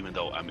plane, even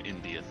though I'm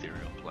in the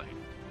ethereal plane.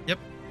 Yep.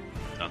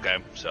 Okay,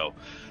 so,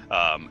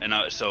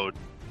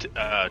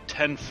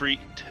 10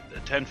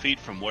 feet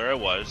from where I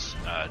was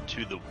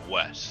to the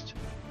west.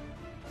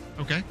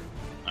 Okay.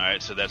 All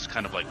right, so that's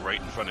kind of like right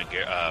in front of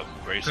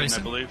Grayson, I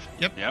believe.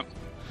 Yep.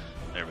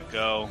 There we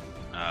go.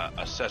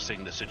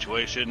 Assessing the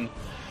situation.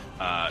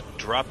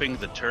 Dropping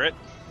the turret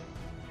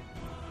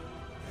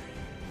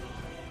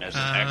as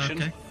an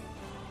action. Okay.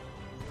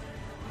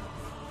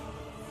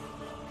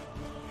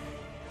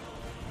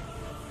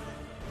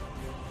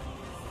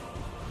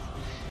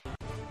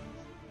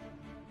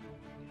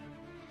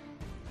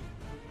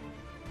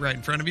 Right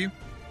in front of you?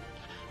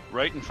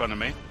 Right in front of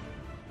me.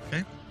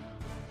 Okay.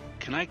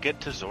 Can I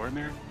get to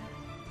Zoramir?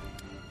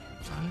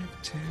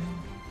 5, 10.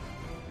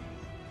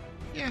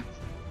 Yeah.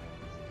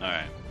 All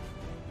right.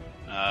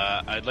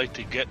 I'd like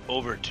to get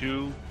over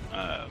to.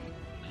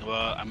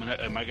 Well,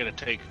 am I gonna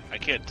take? I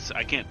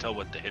can't tell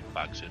what the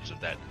hitbox is of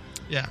that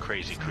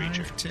crazy 5,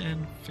 creature.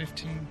 10,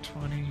 15,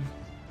 20. You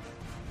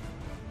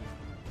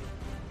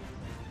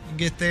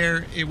get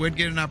there, it would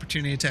get an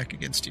opportunity attack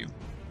against you.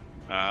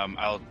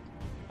 I'll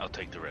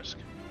take the risk.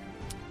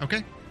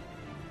 Okay.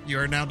 You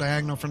are now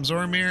diagonal from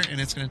Zoramir, and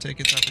it's going to take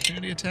its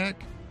opportunity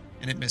attack,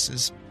 and it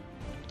misses.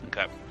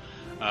 Okay.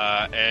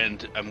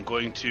 And I'm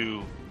going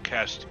to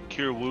cast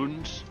Cure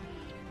Wounds.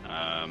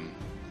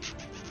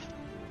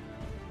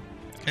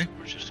 Okay.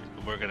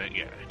 We're gonna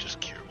just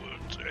Cure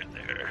Wounds right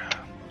there.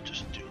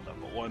 Just do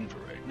level 1 for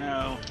right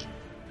now,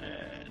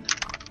 and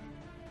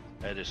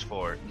that is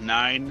for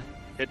 9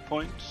 hit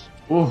points.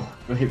 Oh,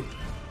 wait.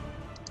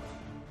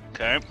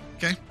 Okay.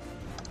 Okay.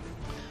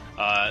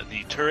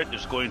 The turret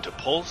is going to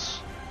pulse.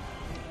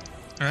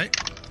 All right.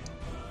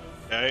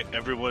 Okay.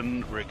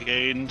 Everyone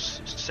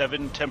regains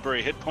 7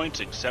 temporary hit points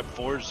except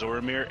for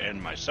Zoramir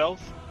and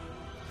myself.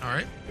 All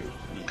right.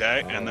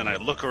 Okay. And then I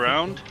look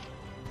around,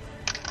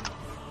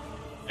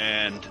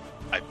 and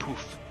I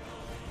poof.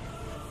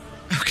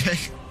 Okay.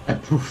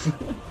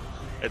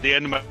 At the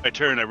end of my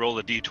turn, I roll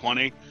a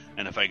d20,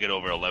 and if I get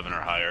over 11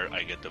 or higher,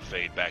 I get to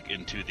fade back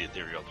into the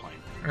ethereal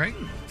plane. All right.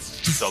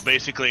 So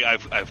basically,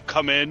 I've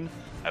come in,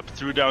 I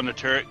threw down the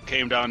turret,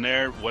 came down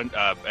there, went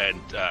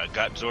and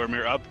got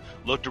Zoramir up,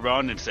 looked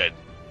around, and said,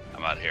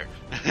 "I'm out of here."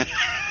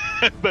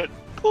 But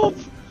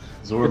poof.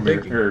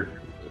 Zoramir, or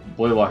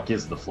Blaylock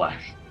is the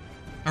Flash.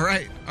 All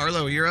right.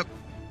 Arlo, you're up.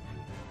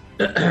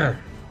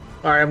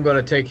 All right, I'm going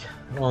to take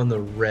on the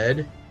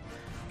red.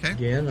 Okay.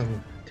 Again,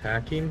 I'm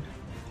attacking.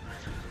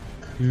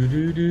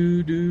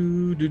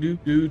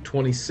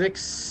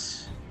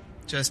 26.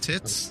 Just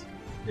hits.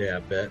 Yeah, I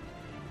bet.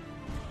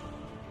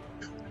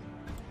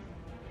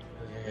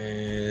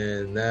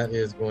 And that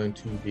is going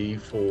to be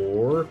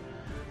for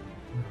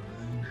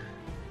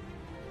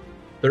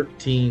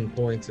 13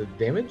 points of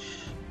damage.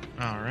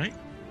 All right.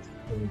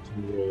 Going to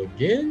roll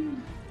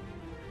again.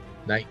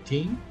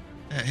 19.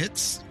 That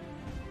hits.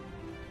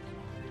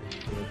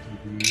 Going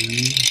to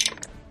be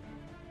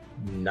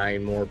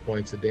 9 more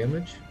points of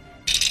damage.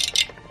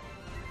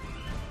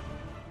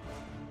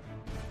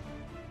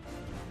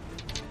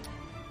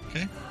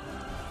 Okay.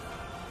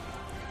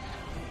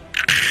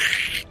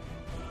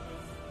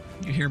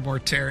 You hear more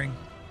tearing.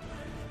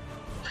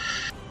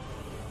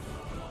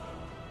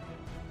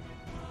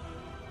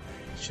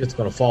 Shit's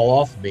going to fall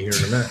off of me here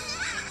in a minute.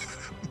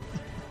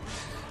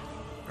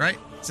 Right?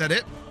 Is that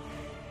it?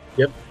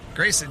 Yep.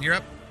 Grayson, you're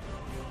up.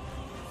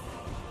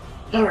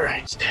 All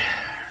right.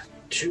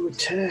 2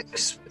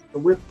 attacks with the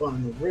whip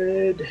on the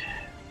red.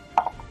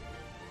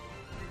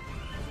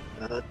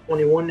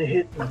 21 to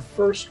hit my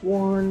first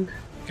one.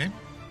 Okay.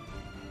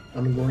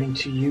 I'm going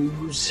to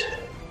use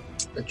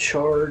a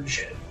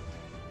charge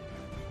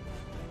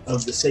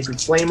of the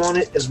Sacred Flame on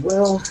it as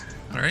well.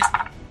 All right.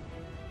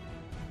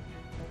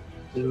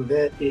 So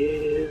that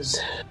is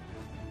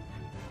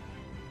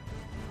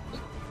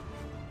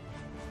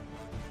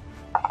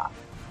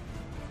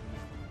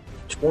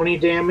 20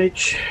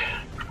 damage.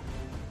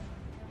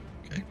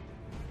 Okay.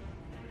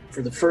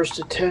 For the first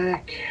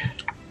attack.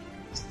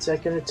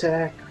 Second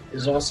attack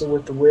is also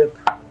with the whip.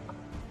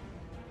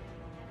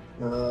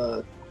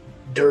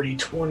 Dirty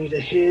 20 to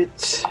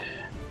hit.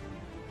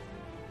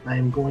 I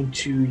am going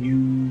to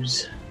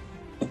use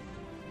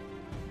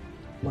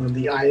one of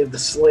the Eye of the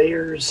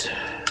Slayers.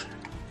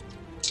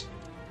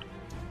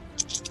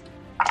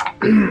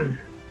 So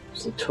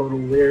the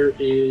total there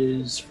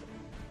is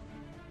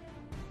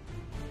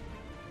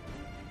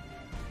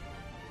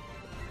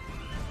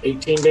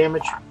 18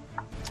 damage.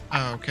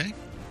 Okay.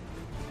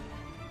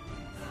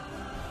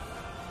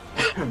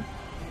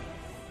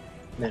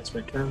 That's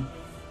my turn.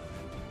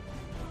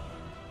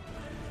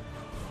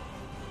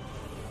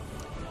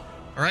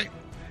 All right.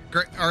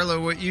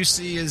 Arlo, what you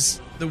see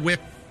is the whip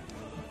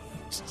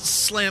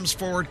slams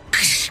forward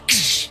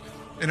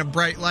and a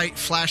bright light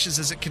flashes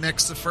as it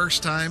connects the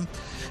first time.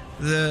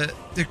 The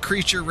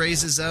creature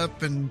raises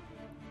up and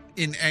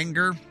in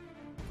anger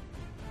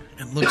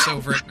and looks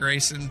over at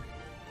Grayson.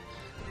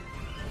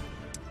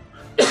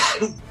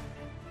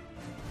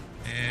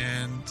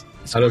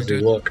 He's How does going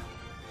he to- look?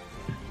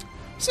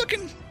 It's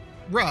looking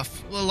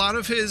rough. A lot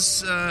of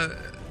his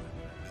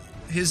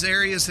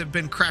areas have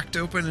been cracked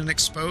open and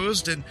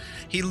exposed, and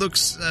he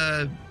looks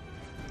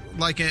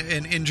like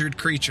an injured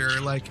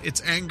creature. Like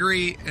it's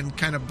angry and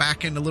kind of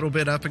backing a little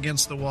bit up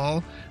against the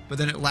wall, but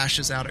then it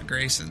lashes out at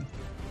Grayson.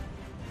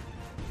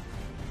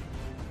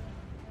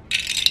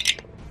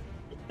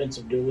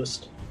 Defensive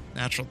duelist.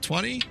 Natural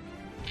 20.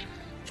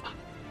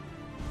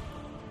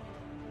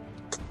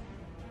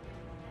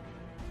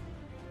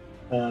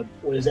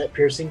 What is that,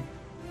 piercing?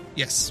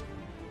 Yes.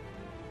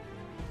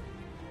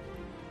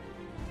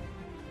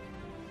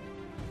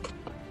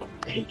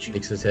 I hate you.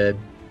 Shakes his head.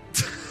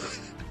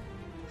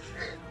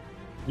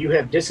 You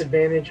have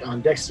disadvantage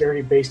on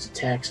dexterity-based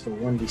attacks for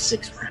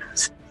 1d6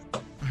 rounds.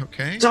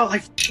 Okay. That's all I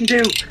can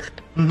do.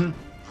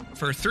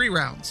 For 3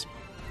 rounds.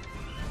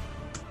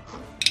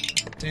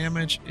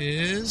 Damage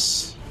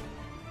is...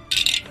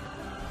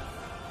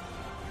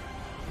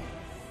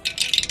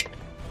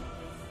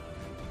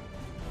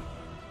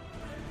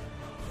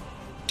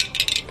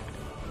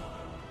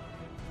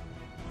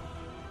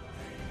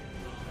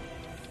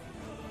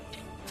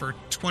 for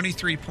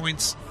 23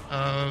 points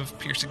of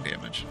piercing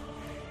damage.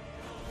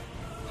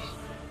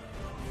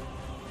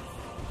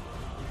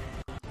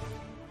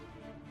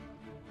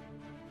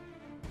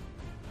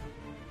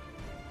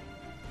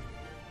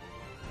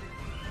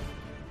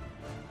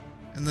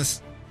 And the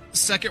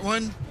second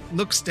one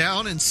looks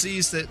down and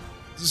sees that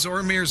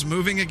Zormir's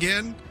moving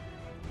again.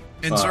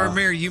 And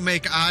Zormir, you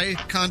make eye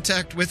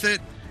contact with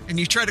it, and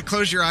you try to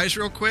close your eyes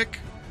real quick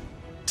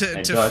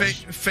to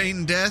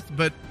feign death,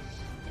 but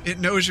it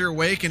knows you're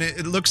awake, and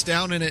it looks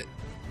down and it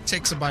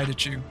takes a bite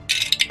at you.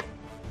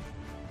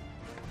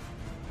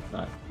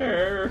 Not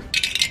fair.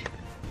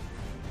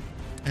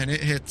 And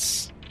it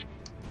hits.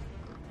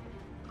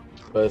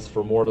 But it's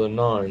for more than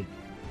 9.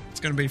 It's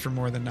going to be for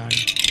more than 9.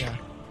 Yeah.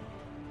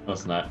 No,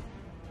 it's not.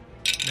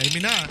 Maybe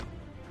not.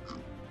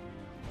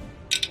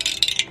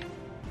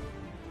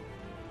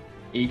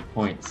 8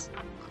 points.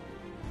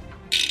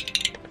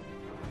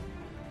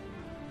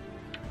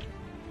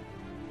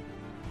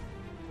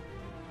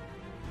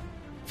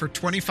 For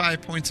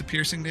 25 points of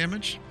piercing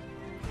damage.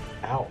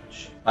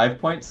 Ouch. 5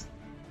 points?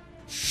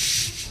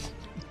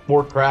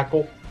 More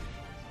crackle.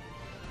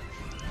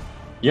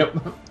 Yep.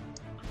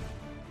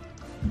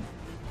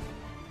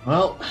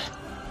 Well,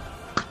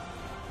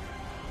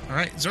 All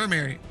right,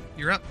 Zormir,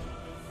 you're up.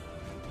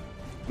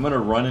 I'm gonna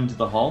run into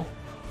the hall.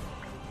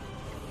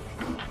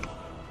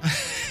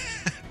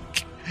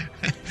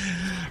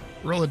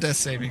 Roll a death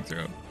saving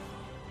throw.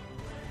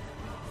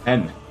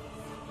 10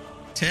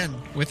 10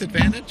 with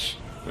advantage.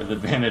 with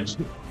advantage.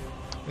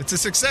 It's a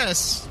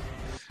success.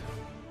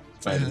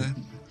 By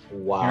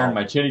Wow. Hearing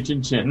my chinny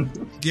chin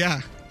chin.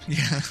 Yeah.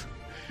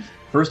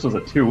 First was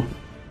a 2.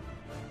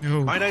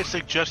 Oh, Might I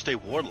suggest a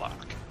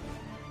warlock?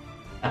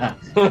 Hey,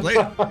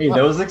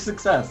 that was a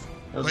success.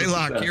 That was a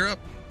Laylock, success. you're up.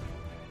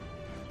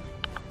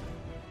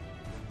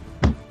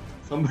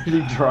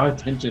 Somebody draw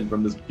attention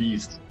from this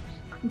beast.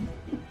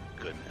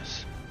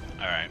 Goodness.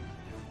 All right.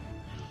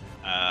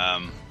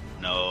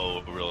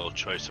 No real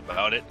choice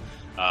about it.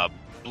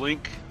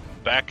 Blink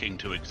back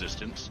into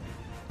existence.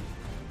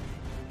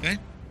 Okay.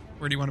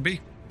 Where do you want to be?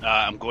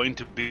 I'm going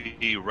to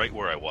be right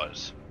where I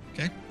was.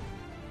 Okay.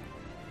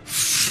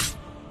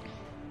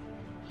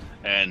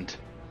 And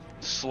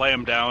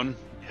slam down,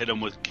 hit him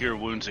with Cure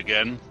Wounds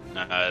again.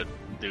 And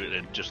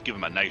just give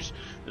him a nice,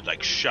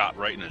 shot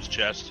right in his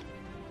chest.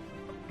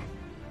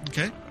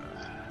 Okay.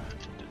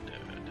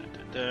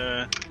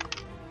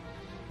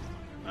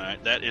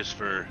 Alright, that is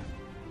for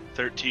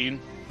 13.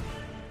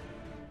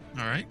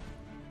 All right.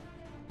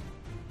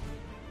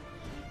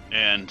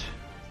 And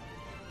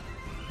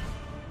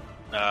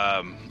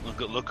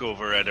look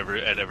over at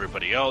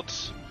everybody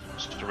else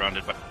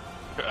surrounded by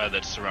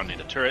that's surrounding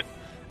the turret,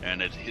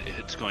 and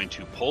it's going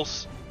to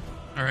pulse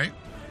All right.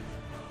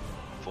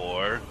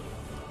 for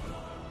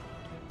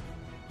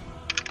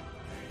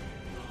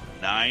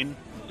 9.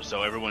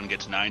 So everyone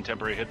gets 9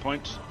 temporary hit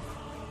points.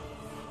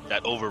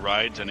 That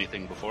overrides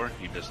anything before.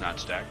 He does not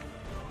stack.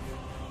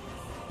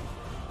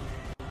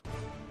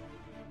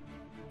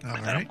 All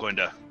And then I'm right. going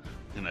to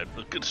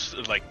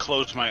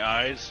close my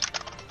eyes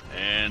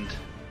and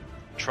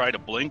try to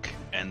blink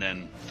and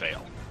then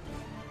fail.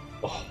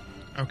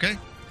 Okay.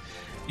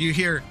 You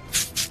hear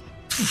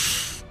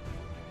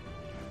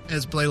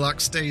as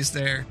Blaylock stays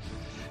there.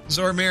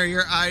 Zormir,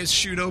 your eyes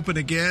shoot open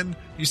again.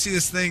 You see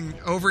this thing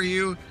over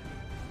you,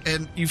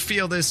 and you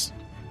feel this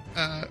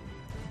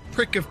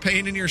prick of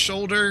pain in your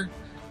shoulder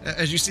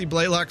as you see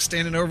Blaylock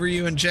standing over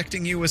you,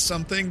 injecting you with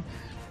something.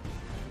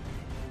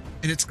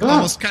 And it's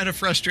almost kind of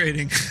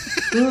frustrating.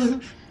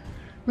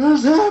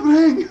 What's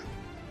happening?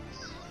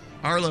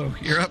 Arlo,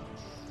 you're up.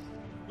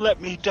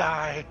 Let me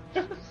die.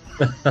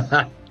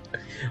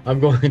 I'm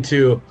going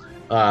to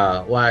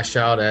lash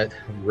out at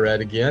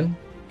Red again.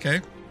 Okay.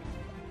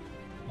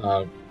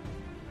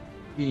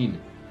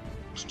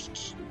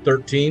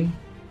 13.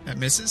 That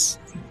misses.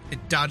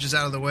 It dodges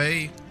out of the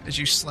way as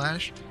you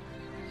slash.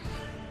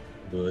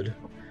 Good.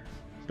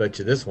 Bet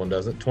you this one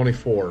doesn't.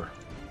 24.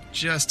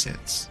 Just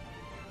hits.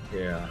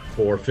 Yeah,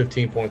 for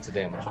 15 points of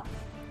damage. All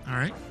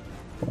right.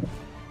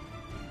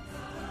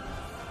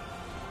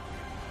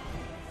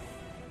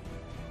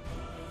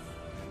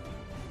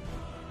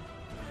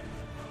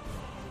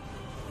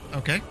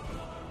 Okay.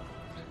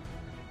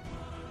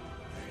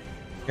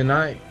 And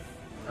I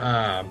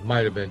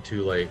might have been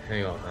too late.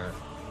 Hang on, that.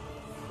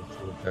 Let's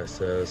see what that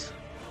says.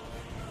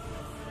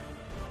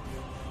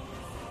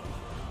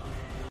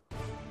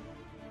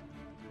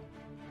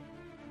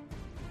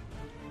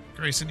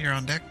 Grayson, you're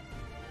on deck.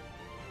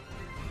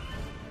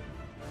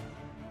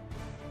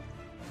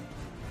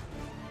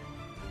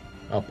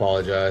 I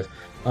apologize.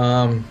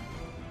 Can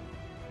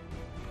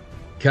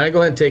I go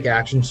ahead and take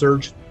action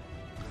surge?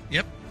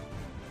 Yep.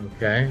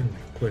 Okay,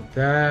 click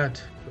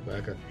that. Go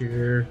back up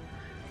here.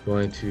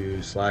 Going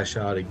to slash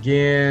out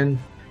again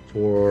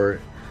for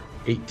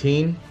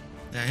 18.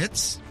 That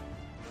hits.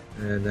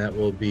 And that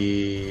will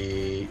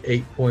be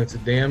 8 points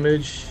of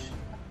damage.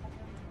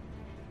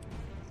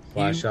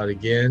 Slash out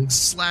again.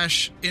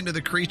 Slash into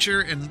the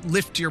creature and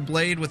lift your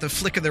blade with a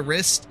flick of the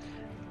wrist,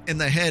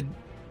 and the head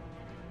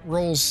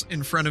rolls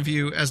in front of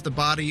you as the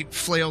body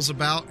flails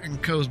about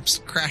and goes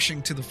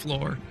crashing to the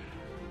floor.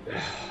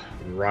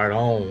 Right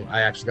on.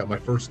 I actually got my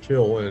first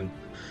kill in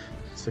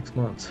 6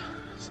 months.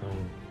 So,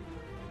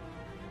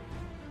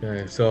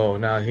 okay, so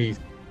now he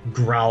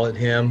growl at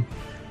him.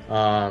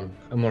 I'm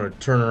going to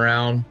turn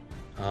around.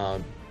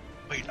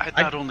 Wait, I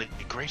thought only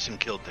Grayson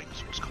killed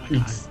things. What's going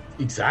on?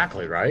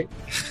 Exactly right.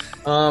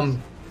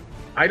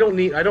 I don't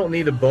need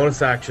a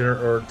bonus action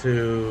or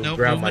to Nope,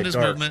 grab my movement is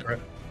darts. movement. Right?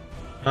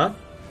 Huh?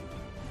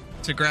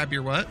 To grab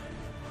your what?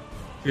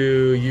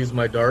 To use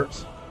my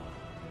darts.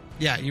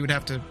 Yeah, you would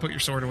have to put your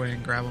sword away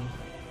and grab them.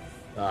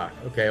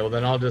 Okay. Well,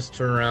 then I'll just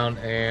turn around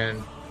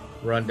and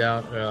run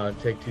down.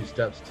 Take 2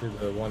 steps to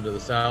the one to the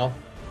south.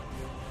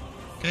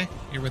 Okay,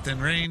 you're within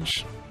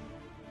range.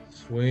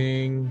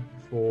 Swing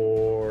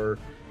for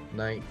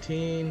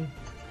 19.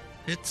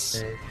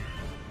 Hits. And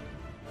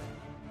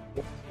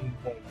 14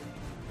 points.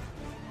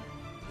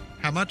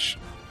 How much?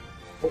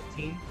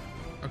 14.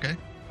 Okay.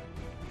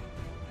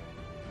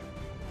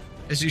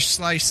 As you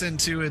slice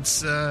into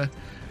its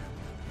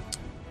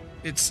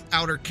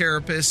outer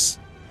carapace,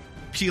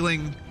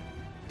 peeling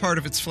part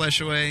of its flesh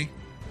away,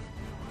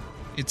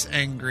 it's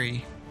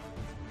angry.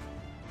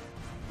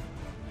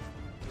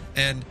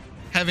 And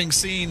having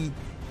seen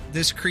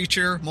this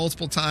creature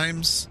multiple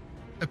times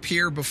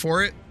appear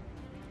before it,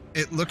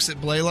 it looks at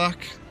Blaylock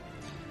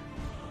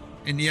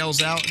and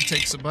yells out and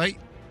takes a bite.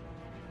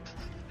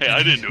 Hey,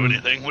 I didn't do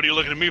anything. What are you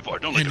looking at me for?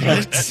 Don't look And at me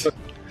like hits. that.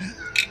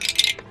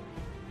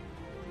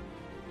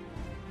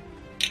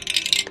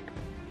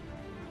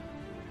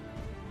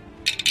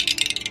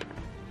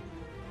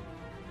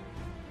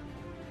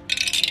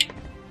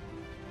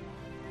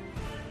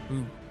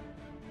 Ooh,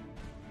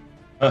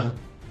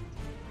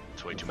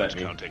 It's way too What's much that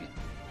mean? counting.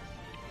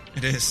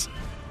 it is.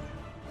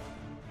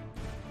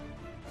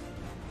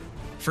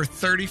 For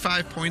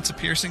 35 points of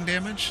piercing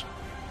damage.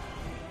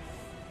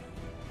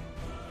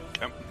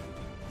 Okay.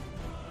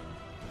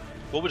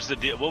 What was the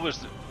deal? What was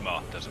the... Well,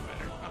 it doesn't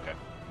matter. Okay.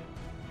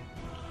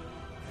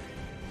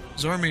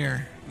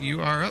 Zormir,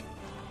 you are up.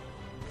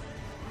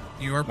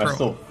 You are Am I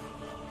prone.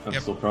 I'm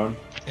Yep. still prone.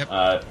 Yep.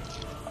 I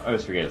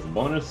always forget. It's a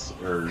bonus,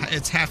 or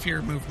It's half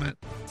your movement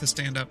to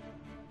stand up.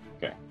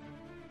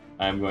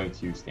 I'm going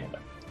to stand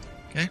up.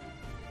 Okay.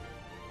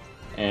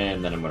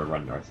 And then I'm going to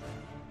run north.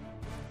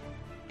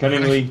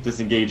 Cunningly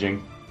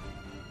disengaging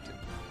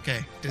Okay,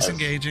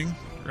 disengaging,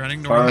 running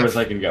as far north. as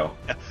I can go.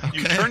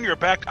 You Okay. turn your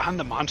back on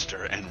the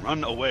monster and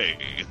run away.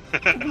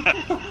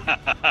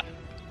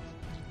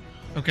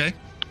 Okay,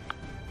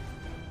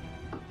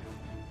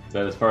 Is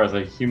that as far as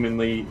a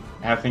humanly,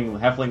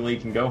 halflingly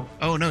can go?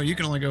 oh no, you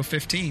can only go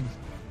 15.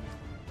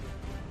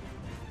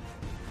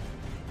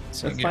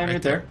 So you That's can get fine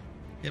right there.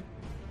 Yep.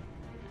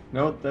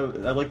 No,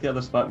 I like the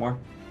other spot more.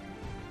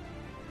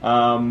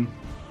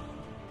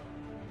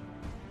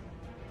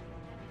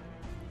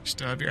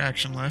 Still have your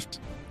action left.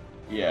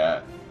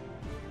 Yeah.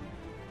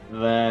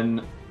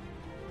 Then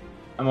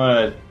I'm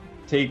gonna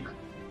take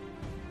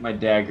my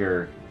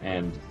dagger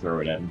and throw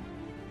it at him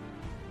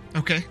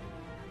Okay,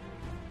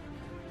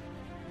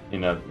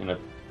 in a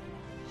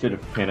fit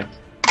of panic.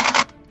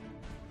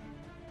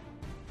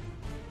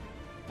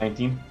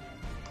 19.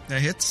 that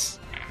hits.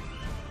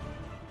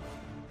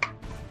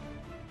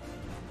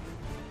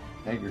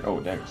 Dagger. Oh,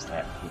 dagger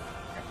stat.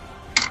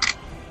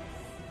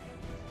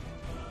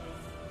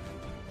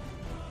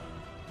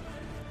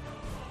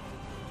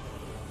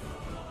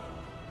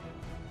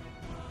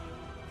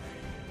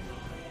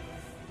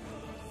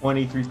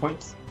 $23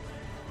 points.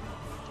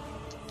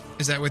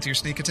 Is that with your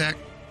sneak attack?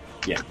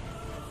 Yeah.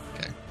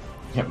 Okay.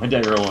 Yeah, my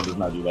dagger alone does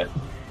not do that.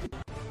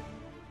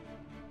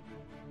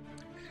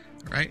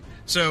 All right.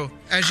 So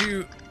as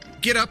you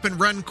get up and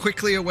run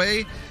quickly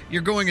away,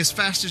 you're going as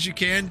fast as you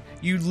can.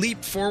 You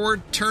leap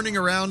forward, turning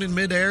around in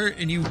midair,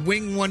 and you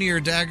wing one of your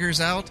daggers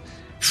out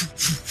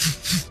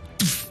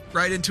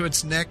right into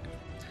its neck,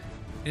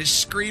 It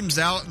screams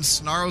out and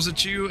snarls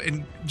at you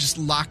and just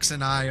locks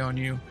an eye on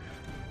you.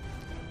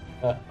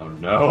 Oh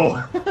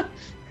no.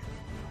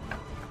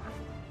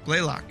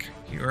 Blaylock,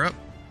 you're up.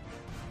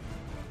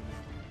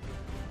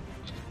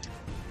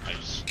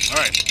 Nice. All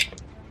right.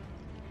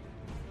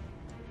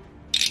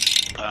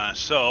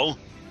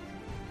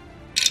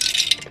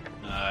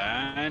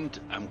 And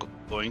I'm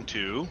going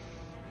to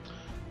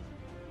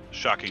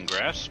shocking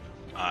grasp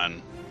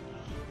on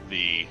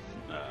the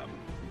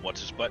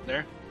what's his butt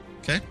there.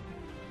 Okay.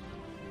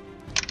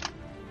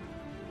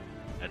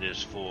 That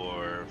is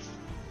for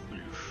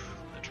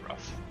that's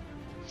rough.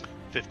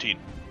 15.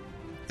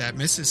 That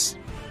misses.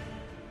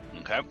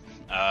 Okay.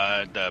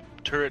 The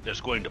turret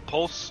is going to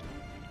pulse.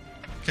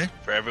 Okay.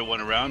 For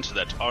everyone around, so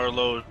that's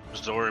Arlo,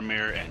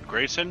 Zoramir, and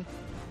Grayson.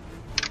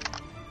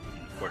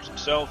 And of course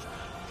himself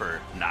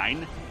for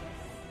 9.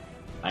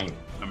 9.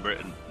 Remember,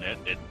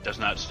 it does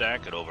not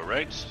stack, it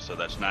overwrites, so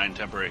that's 9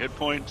 temporary hit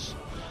points.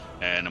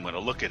 And I'm going to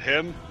look at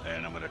him,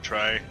 and I'm going to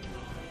try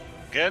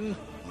again.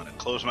 I'm going to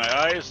close my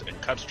eyes and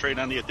concentrate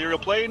on the ethereal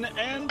plane,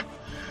 and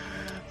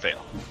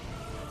fail.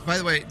 By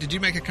the way, did you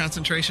make a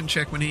concentration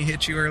check when he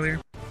hit you earlier?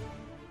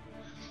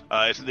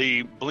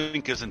 The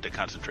blink isn't a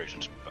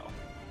concentration spell.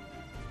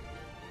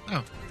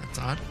 Oh, that's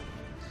odd.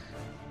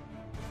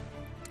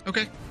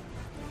 Okay.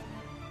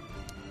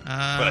 But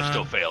I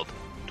still failed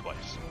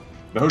twice.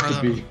 No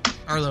to be.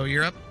 Arlo,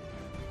 you're up.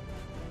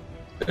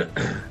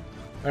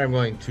 I'm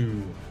going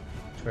to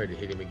try to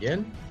hit him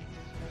again.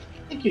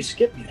 I think you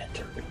skipped me that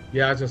turn.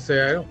 Yeah, I was gonna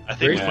say I don't. I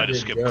think we Grayson might have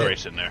didn't skipped go.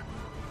 Grayson there.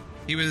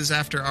 He was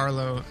after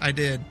Arlo. I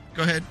did.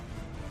 Go ahead.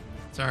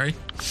 Sorry.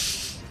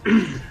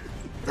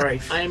 All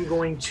right, I am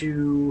going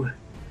to.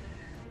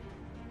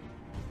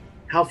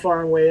 How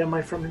far away am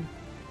I from him?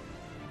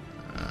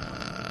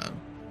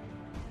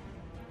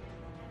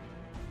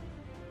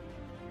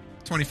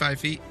 25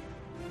 feet.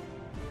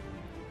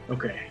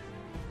 Okay.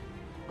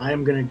 I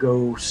am going to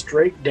go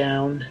straight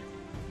down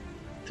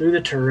through the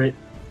turret,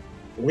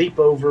 leap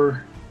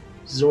over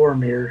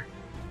Zoramir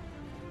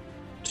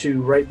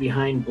to right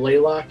behind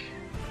Blaylock,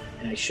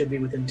 and I should be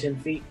within 10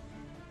 feet.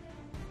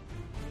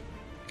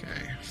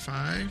 Okay.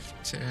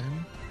 5,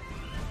 10.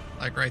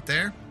 Like right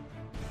there?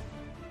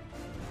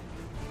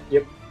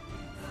 Yep.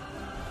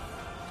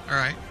 All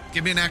right.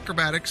 Give me an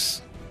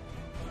acrobatics.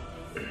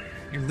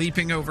 You're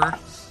leaping over.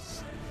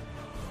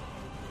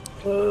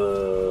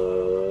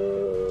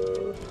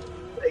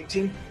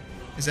 18.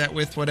 Is that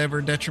with whatever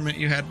detriment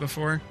you had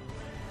before?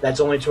 That's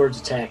only towards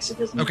attacks. It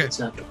doesn't. Okay. It's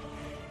not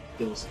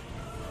skills.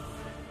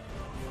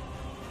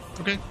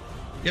 Okay.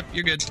 Yep,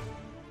 you're good.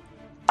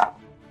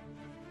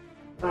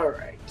 All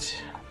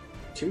right.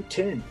 2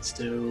 10s,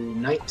 so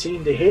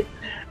 19 to hit.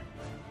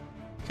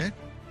 Okay.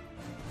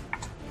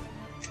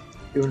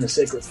 Doing the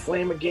Sacred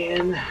Flame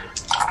again.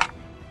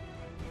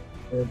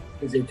 That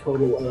is a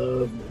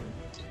total of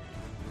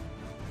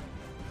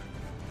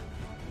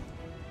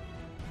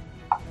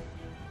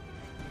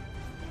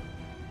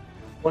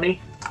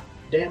 20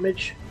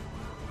 damage.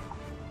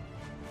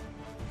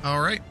 All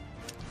right.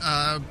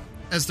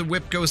 As the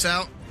whip goes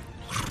out,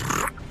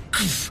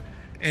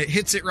 it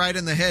hits it right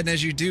in the head. And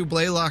as you do,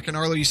 Blaylock and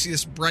Arlo, you see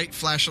this bright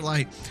flash of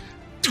light.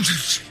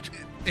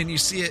 And you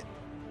see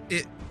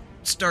it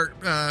start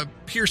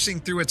piercing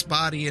through its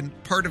body,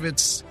 and part of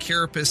its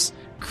carapace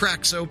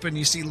cracks open.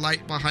 You see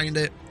light behind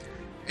it,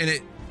 and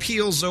it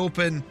peels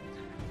open,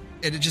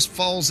 and it just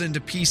falls into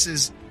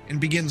pieces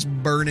and begins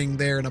burning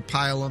there in a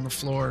pile on the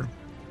floor.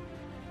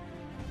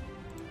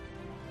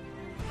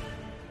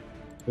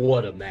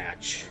 What a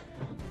match.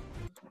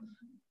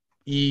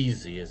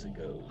 Easy as it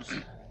goes.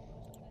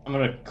 I'm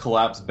gonna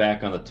collapse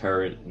back on the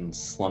turret and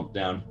slump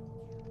down.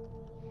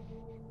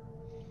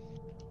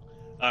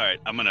 All right,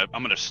 I'm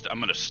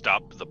gonna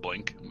stop the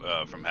blink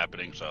from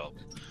happening. So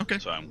Okay.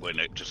 So I'm going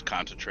to just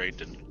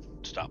concentrate and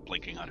stop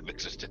blinking out of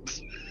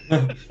existence.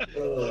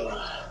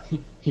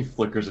 He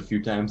flickers a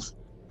few times.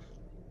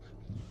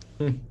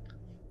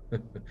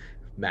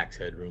 Max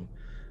headroom.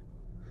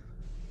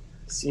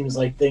 Seems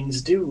like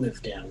things do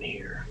live down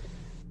here.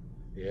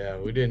 Yeah,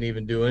 we didn't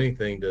even do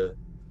anything to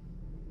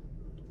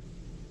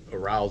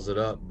arouse it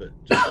up, but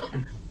just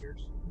can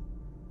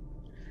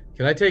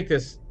I take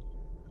this?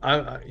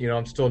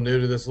 I'm still new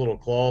to this little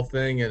claw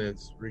thing, and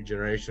it's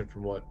regeneration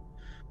from what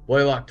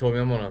Blaylock told me.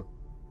 I'm gonna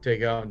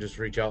take out and just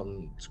reach out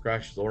and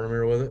scratch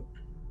Zoramir with it.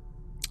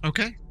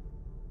 Okay.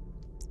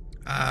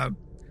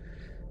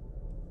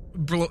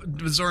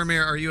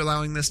 Zoramir, are you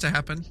allowing this to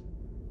happen?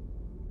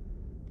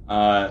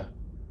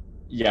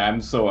 Yeah,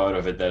 I'm so out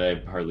of it that I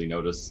hardly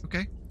notice.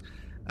 Okay.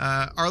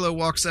 Arlo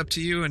walks up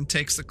to you and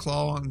takes the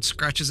claw and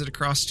scratches it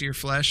across to your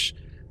flesh.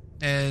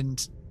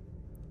 And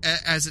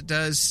as it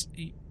does,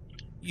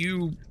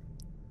 you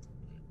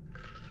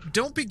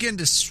don't begin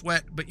to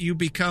sweat, but you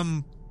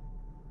become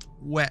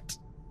wet.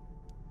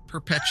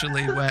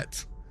 Perpetually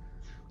wet.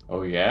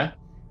 Oh, yeah?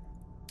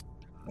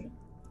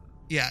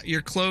 Yeah,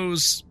 your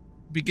clothes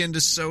begin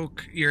to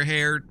soak, your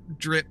hair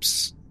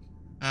drips.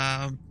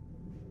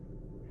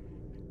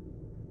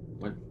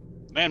 What?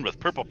 Man with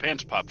purple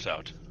pants pops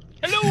out.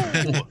 Hello.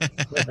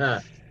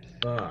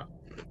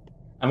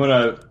 I'm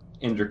gonna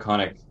in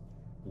Draconic.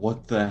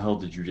 What the hell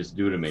did you just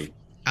do to me?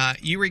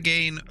 You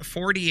regain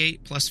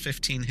 48 plus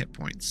 15 hit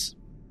points.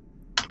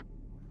 So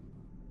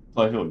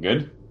I feel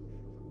good.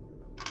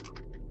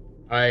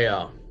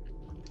 I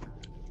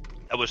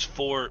That was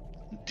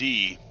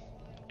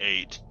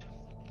 4d8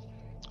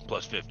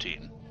 plus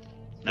 15.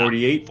 No,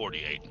 48?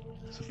 48.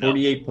 So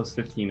 48 plus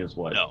 15 is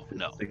what? No.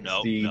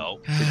 60. well,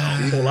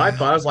 I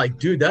thought I was like,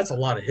 dude, that's a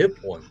lot of hit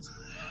points.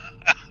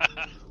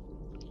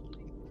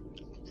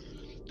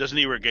 Doesn't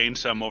he regain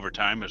some over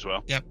time as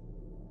well? Yep.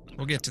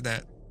 We'll get to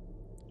that.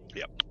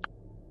 Yep.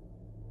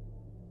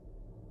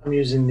 I'm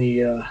using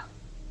the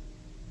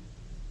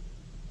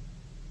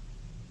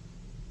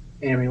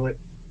amulet.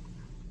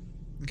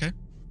 Okay.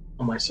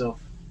 On myself.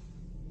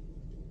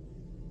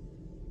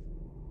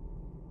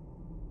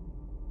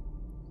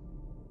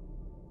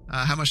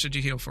 How much did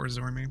you heal for,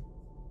 Zormir?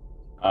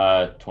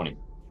 20.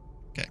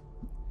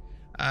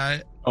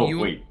 Oh,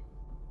 wait.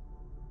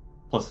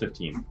 Plus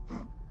 15.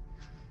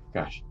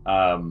 Gosh.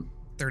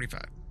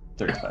 35.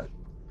 35.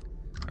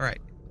 All right.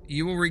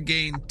 You will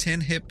regain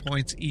 10 hit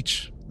points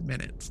each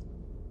minute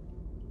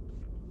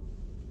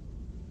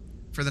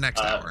for the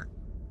next hour.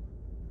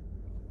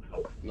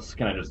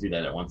 Can I just do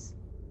that at once?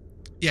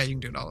 Yeah, you can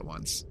do it all at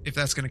once. If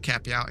that's going to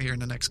cap you out here in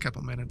the next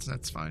couple minutes,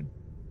 that's fine.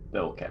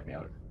 That will cap me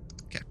out.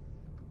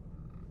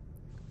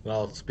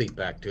 I'll speak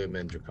back to him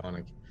in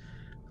Draconic.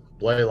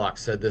 Blaylock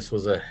said this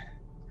was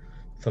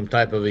some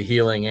type of a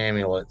healing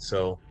amulet,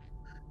 so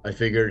I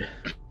figured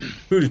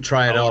who to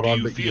try it out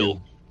on but you.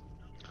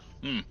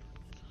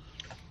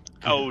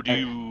 How do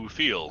you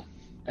feel?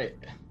 I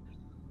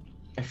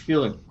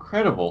feel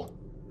incredible.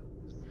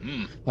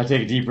 I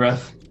take a deep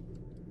breath.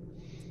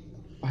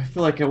 I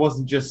feel like I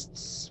wasn't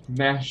just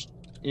smashed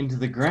into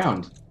the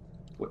ground.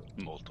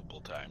 Multiple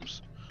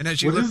times. And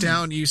as you look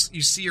down, you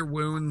see your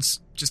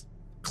wounds just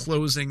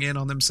closing in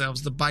on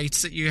themselves. The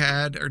bites that you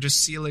had are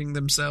just sealing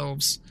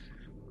themselves.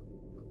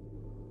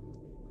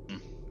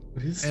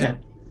 What is that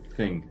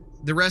thing?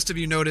 The rest of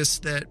you notice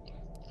that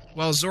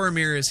while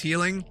Zormir is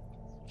healing,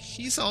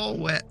 he's all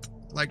wet,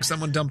 like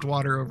someone dumped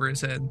water over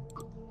his head.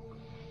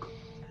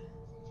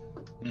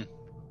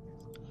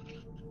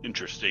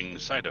 Interesting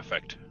side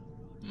effect.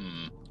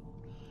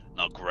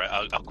 I'll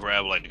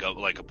grab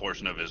like a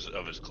portion of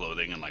his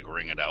clothing and like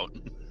wring it out.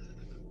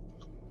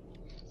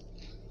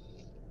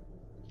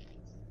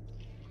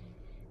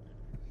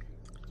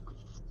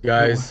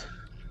 Guys,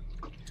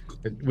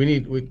 can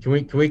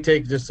we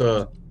take just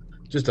a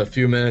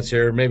few minutes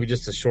here, maybe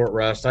just a short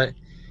rest. I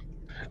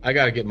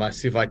gotta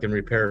see if I can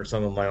repair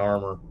some of my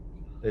armor.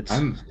 It's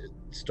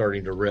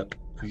starting to rip.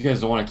 You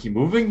guys don't want to keep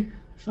moving?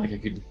 I feel like I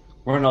could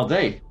run all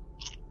day.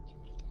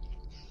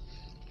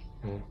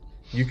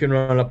 You can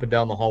run up and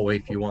down the hallway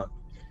if you want.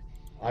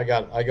 I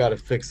got to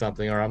fix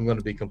something, or I'm going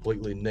to be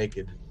completely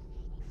naked.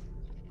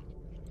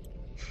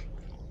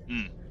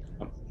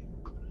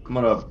 I'm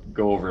gonna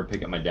go over and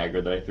pick up my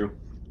dagger that I threw.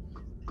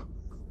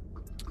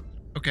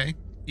 Okay.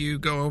 You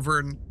go over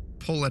and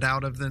pull it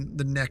out of the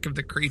neck of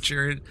the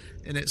creature,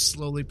 and it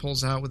slowly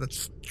pulls out with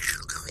its...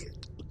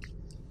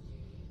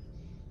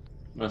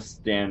 I'm gonna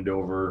stand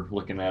over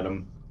looking at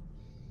him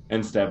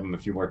and stab him a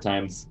few more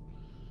times.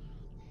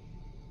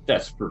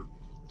 That's for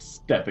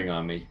stepping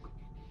on me.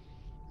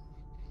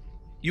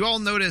 You all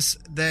notice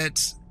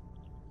that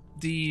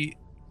the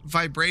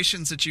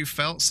vibrations that you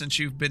felt since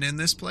you've been in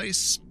this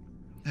place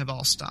have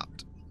all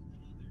stopped.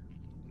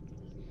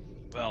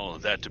 Well,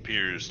 that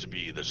appears to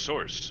be the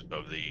source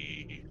of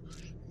the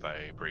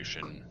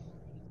vibration.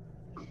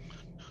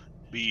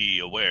 Be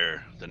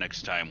aware the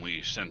next time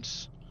we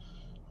sense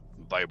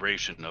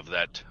vibration of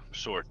that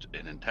sort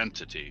and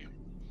intensity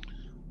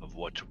of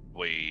what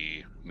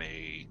we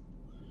may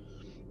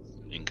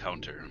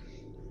encounter.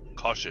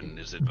 Caution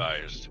is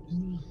advised.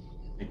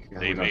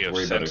 They may have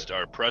sensed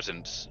our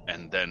presence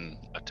and then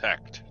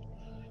attacked.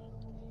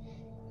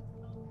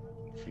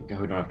 Thank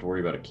God we don't have to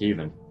worry about a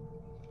cave-in.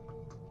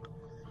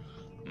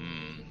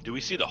 Do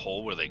we see the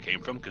hole where they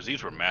came from? Because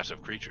these were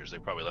massive creatures. They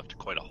probably left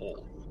quite a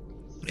hole.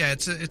 Yeah,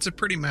 it's a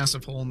pretty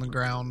massive hole in the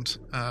ground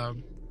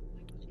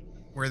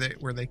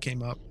where they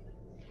came up.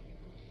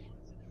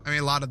 I mean,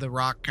 a lot of the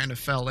rock kind of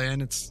fell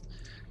in. It's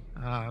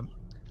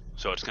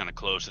so it's kind of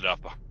closed it off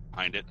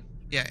behind it.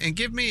 Yeah, and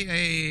give me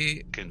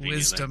a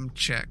wisdom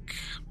check,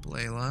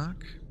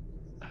 Blaylock.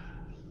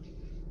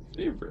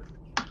 Favorite.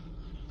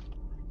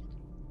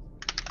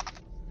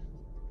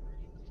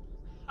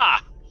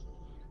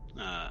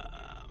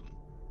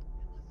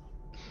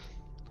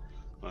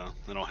 Well,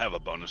 I don't have a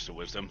bonus to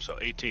wisdom, so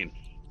 18.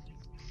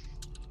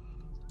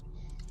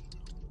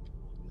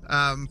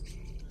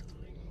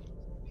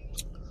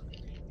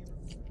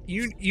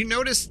 You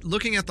notice,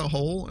 looking at the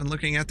hole and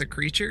looking at the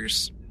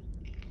creatures,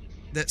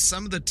 that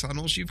some of the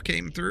tunnels you've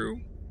came through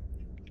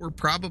were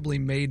probably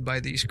made by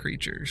these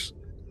creatures.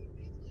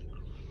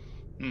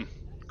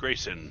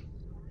 Grayson.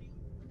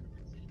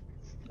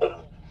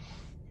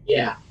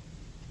 Yeah.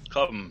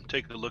 Come,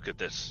 take a look at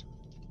this.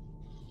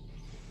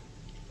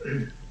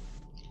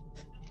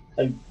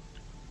 I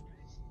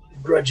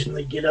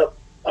grudgingly get up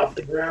off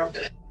the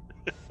ground.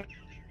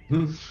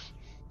 Do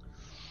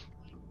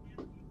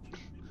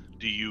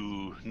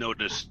you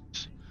notice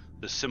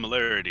the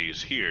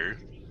similarities here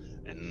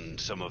in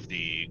some of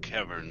the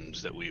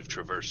caverns that we've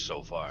traversed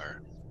so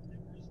far?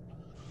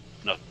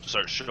 Now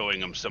start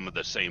showing them some of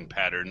the same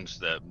patterns,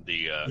 the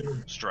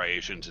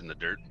striations in the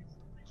dirt.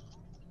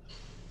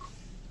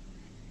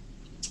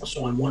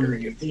 So I'm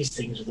wondering if these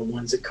things are the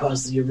ones that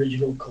caused the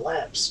original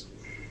collapse.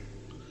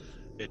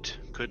 It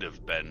could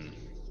have been.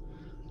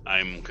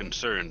 I'm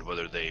concerned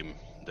whether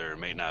there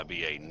may not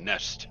be a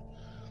nest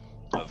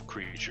of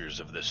creatures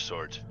of this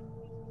sort.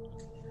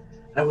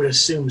 I would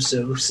assume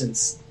so,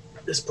 since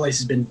this place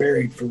has been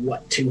buried for,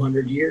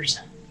 200 years?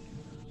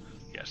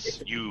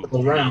 Yes, you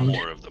All know around.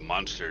 more of the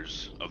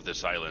monsters of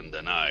this island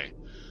than I,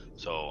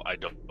 so I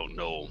don't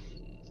know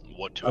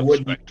what to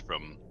expect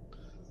from...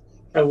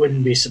 I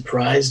wouldn't be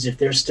surprised if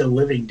they're still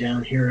living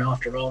down here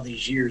after all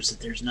these years,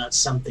 that there's not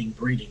something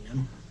breeding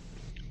them.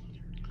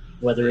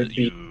 Whether it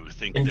be You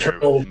think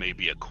internal... there may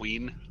be a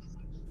queen?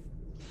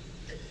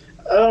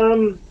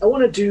 I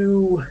want to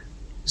do...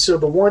 So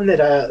the one that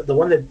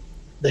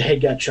the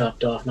head got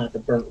chopped off, not the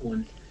burnt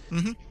one.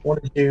 Mm-hmm. I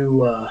want to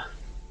do,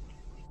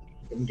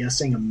 I'm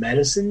guessing, a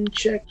medicine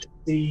check to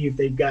see if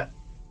they've got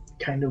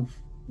kind of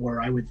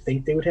where I would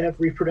think they would have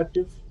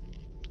reproductive.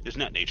 Isn't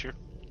that nature?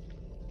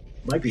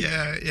 Might be.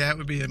 Yeah, it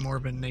would be more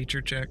of a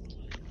nature check.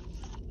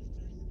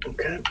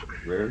 Okay.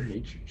 Rare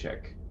nature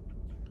check.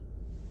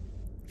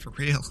 For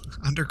real.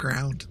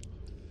 Underground.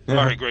 All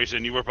right,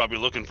 Grayson, you were probably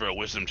looking for a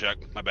wisdom check.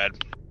 My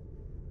bad.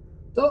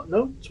 Oh,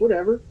 no, it's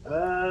whatever.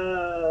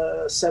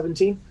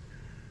 17.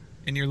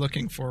 And you're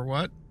looking for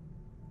what?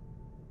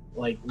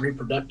 Like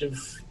reproductive.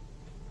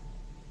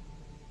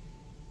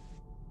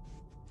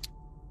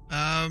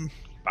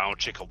 Bow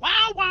chicka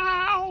wow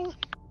wow.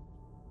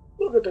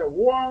 Look at that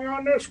wong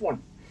on this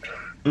one.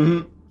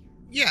 Mm-hmm.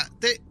 Yeah,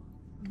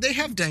 they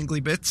have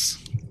dangly bits.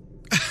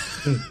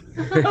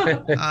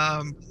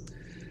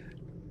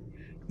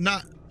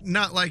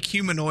 Not like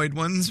humanoid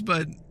ones,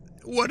 but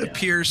what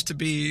appears to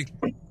be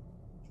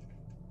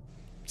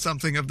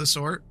something of the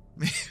sort.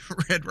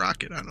 Red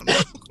Rocket, I don't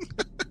know.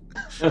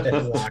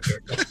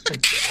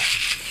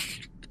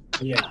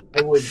 Yeah,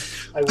 I would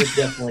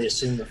definitely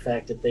assume the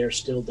fact that they're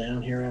still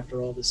down here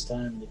after all this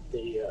time, that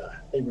they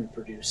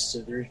reproduce,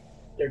 so there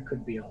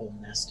could be a whole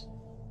nest.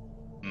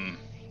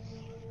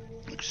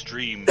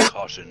 Extreme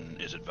caution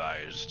is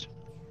advised.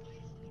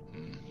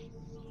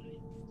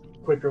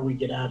 Quicker we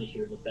get out of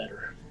here, the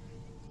better.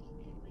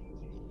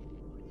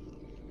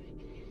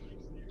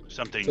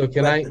 Something So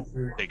can I?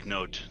 take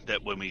note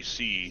that when we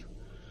see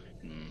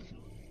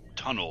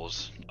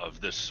tunnels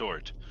of this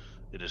sort,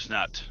 it is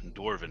not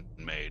dwarven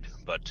made,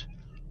 but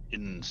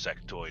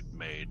insectoid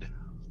made.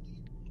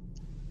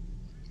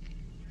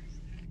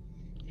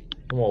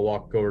 I'm gonna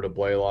walk over to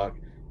Blaylock.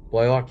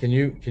 Blaylock, can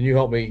you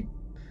help me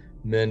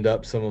mend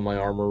up some of my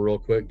armor real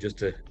quick just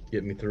to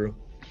get me through?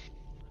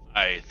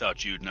 I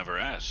thought you'd never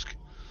ask.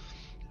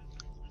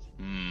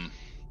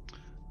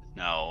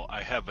 Now,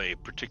 I have a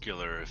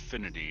particular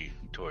affinity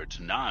towards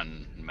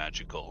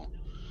non-magical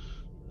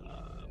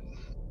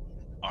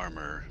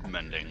armor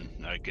mending.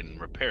 I can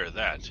repair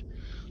that,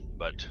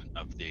 but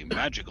of the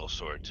magical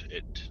sort,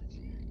 it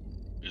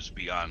is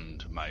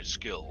beyond my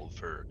skill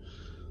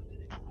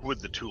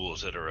with the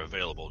tools that are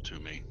available to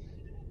me.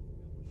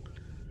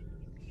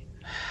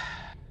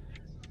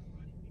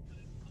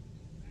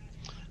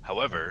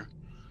 However,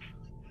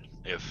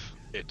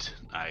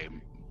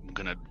 I'm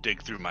gonna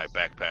dig through my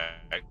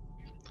backpack,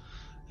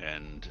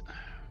 and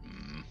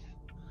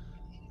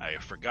I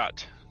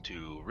forgot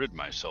to rid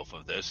myself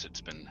of this.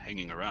 It's been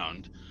hanging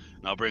around,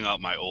 and I'll bring out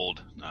my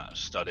old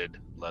studded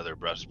leather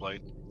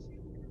breastplate.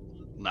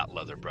 Not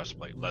leather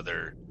breastplate,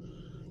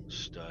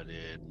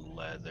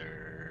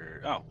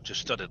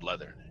 just studded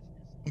leather.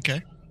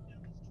 Okay.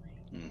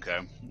 Okay.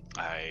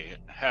 I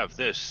have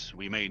this.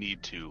 We may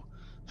need to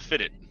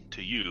fit it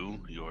to you.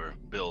 Your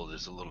build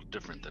is a little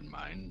different than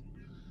mine,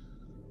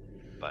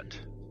 but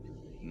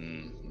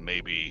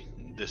maybe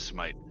this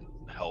might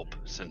help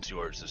since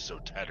yours is so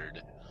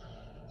tattered.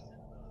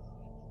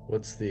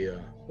 What's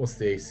the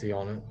AC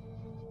on it?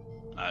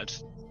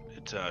 It's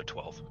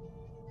 12.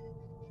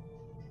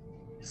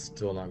 It's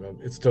still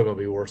gonna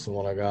be worse than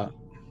what I got.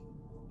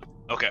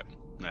 Okay.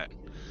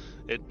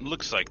 It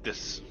looks like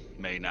this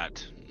may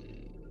not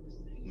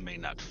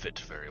fit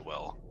very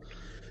well.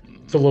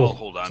 It's a little I'll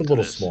hold on it's a to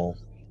little this. small.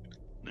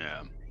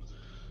 Yeah.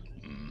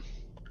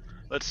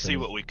 Let's see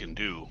what we can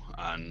do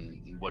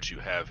on what you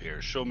have here.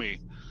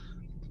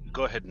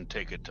 Go ahead and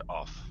take it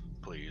off,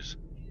 please.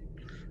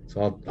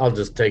 So I'll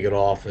just take it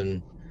off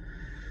and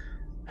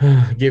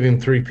give him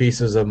 3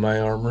 pieces of my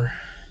armor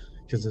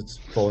because it's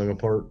falling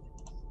apart.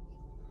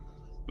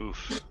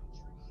 Oof.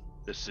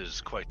 This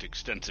is quite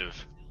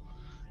extensive.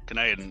 Can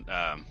I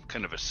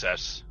kind of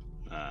assess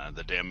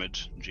the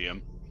damage,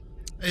 GM?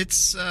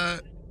 It's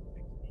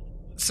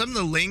some of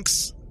the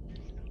links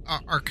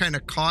are kind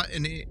of caught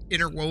and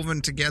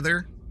interwoven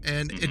together,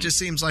 and it just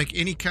seems like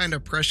any kind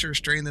of pressure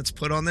strain that's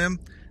put on them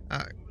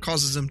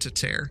causes them to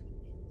tear.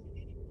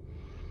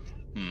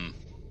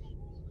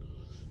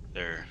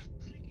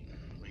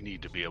 we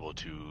need to be able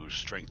to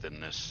strengthen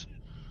this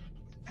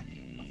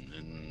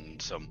in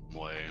some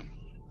way.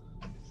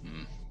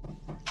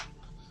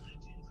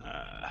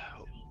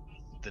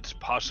 That's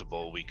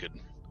possible. We could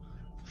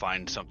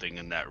find something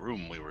in that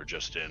room we were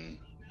just in,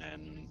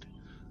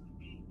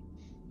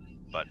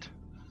 but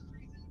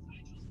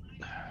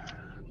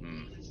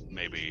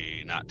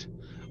maybe not.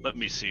 Let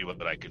me see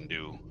what I can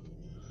do.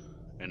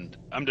 And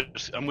I'm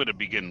going to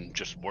begin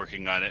just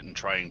working on it and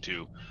trying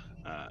to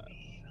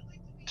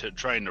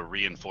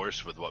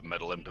reinforce with what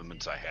metal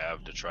implements I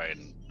have to try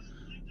and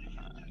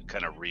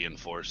kind of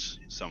reinforce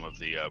some of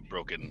the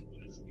broken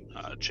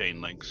chain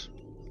links.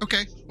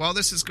 Okay. While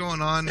this is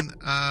going on,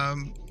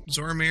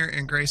 Zormir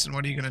and Grayson,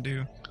 what are you going to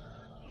do?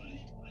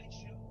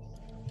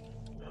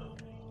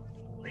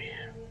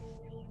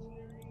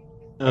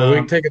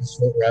 We taking a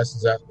short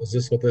rest. Is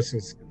this what this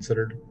is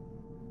considered?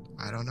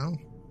 I don't know.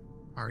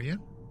 Are you?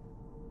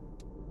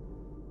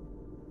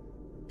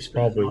 We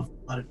spent Probably. an awful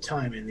lot of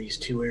time in these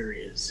two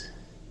areas.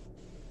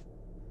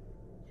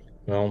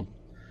 Well,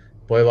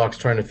 Blaylock's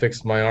trying to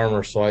fix my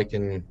armor so I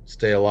can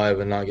stay alive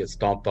and not get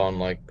stomped on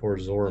like poor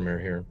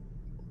Zormir here.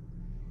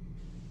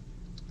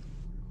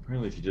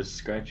 Apparently, if you just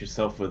scratch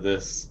yourself with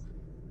this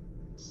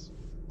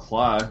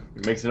claw,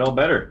 it makes it all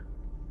better.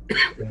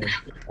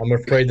 I'm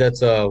afraid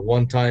that's a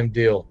one-time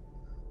deal.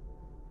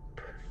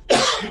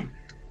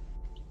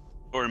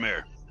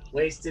 Zormir.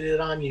 Wasted it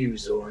on you,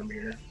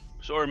 Zormir.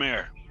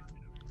 Zormir,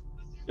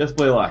 Yes,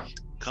 Blaylock.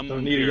 come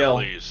Don't need to here, yell.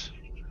 please.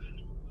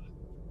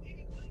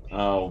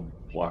 I'll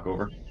walk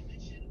over.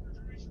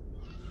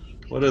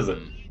 What is it?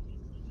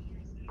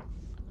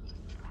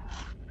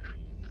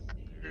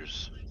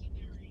 There's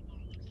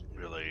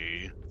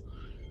really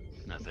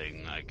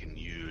nothing I can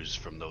use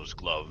from those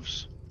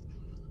gloves.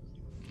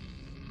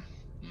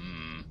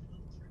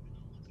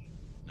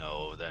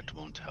 No, that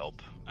won't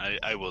help.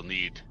 I will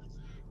need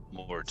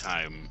more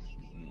time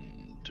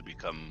to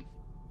become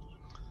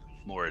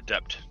more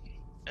adept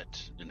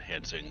at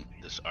enhancing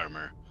this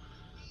armor.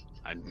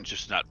 I'm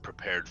just not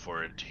prepared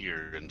for it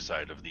here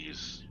inside of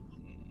this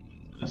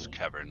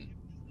cavern.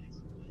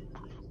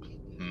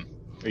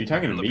 Are you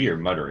talking to me or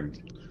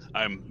muttering?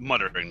 I'm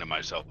muttering to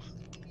myself.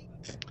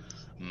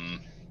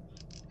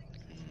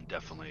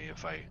 Definitely,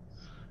 if I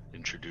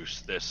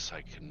introduce this,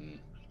 I can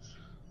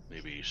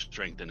maybe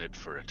strengthen it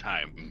for a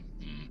time.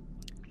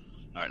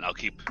 All right, I'll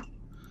keep.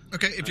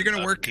 Okay, if you're going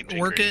to work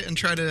it and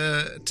try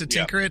to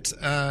tinker it,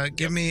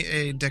 give me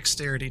a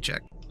dexterity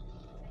check.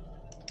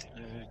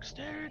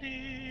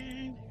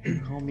 Dexterity.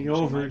 Call me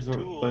over,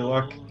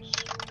 Blaylock.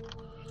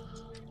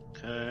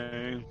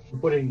 Okay. I'm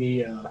putting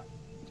the,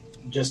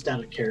 just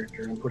out of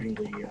character, I'm putting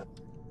the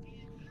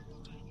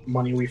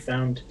money we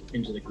found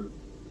into the group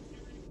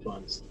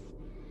funds.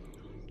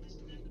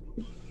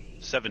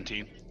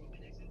 17.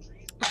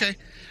 Okay.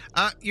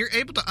 You're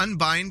able to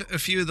unbind a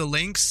few of the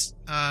links.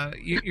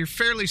 You're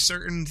fairly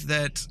certain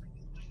that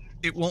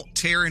it won't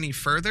tear any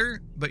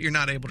further, but you're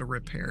not able to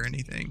repair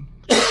anything.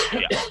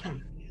 Yeah.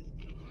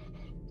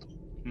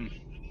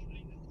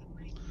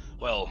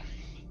 Well,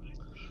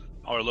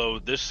 Arlo,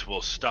 this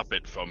will stop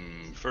it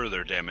from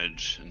further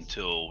damage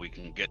until we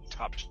can get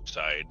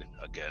topside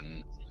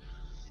again.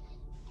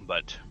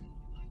 But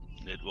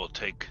it will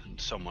take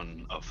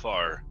someone of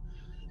far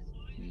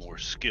more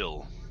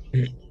skill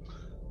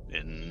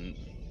in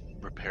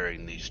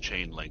repairing these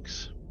chain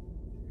links.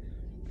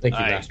 Thank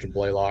you, I Master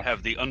Blaylock.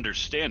 have the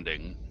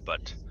understanding,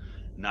 but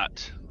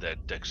not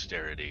that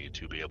dexterity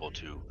to be able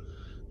to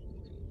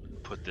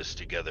put this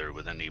together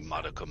with any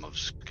modicum of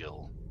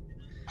skill.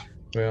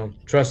 Well,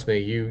 trust me,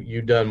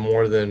 you done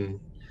more than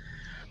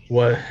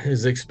what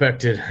is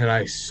expected, and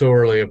I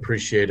sorely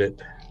appreciate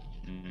it.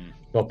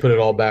 I'll put it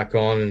all back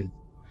on,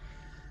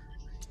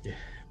 and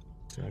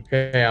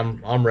okay,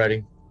 I'm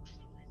ready.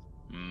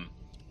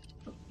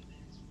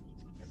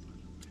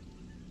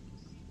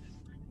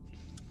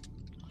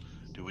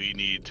 Do we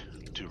need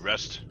to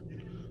rest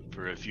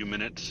for a few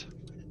minutes?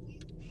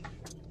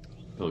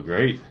 Feel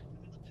great.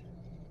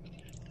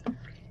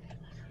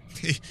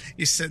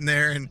 He's sitting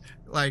there, and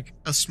like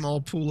a small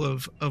pool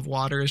of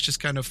water is just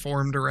kind of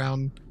formed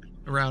around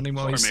him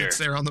while he sits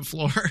there on the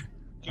floor.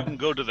 You can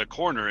go to the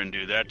corner and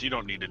do that. You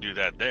don't need to do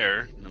that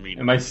there. I mean,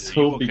 Am I are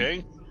still you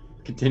okay?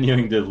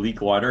 continuing to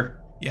leak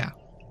water? Yeah.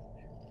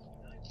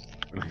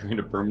 Am I going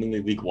to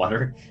permanently leak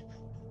water?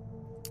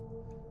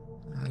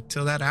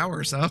 Till that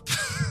hour's up.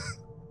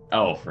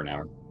 Oh, for an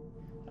hour.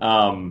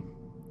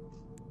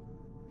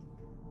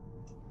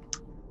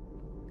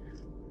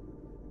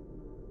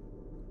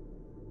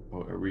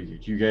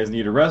 Do you guys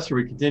need a rest, or are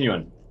we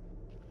continuing?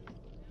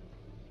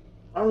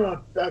 I don't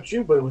know about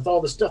you, but with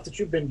all the stuff that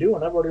you've been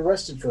doing, I've already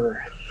rested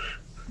for.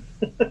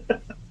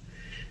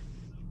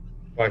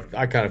 I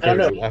kind of I don't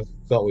figured. know. I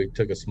felt we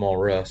took a small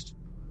rest.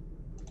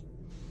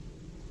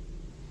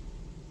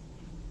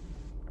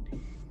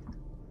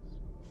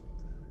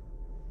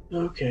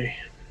 Okay.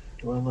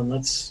 Well, then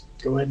let's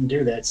go ahead and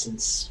do that,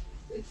 since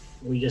if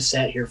we just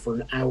sat here for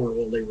an hour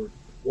while they were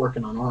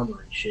working on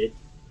armor and shit.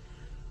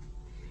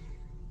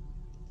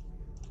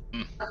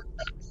 I'm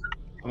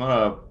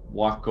gonna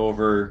walk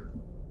over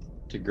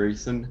to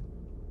Grayson,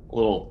 a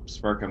little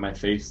smirk on my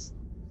face,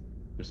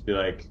 just be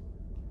like,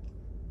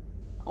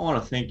 I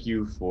want to thank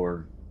you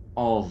for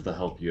all of the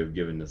help you have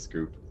given this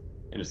group,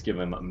 and just give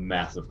him a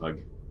massive hug.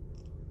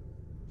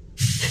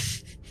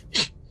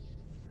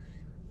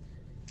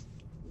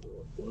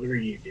 What are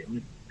you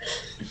doing?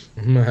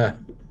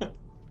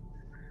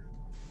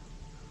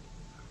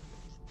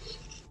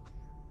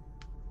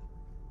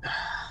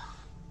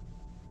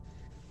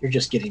 You're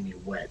just getting me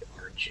wet,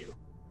 aren't you?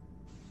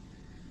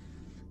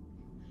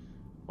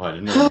 Well, I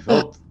didn't know you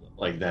felt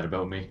like that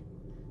about me.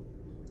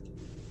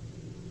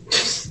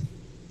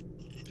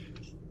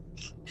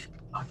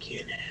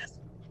 Fucking ass.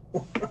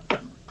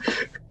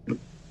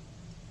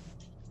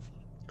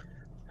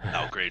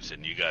 Now,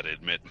 Grayson, you gotta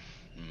admit,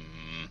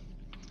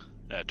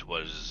 that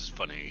was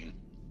funny.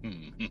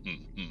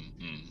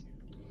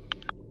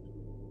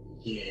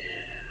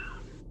 Yeah.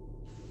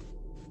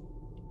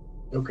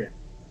 Okay.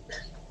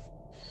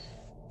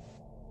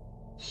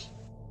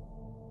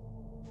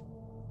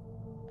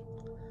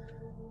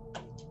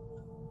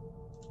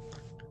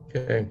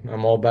 Okay,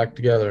 I'm all back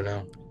together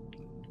now.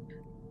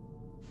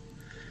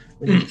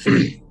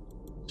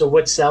 So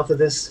what's south of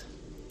this?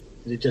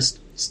 Did it just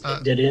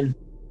dead end?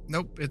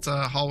 Nope, it's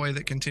a hallway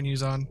that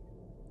continues on.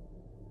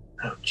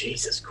 Oh,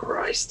 Jesus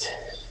Christ.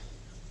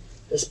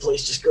 This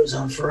place just goes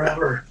on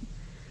forever.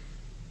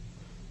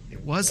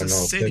 It was I a know,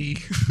 city.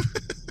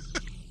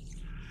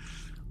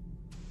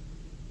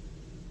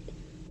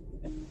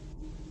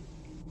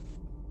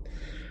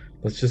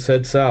 Let's just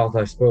head south,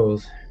 I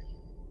suppose.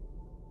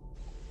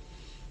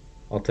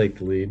 I'll take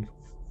the lead.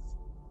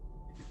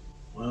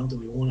 Well, do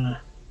we want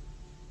to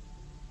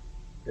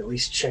at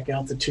least check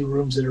out the two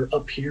rooms that are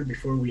up here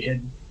before we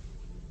head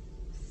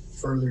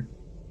further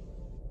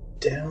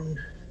down?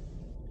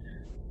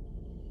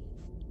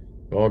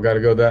 We all got to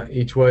go that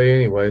each way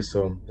anyway,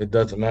 so it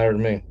doesn't matter to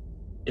me.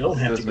 Don't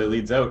have This to way go.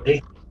 leads out.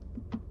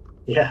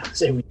 Yeah,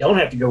 say we don't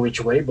have to go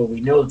each way, but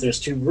we know that there's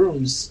two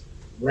rooms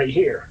right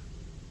here.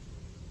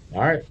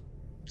 All right,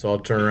 so I'll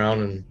turn around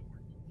and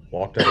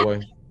walk that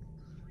way.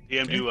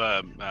 DM, do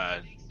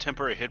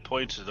temporary hit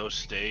points, do those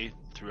stay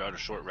throughout a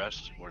short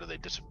rest, or do they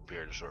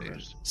disappear at a short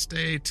rest?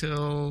 Stay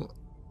till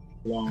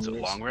Long Is it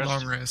rest. long rest?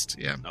 long rest.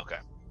 Yeah. Okay.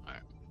 All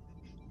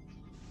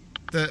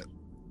right.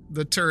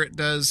 The turret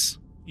does.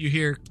 You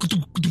hear.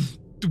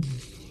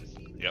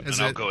 Yep, Is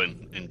and I'll it- go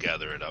in and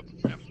gather it up.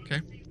 Yep.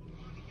 Okay.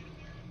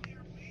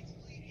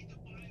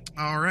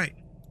 All right.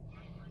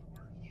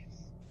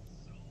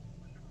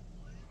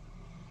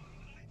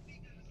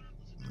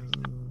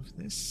 Move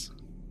this.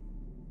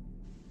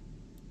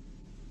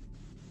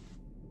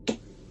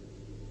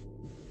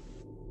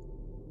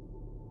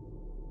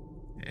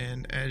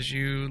 And as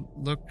you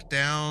look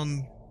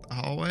down the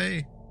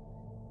hallway,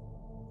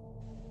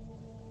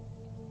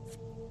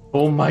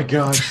 Oh my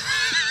god.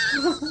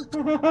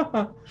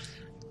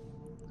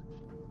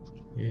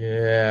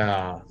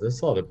 Yeah,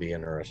 this ought to be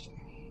interesting.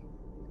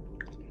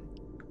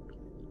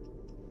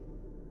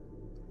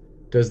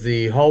 Does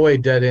the hallway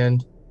dead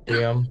end,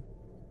 DM?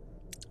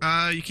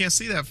 you can't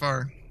see that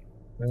far.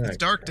 It's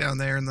dark down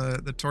there, and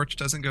the torch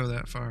doesn't go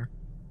that far.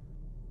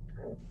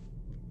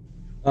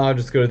 I'll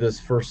just go to this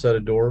first set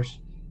of doors.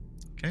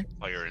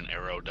 Fire an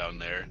arrow down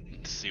there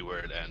and see where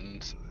it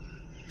ends.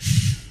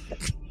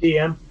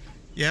 DM.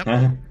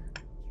 Yep.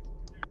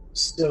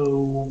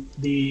 So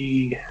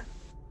the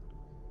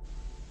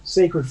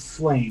Sacred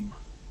Flame.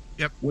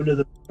 Yep. When do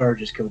the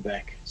charges come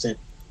back? Is that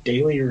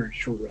daily or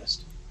short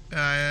rest?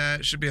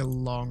 It should be a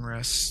long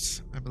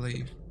rest, I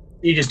believe.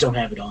 You just don't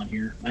have it on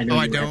here. I know. Oh,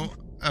 I you were don't?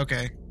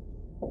 Okay.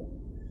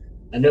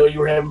 I know you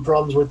were having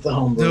problems with the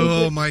homebrew.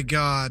 Oh, but my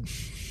God.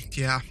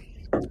 Yeah.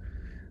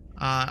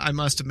 I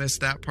must have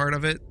missed that part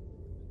of it.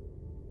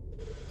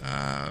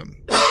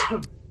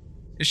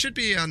 It should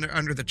be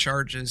under the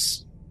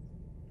charges.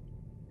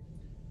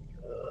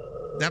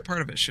 That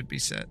part of it should be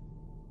set.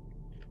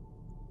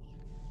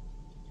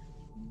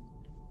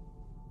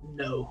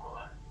 No.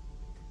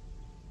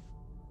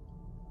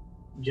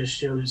 Just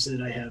shows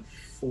that I have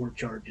 4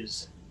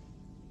 charges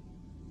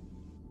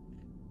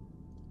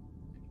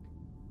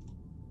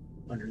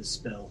under the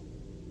spell.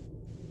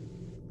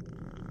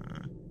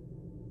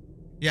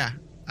 Yeah,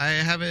 I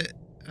have it.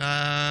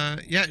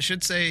 Yeah, it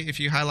should say if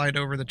you highlight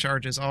over the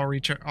charges,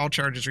 all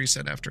charges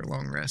reset after a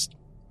long rest.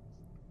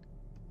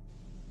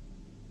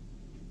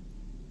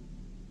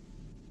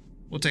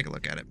 We'll take a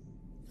look at it.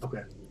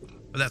 Okay.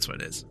 But that's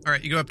what it is. All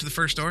right, you go up to the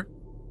first door.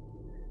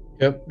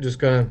 Yep, just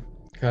gonna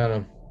kind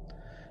of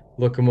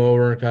look them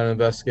over and kind of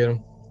investigate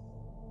them.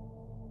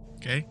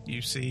 Okay,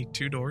 you see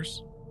 2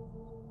 doors.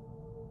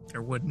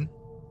 They're wooden.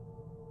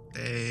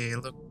 They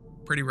look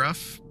pretty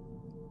rough.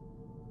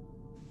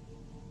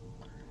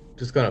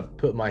 Just gonna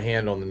put my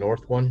hand on the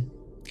north one.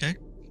 Okay.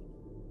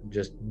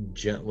 Just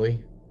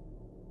gently.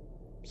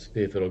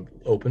 See if it'll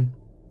open.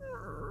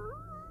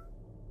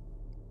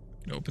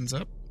 It opens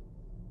up.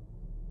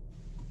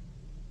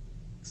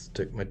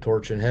 Stick my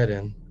torch and head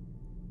in.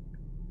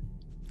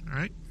 All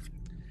right.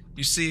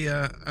 You see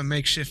a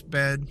makeshift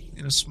bed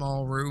in a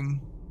small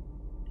room.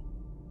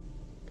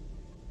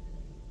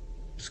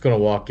 Just gonna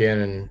walk in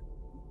and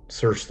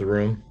search the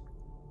room.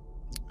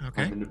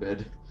 Okay. I'm into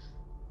bed.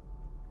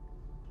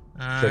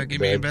 Check Give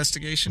the me an bed.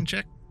 investigation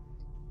check.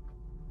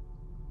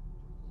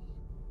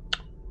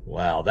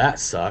 Wow, that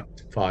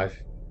sucked.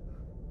 5.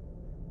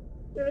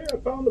 Yeah, I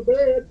found the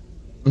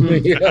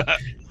bed. Yeah.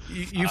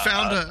 You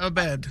found a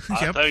bed.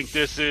 I Yep. think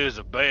this is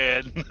a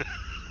bed.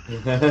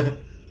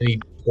 Any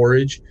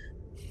porridge?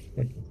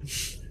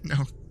 No.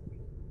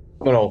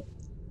 I'm gonna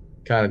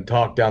kind of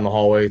talk down the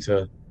hallway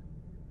to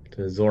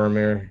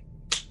Zoramir.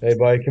 Hey,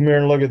 buddy, come here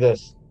and look at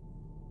this.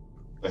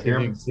 I See hear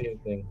if you him. can see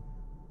anything.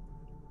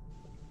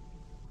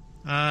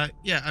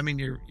 Yeah, I mean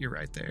you're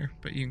right there,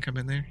 but you can come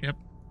in there. Yep.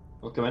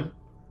 We'll come in.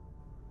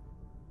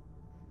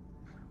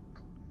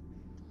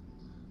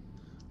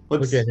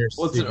 What's, Look in here,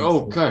 what's see it? if you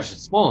Oh see- gosh,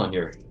 it's small in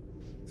here.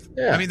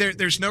 Yeah. I mean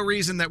there's no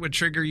reason that would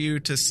trigger you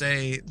to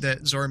say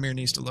that Zoramir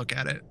needs to look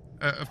at it.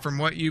 From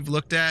what you've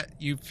looked at,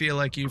 you feel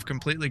like you've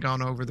completely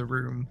gone over the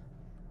room.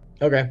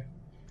 Okay.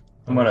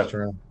 I'm gonna Just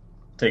around.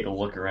 take a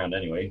look around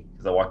anyway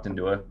because I walked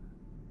into a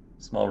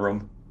small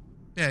room.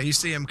 Yeah, you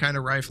see him kind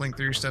of rifling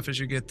through stuff as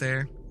you get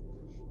there.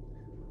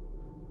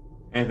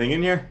 Anything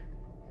in here?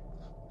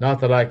 Not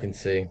that I can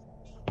see.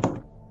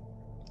 So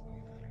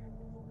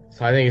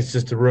I think it's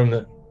just a room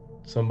that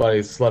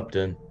somebody slept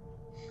in.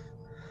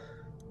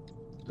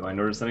 Do I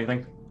notice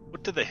anything?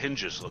 What do the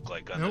hinges look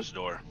like on Nope. this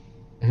door?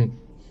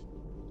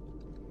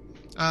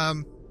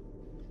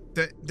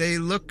 They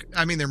look.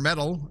 I mean, they're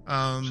metal.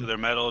 So they're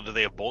metal. Do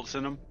they have bolts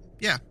in them?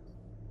 Yeah.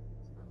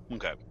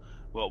 Okay.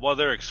 Well, while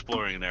they're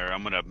exploring there,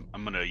 I'm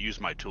gonna use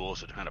my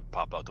tools to kind of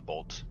pop out the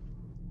bolts.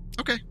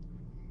 Okay.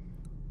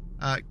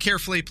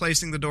 Carefully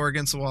placing the door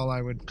against the wall,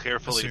 I would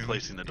Carefully assume.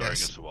 placing the door Yes.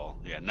 against the wall.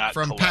 Yeah, not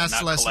From past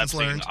not lessons collapsing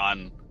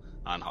learned.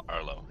 on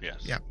Arlo.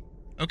 Yes. Yeah.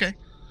 Okay.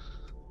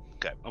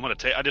 Okay.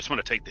 I just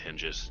want to take the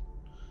hinges.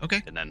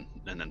 Okay. And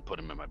then put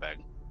them in my bag.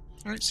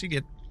 All right. So you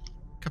get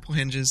a couple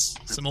hinges,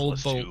 some old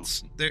Plus two.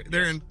 bolts.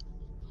 They're in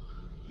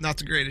not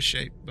the greatest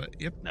shape, but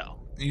yep. No.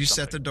 You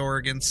set the something. door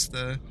against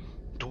the.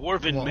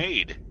 Dwarven Wall.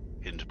 made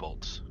hinge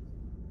bolts.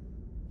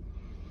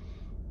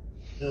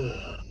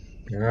 Ugh.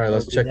 All right,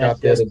 let's check out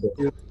the other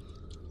door.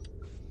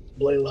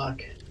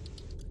 Blaylock.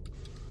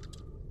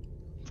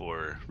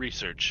 For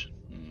research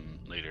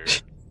later.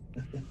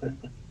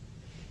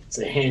 It's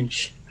a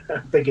hinge. I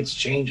don't think it's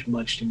changed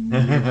much in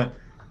Mm.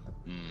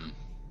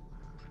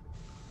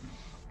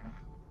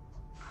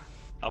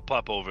 I'll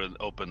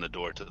open the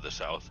door to the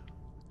south.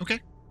 Okay.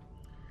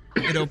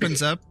 It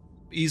opens up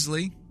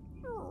easily.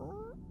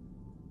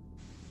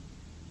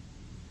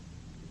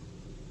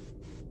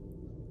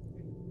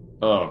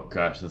 Oh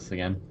gosh, this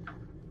again.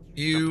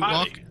 You A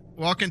potty.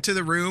 walk into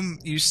the room.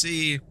 You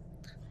see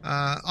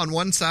on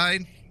one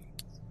side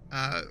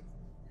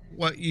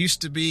what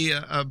used to be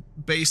a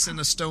basin,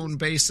 a stone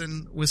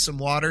basin with some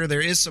water.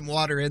 There is some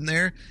water in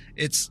there.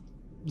 It's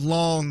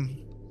long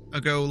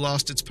ago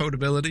lost its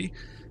potability.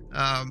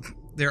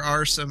 There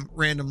are some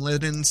random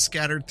linens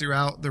scattered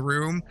throughout the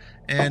room,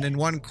 and in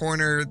one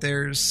corner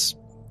there's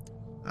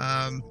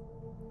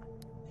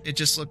it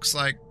just looks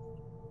like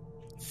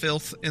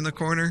filth in the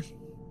corner.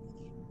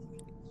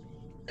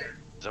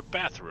 It's a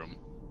bathroom.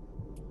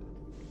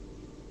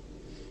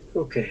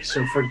 Okay,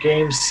 so for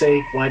game's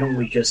sake, why don't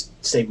we just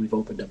say we've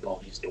opened up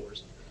all these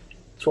doors?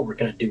 That's what we're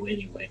going to do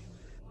anyway.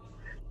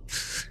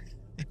 If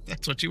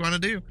that's what you want to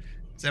do.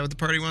 Is that what the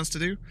party wants to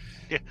do?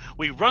 Yeah,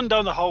 we run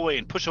down the hallway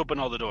and push open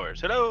all the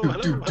doors. Hello,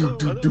 hello, hello,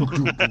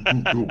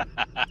 hello.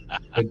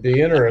 It'd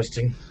be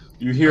interesting.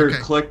 You hear Okay.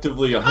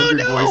 collectively 100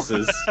 no!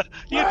 voices.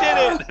 You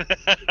did it!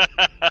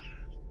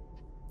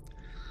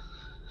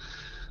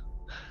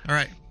 All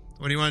right.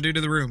 What do you want to do to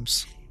the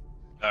rooms?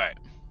 All right.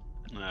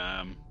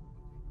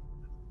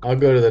 I'll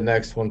go to the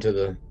next one to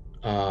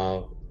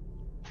the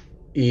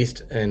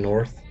east and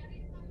north.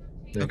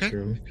 Next Okay.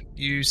 room.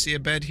 You see a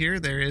bed here.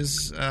 There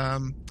is,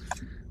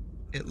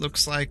 it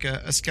looks like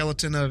a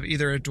skeleton of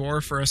either a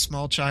dwarf or a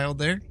small child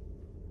there.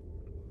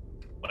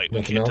 Like, we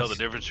Nothing can't tell else?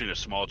 the difference between a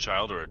small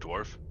child or a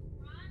dwarf.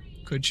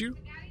 Could you?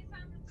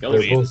 They're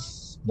Skeleton. both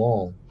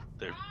small.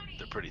 They're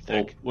pretty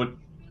Well, thick.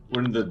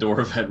 wouldn't the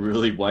dwarf had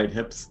really wide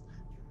hips?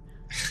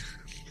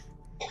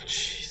 Oh,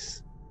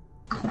 jeez.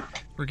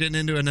 We're getting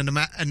into an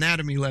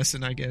anatomy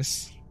lesson, I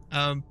guess.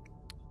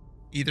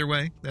 Either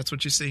way, that's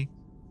what you see.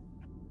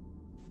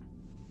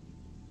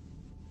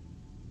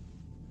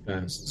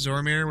 Okay.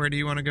 Zoramir, where do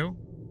you want to go?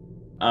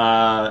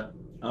 I'll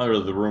go to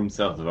the room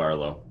south of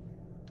Arlo.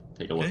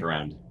 Take a look Okay.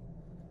 around.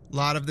 A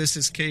lot of this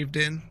is caved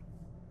in.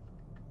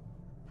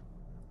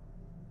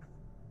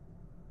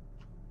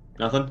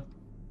 Nothing?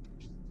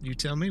 You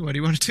tell me. What do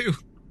you want to do?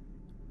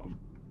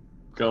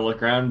 Go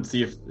look around and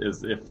see if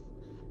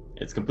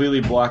it's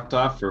completely blocked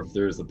off or if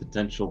there's a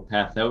potential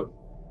path out.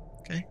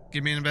 Okay.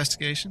 Give me an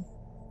investigation.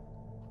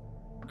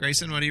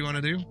 Grayson, what do you want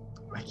to do?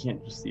 I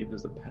can't just see if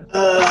there's a path.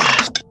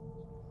 Uh,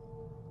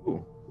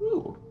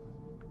 Ooh.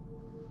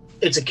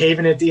 it's a cave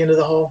in at the end of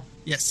the hall.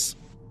 Yes.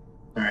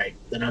 All right,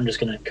 then I'm just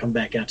going to come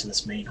back out to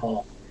this main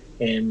hall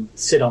and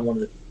sit on one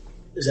of the.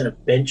 Is that a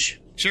bench?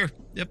 Sure.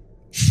 Yep.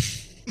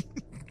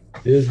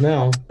 It is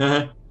now.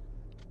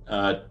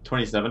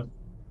 27.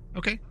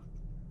 Okay.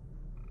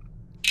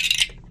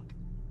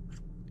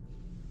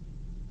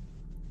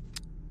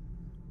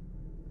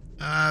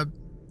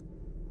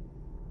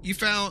 You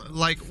found,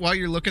 like, while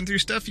you're looking through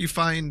stuff, you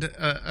find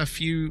a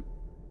few,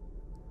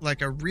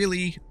 like a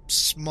really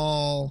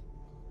small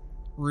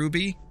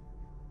ruby.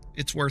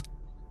 It's worth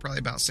probably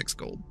about 6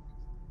 gold.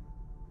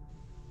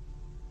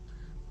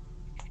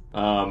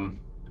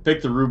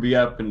 Pick the ruby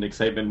up in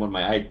excitement when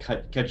my eye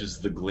catches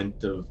the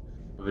glint of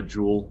a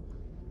jewel,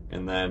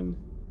 and then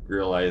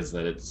realize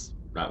that it's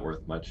not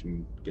worth much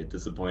and get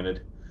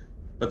disappointed.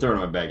 But throw it in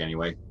my bag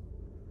anyway.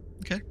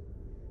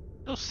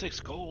 Those 6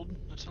 gold.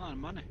 That's a lot of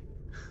money.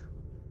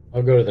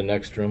 I'll go to the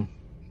next room.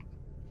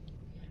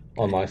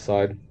 On my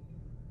side.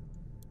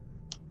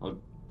 I'll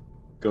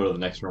go to the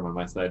next room on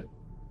my side.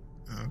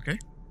 Okay.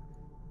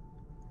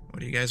 What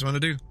do you guys want to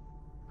do?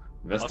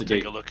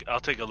 Investigate. I'll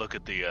take a look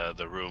at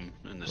the room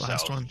in the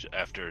Last south one.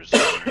 after.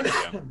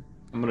 Yeah.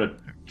 I'm gonna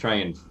try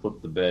and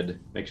flip the bed,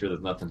 make sure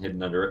there's nothing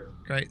hidden under it.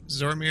 Right,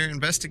 Zormir,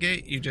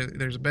 investigate.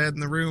 There's a bed in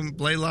the room.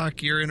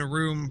 Blaylock, you're in a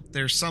room.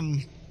 There's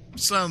some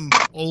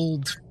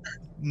old,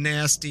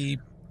 nasty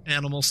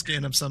animal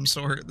skin of some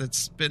sort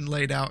that's been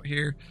laid out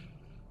here.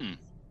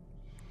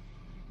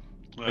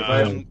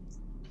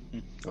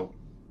 Oh,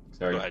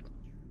 sorry. Go ahead.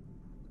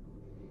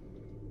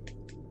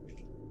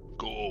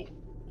 Go.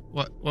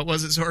 What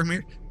was it,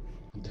 Zormir?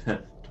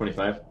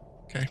 25.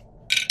 Okay.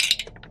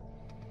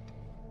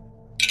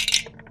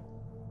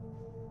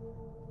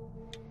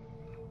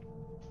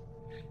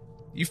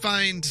 You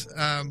find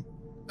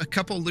a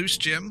couple loose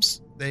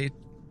gems. They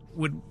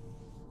would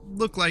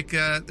look like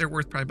they're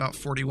worth probably about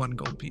 41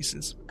 gold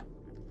pieces.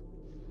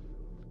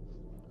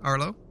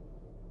 Arlo?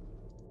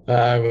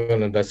 I'm going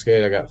to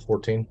investigate. I got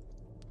 14.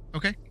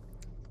 Okay.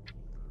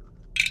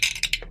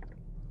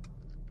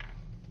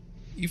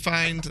 You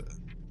find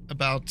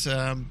about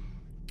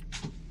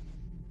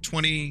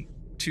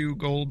 22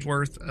 gold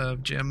worth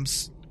of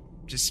gems,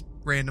 just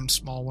random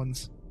small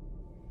ones.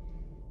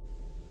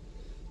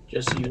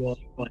 Just so you all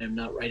know, I am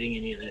not writing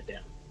any of that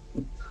down.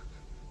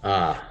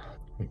 Ah.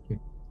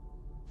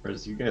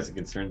 As you guys are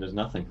concerned, there's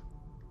nothing.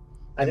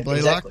 Blaylock?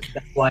 Exactly.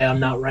 That's why I'm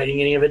not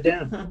writing any of it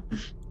down.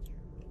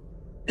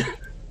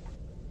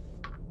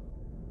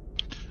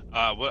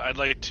 Well, I'd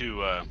like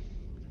to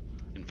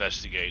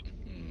investigate,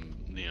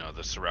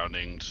 the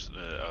surroundings,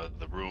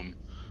 the room,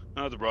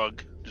 the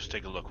rug. Just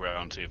take a look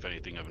around, see if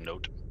anything of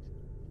note.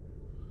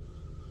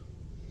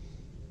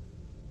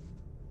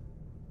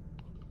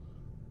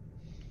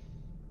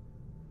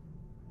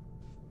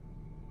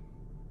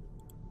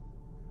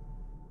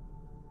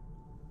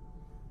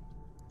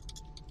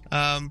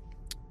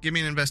 Give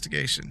me an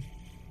investigation.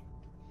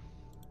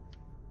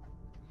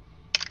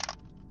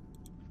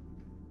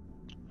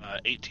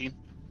 18.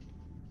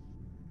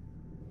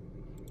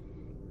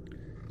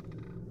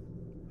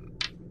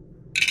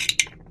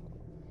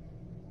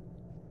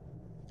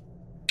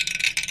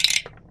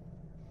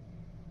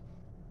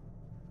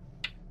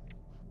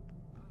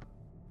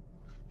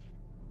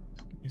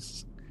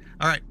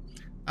 All right.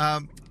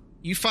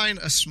 You find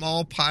a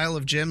small pile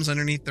of gems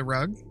underneath the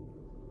rug.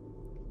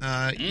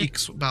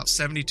 Equals about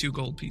 72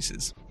 gold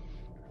pieces.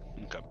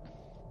 Okay.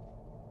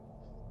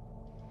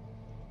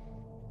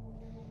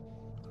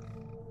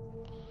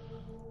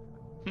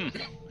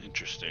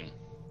 Interesting.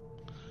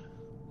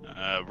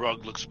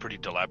 Rug looks pretty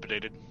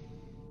dilapidated.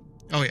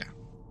 Oh yeah.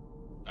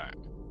 All right.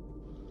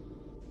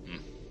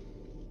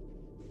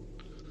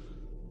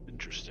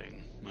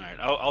 Interesting. All right.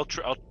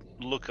 I'll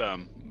look.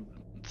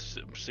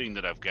 Seeing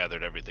that I've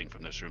gathered everything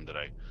from this room that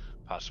I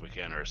possibly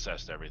can, or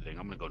assessed everything,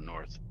 I'm gonna go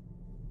north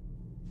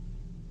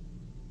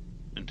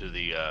into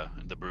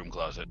the broom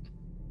closet.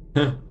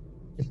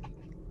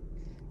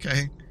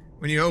 Okay.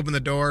 When you open the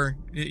door,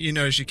 you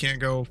notice you can't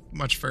go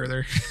much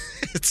further.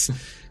 It's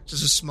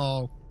just a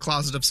small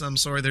closet of some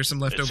sort. There's some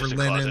leftover just a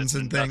linens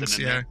closet, and nothing things.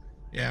 in Yeah. there?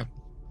 Yeah.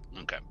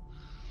 Okay.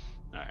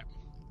 All right.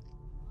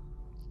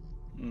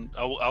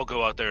 I'll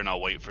go out there and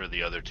I'll wait for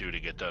the other two to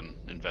get done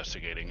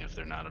investigating if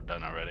they're not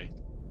done already.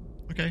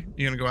 Okay.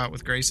 You gonna go out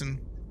with Grayson?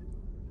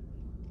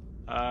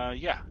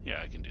 Yeah,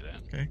 I can do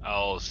that. Okay.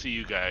 I'll see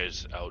you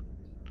guys out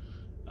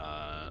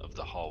of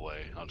the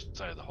hallway,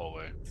 outside of the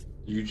hallway.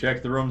 You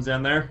check the rooms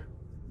down there?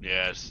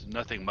 Yes,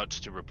 nothing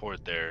much to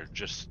report there.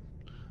 Just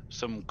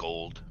some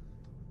gold.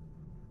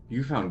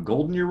 You found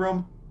gold in your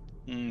room?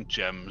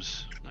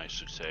 Gems, I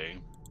should say.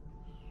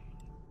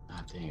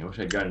 Oh, dang, I wish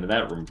I'd got into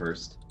that room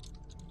first.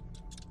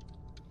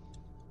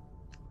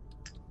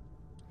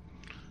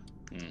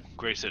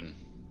 Grayson,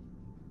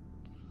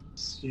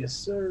 Yes,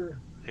 sir.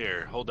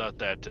 here, hold out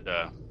that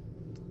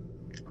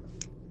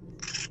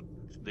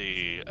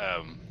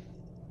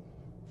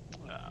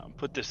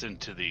put this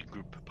into the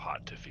group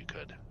pot if you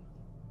could,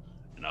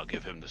 and I'll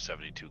give him the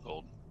 72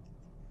 gold.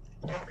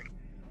 Okay.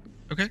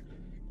 Okay.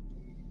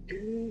 I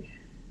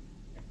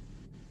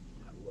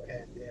will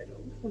add that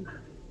on.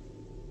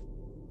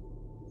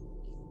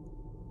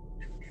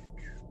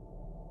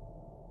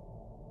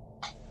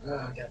 Oh,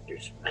 I gotta do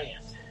some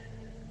math.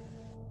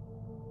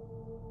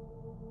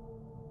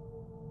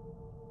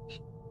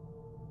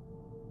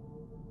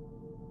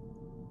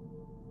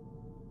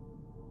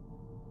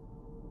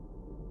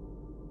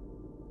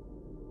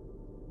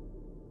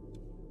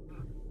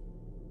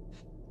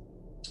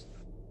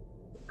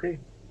 Okay,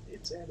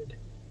 it's added.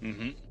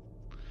 Mm-hmm.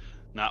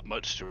 Not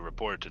much to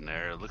report in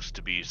there. It looks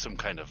to be some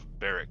kind of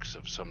barracks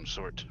of some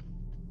sort.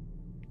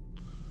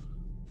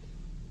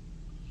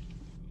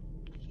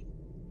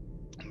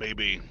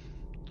 Maybe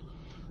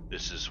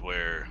this is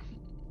where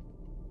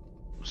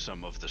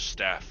some of the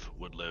staff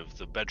would live.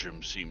 The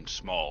bedroom seemed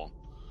small,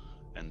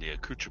 and the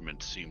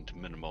accoutrement seemed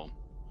minimal.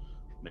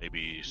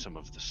 Maybe some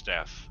of the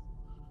staff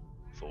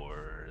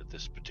for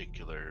this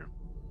particular,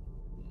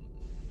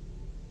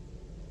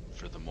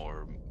 for the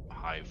more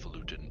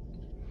highfalutin.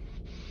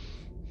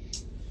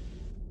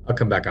 I'll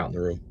come back out in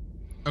the room.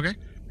 Okay.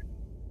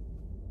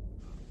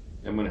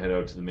 I'm gonna head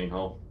out to the main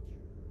hall.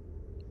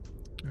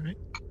 All right.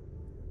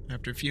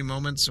 After a few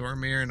moments,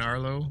 Zormir and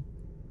Arlo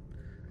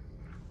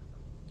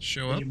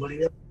show up.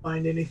 Anybody else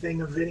find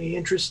anything of any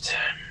interest?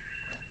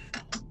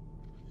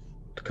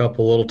 A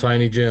couple little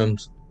tiny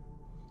gems.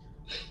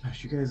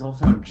 Gosh, you guys all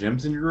found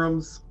gems in your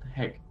rooms? What the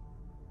heck?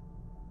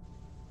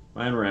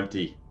 Mine were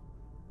empty.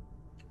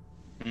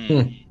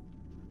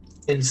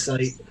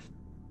 Insight.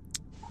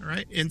 All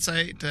right.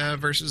 Insight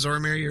versus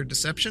Zormir, your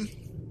deception.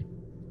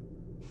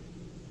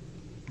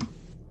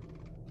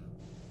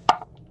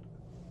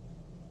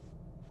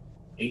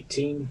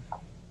 $18.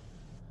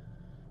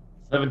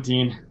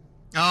 17.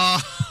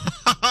 Oh,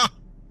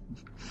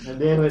 God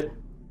damn it.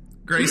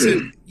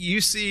 Grayson,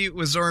 you see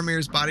with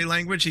Zormir's body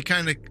language, he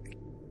kind of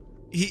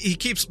he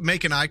keeps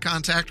making eye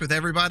contact with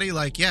everybody,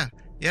 like, yeah,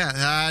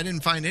 I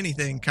didn't find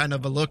anything. Kind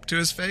of a look to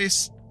his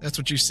face. That's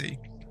what you see.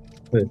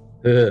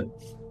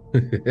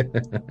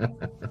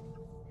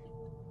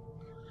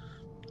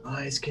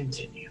 Eyes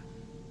continue.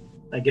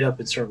 I get up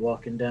and start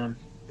walking down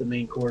the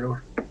main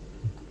corridor.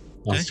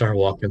 I'll start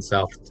walking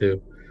south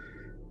too.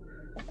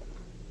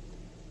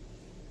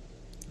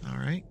 All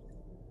right.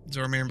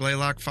 Zormir and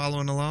Blaylock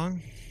following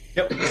along.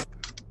 Yep.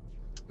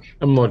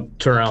 I'm gonna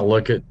turn around and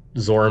look at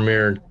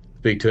Zormir and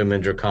speak to him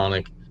in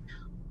Draconic.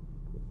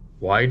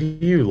 Why do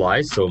you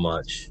lie so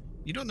much?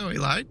 You don't know he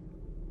lied.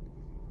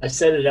 I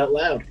said it out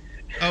loud.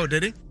 Oh,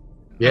 did he?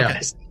 Yeah.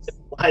 Okay.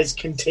 Lies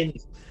continue.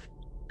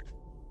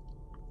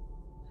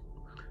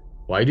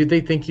 Why do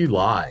they think you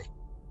lie?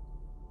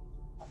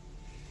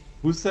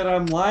 Who said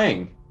I'm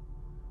lying?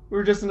 We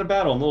were just in a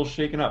battle, and a little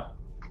shaken up.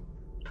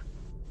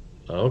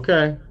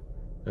 Okay.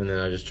 And then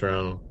I just turn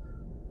around and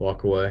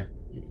walk away.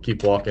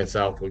 Keep walking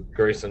south with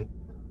Grayson.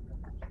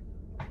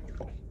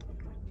 All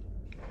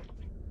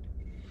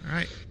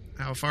right.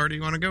 How far do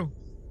you want to go?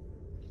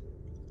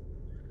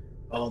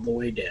 All the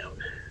way down.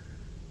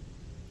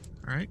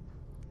 All right.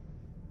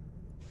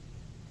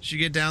 As you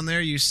get down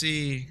there, you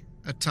see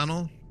a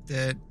tunnel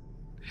that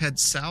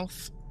heads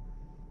south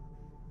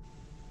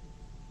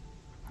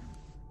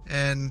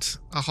and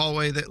a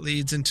hallway that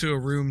leads into a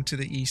room to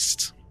the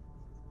east.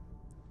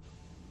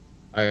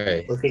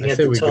 I Looking say at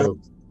the we tunnel.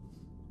 go.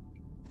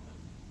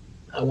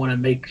 I want to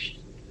make...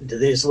 Do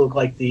these look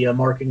like the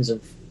markings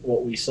of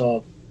what we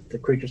saw the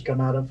creatures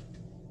come out of?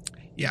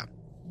 Yeah.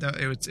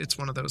 It's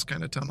one of those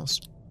kind of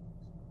tunnels.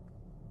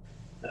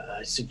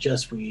 I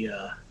suggest we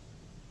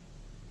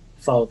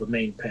follow the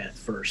main path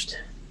first.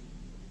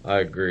 I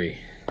agree.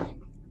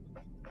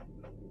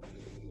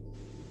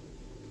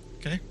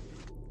 Okay.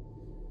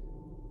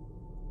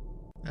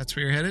 That's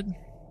where you're headed?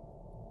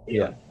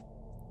 Yeah.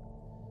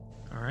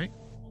 All right.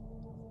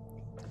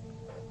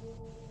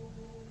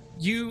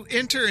 You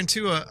enter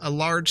into a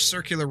large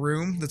circular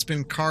room that's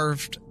been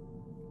carved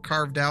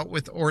out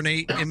with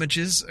ornate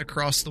images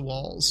across the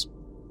walls.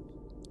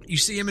 You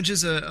see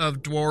images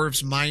of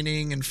dwarves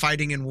mining and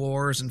fighting in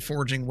wars and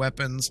forging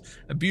weapons.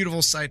 A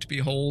beautiful sight to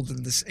behold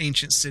in this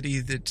ancient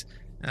city that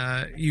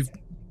you've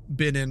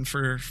been in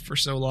for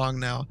so long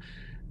now.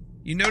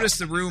 You notice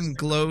the room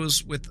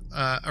glows with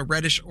a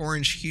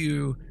reddish-orange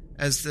hue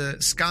as the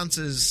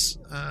sconces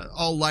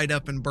all light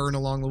up and burn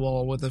along the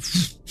wall with a...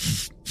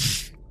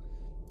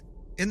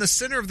 In the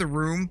center of the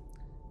room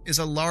is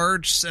a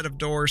large set of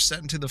doors set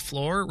into the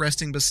floor,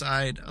 resting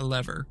beside a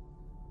lever.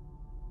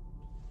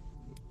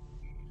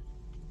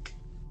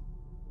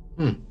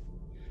 I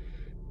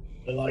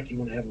like, you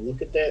want to have a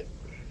look at that?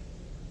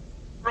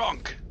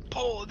 Bronk,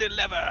 pull the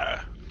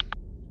lever.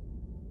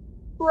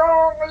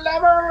 Wrong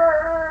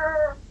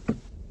lever!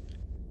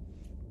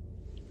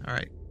 All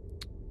right.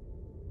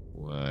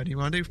 What do you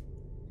want to do?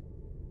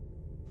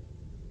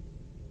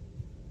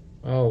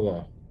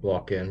 I'll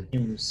walk in.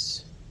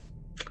 Seems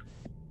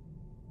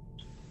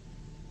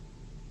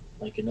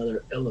like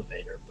another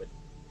elevator, but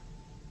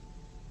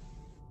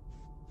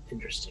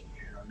interesting.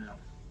 I don't know.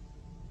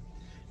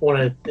 I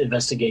want to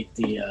investigate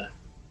the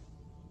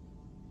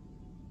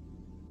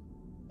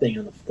thing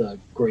on the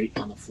grate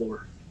on the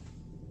floor.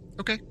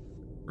 Okay.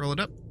 Roll it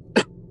up.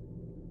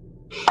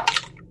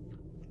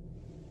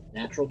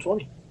 Natural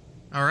 20.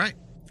 All right.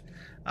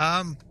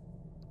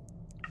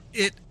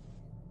 It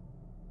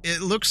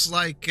looks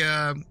like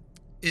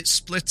it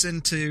splits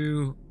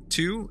into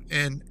two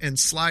and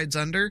slides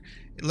under.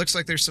 It looks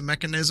like there's some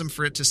mechanism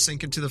for it to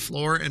sink into the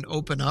floor and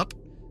open up.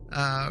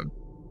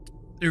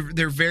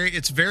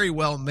 It's very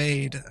well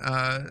made,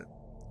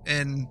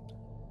 and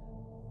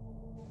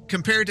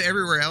compared to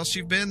everywhere else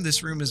you've been,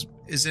 this room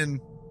is in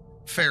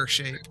fair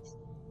shape.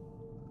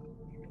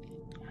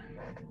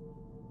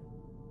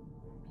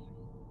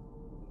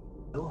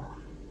 Oh.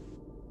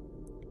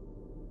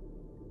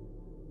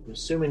 I'm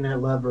assuming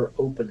that lever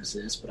opens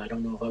this, but I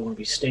don't know if I want to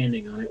be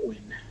standing on it when...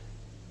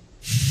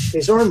 Hey,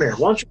 Zormir,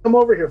 why don't you come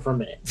over here for a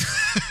minute?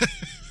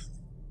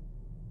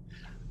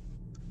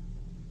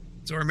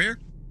 Zormir?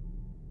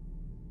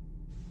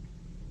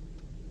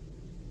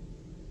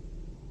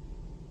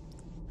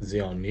 Is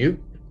he on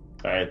mute?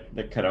 Sorry,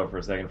 that cut out for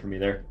a second for me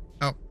there.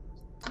 Oh.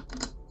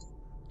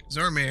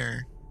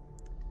 Zormir.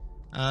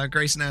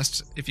 Grayson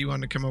asked if you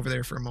wanted to come over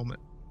there for a moment.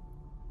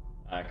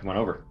 Come on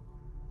over.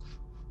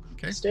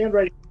 Okay. Stand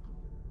right.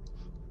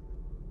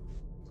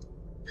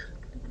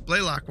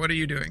 Blaylock, what are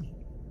you doing?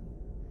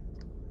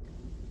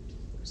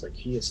 Looks like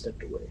he has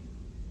stepped away.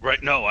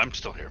 Right, no, I'm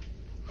still here.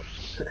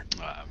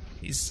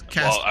 He's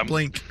cast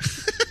Blink.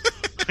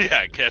 Yeah,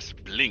 I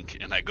cast Blink,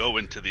 and I go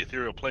into the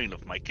ethereal plane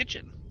of my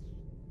kitchen.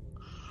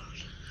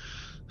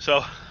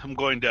 So, I'm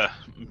going to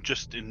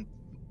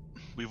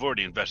we've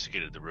already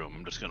investigated the room.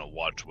 I'm just going to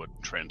watch what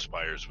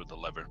transpires with the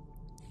lever.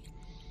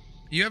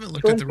 You haven't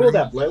looked Go at and the pull room.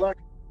 that, Blaylock.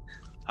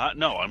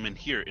 No, I'm in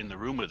here in the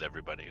room with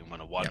everybody. I'm going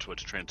to watch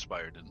what's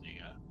transpired in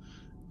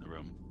the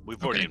room.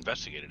 We've already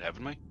investigated,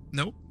 haven't we?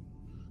 Nope.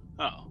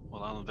 Oh,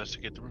 well, I'll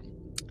investigate the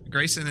room.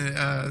 Grayson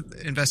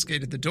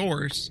investigated the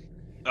doors.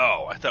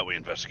 Oh, I thought we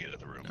investigated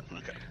the room.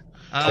 Okay.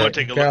 Uh, I want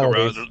to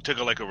take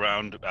a look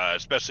around,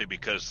 especially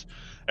because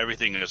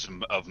everything is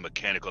of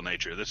mechanical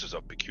nature. This is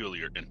a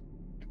peculiar.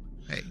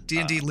 Hey,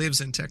 D&D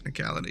lives in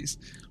technicalities.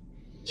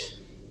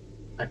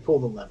 I pull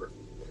the lever.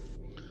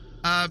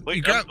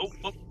 Wait,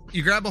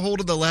 you grab a hold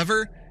of the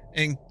lever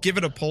and give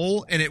it a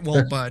pull, and it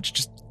won't budge.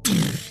 Just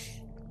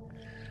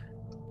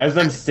As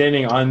I'm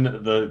standing on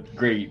the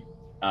grate,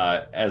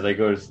 as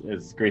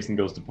Grayson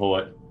goes to pull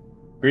it,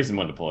 Grayson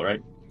wanted to pull it,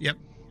 right? Yep.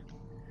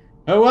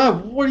 Oh wow!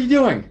 What are you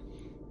doing?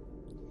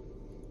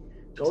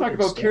 Told Talk you,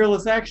 about Stan.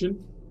 careless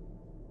action.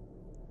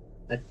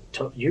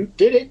 You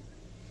did it.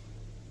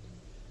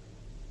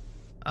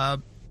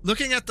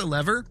 Looking at the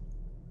lever,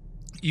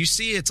 you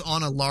see it's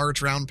on a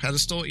large round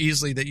pedestal,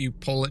 easily that you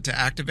pull it to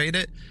activate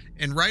it.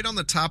 And right on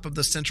the top of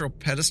the central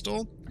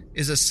pedestal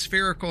is a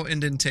spherical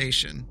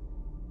indentation.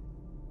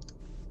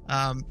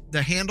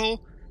 The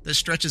handle that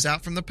stretches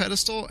out from the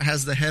pedestal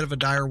has the head of a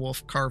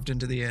direwolf carved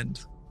into the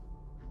end.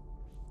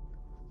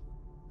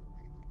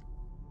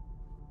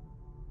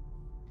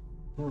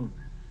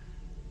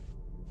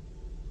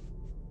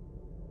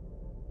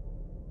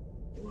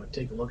 You want to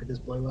take a look at this,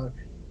 Blaylock?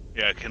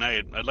 Yeah,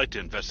 I'd like to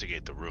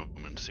investigate the room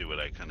and see what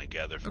I kind of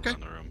gather from Okay.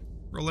 the room.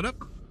 Roll it up.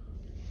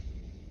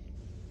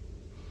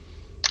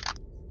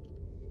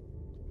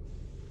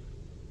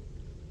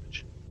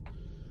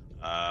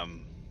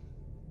 Um,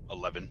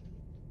 11.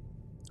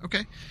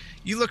 Okay.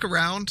 You look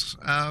around.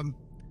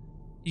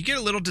 You get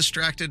a little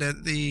distracted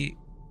at the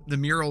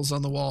murals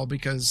on the wall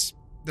because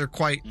they're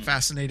quite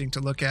fascinating to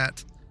look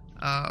at.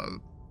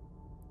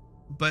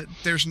 But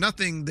there's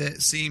nothing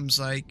that seems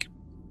like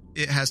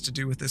it has to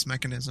do with this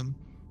mechanism.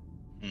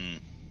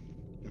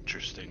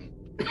 Interesting.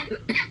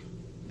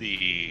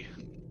 The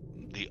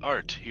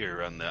art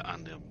here on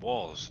the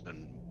walls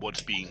and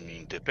what's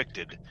being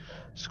depicted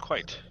is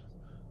quite.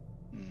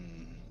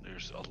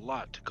 There's a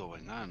lot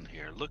going on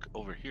here. Look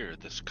over here,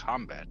 this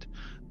combat.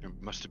 There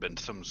must have been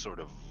some sort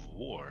of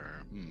war.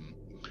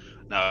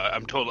 Now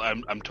I'm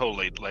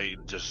totally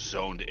like just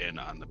zoned in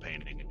on the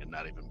painting and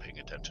not even paying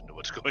attention to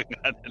what's going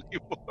on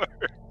anymore.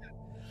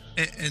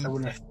 And I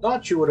would have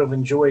thought you would have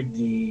enjoyed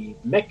the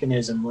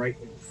mechanism right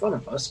in front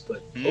of us,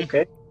 but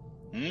okay.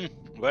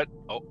 What?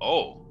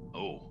 Oh.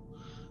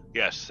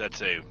 Yes,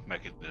 that's a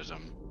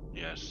mechanism.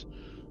 Yes.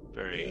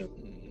 Very.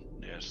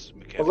 Yes. A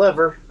Mechanical.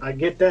 lever, I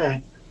get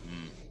that.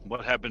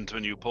 What happens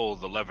when you pull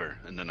the lever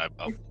and then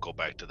I'll go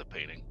back to the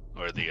painting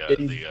or the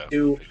Didn't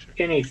do picture?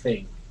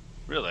 anything.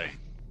 Really?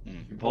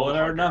 You pull it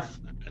hard enough.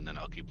 and then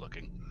I'll keep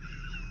looking.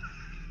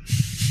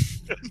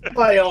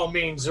 By all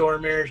means,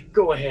 Zormir,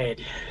 go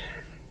ahead.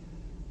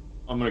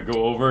 I'm gonna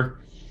go over.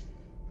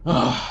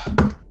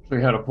 Show you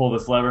how to pull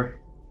this lever,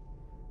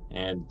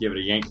 and give it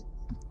a yank.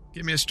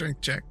 give me a strength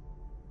check.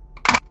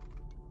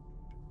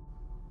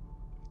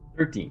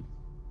 13.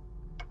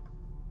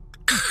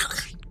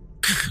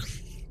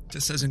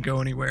 This doesn't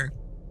go anywhere.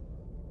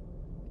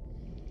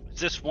 Is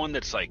this one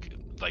that's like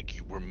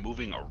we're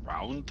moving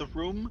around the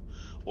room,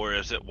 or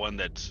is it one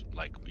that's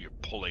like you're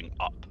pulling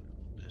up?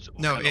 What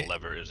No, kind of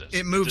lever is this?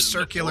 It moves Is it in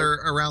the circular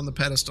around the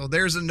pedestal.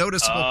 There's a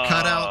noticeable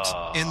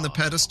cutout in the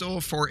pedestal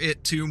for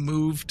it to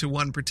move to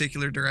one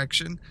particular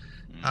direction,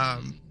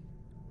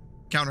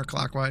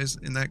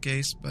 counterclockwise in that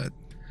case. But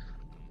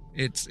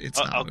it's.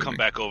 I'll come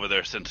back over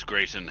there since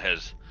Grayson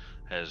has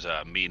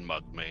mean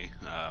mugged me.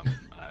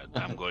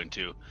 I'm going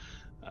to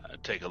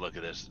take a look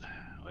at this.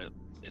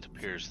 It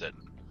appears that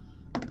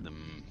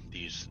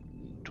these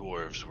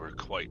dwarves were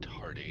quite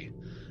hardy.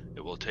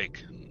 It will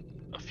take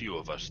a few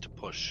of us to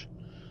push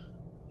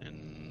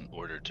in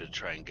order to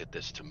try and get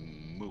this to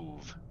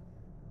move.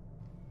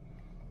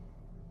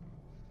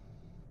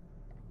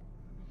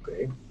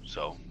 Okay.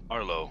 So,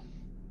 Arlo,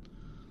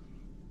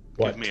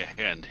 What? give me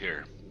a hand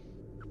here.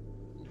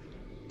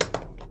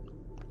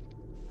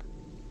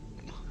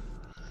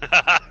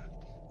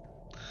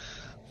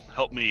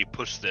 Help me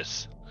push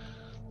this.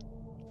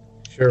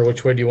 Sure.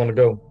 Which way do you want to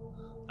go?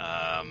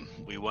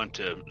 We want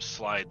to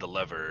slide the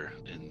lever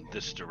in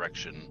this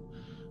direction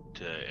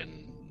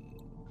and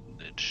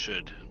it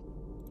should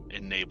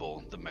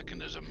enable the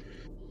mechanism.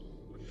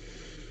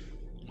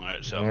 All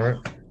right, so All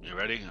right. you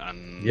ready?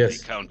 On Yes.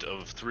 the count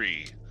of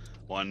 3.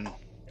 1,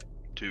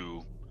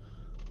 2,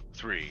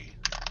 3.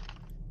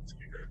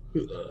 Can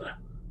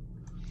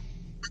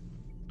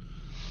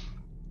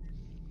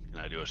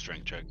I do a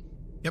strength check?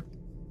 Yep.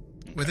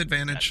 With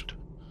advantage.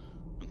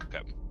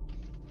 Okay.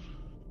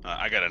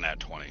 I got a nat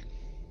 20.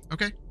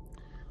 Okay.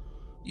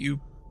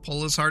 You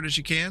pull as hard as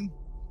you can.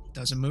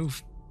 Doesn't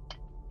move.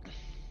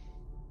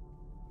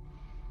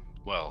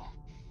 Well,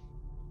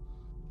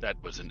 that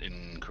was an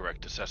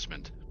incorrect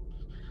assessment.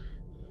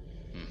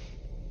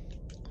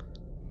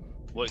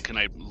 What can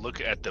I look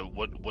at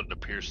what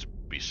appears to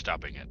be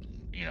stopping it?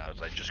 You know,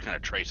 I just kind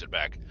of trace it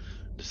back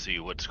to see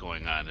what's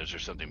going on. Is there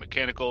something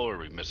mechanical, or are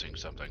we missing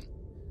something?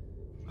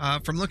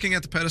 From looking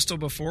at the pedestal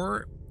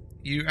before,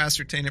 you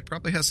ascertain it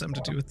probably has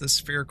something to do with the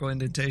spherical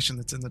indentation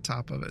that's in the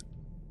top of it.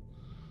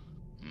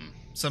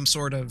 Some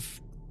sort of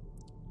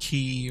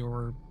key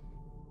or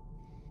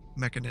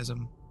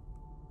mechanism.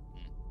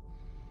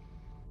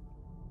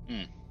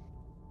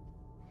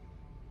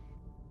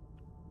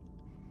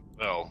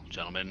 Well,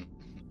 gentlemen,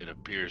 it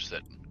appears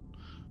that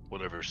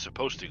whatever's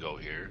supposed to go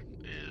here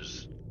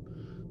is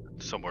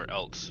somewhere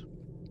else,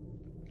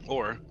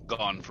 or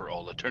gone for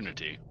all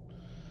eternity,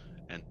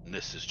 and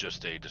this is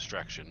just a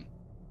distraction.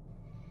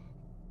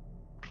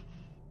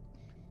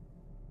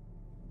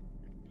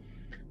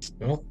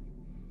 Well,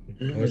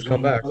 always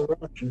come back.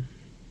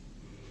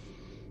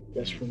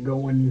 Guess we're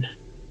going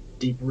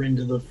deeper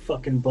into the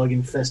fucking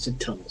bug-infested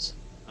tunnels.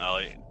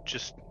 I'll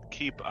just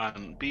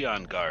be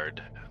on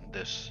guard.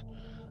 This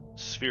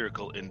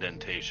spherical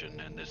indentation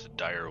and this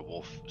dire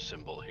wolf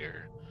symbol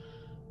here,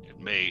 it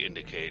may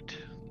indicate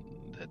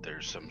that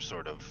there's some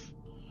sort of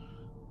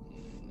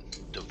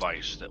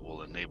device that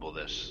will enable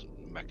this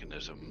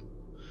mechanism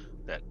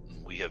that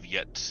we have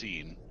yet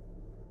seen,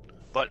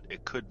 but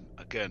it could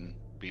again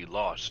be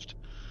lost.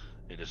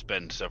 It has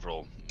been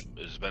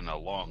a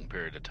long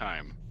period of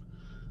time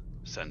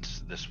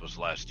since this was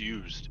last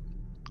used,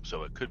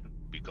 so it could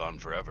be gone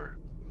forever.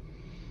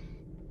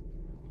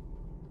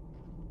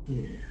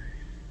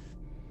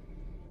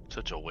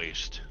 Such a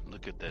waste.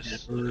 Look at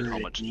this. Look at how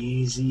much.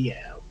 Easy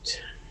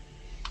out.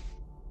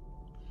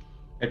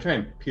 I try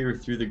and peer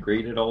through the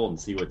grate at all and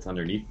see what's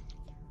underneath.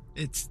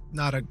 It's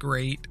not a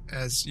grate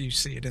as you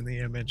see it in the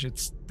image.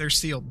 They're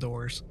sealed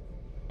doors.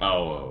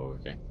 Oh,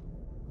 okay.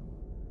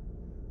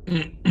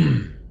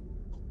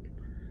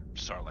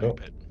 Starlight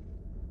Nope. Pit.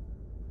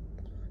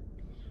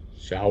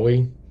 Shall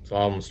we? So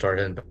I'm gonna start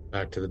heading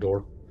back to the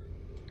door,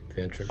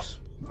 the entrance.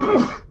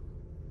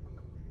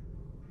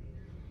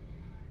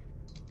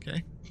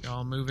 Okay.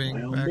 Y'all moving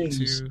By all back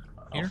means. to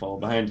I'll here? follow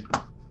behind.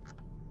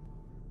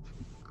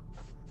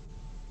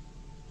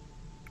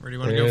 Where do you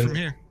want to go And- from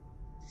here?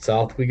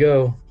 South we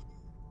go.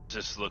 Does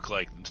this look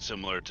like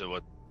similar to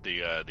what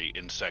the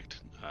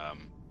insect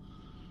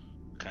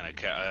kind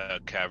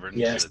of caverns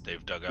Yes. that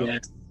they've dug out?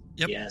 Yes.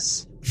 Yep.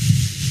 Yes.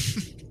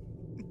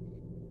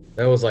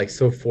 That was like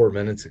 4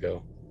 minutes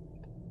ago.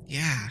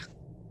 Yeah.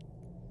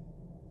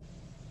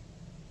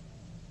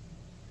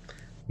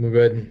 We'll go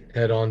ahead and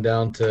head on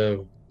down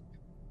to,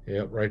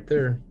 yep, right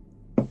there.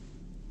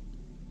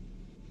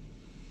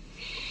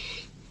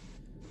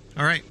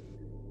 All right.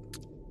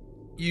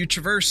 You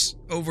traverse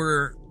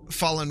over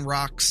fallen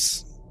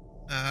rocks,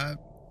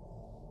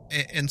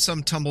 and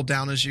some tumble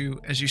down as you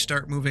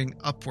start moving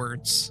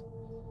upwards.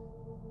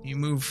 You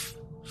move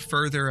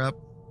further up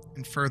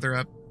and further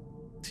up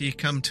till you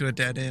come to a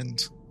dead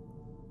end.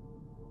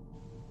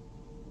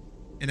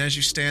 And as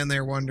you stand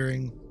there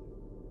wondering,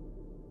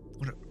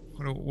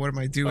 what am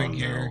I doing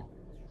here?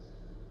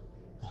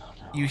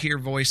 You hear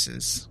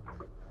voices.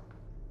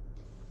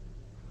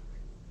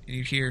 And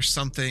you hear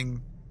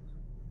something,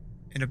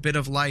 and a bit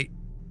of light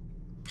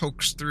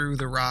pokes through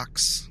the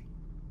rocks.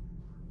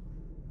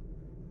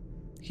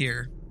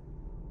 Here.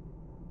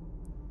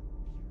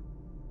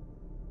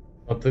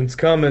 Something's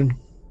coming.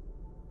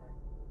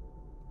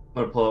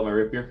 I'm gonna pull out my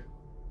rapier.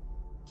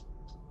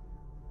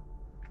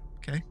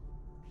 Okay.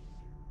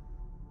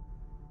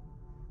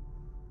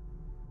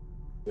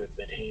 Whip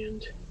at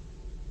hand.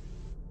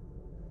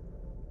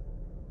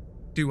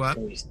 Do what?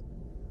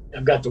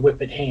 I've got the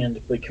whip at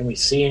hand, but can we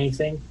see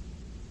anything?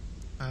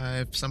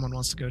 If someone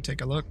wants to go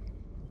take a look.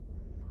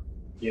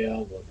 Yeah,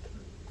 I'll look.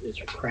 Is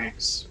there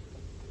cracks?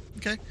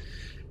 Okay.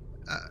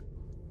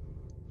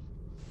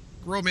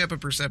 Roll me up a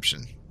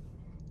perception.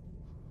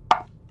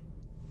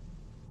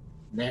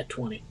 Nat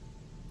 20.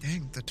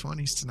 Dang, the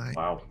 20s tonight.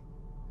 Wow.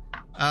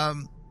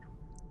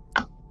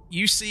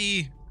 You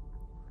see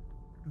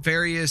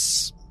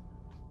various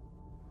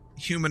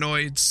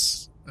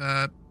humanoids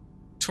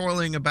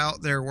toiling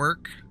about their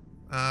work.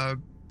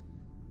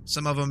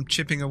 Some of them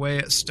chipping away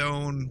at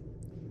stone.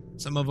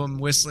 Some of them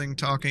whistling,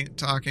 talking,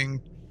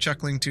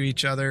 chuckling to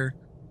each other.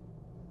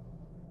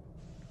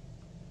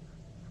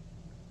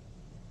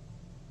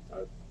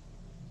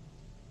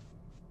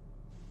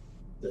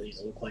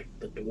 These look like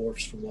the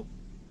dwarfs from up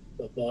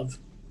above.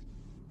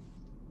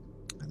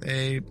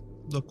 They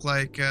look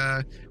like,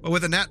 well,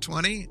 with a nat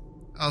 20,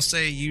 I'll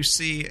say you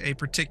see a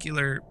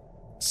particular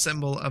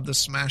symbol of the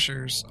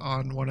Smashers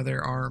on one of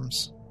their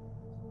arms.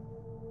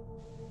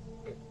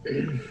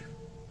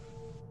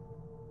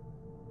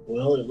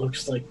 Well, it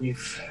looks like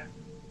we've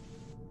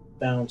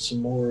found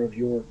some more of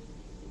your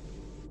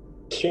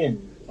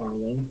kin,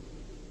 Arlo.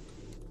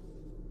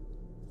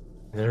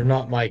 They're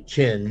not my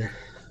kin,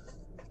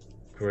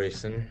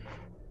 Grayson.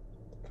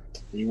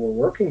 You were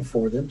working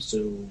for them,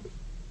 so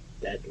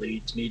that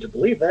leads me to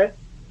believe that.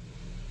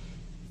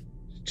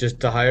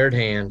 Just a hired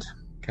hand.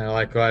 Kind of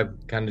like I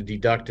kind of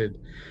deducted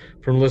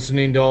from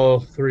listening to all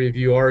three of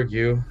you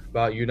argue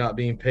about you not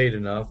being paid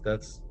enough.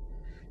 That's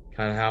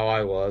kind of how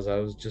I was. I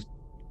was just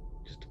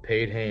a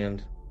paid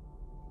hand.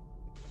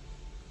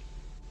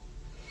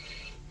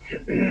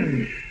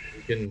 I'm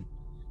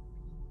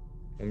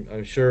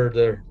sure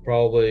they're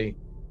probably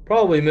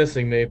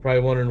missing me,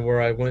 probably wondering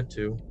where I went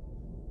to.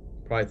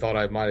 Probably thought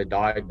I might have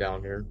died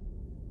down here.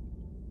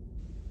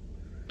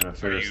 A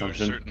fair Are you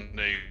assumption. certain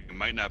they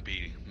might not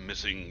be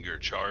missing your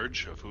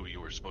charge of who you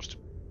were supposed to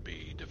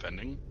be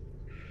defending?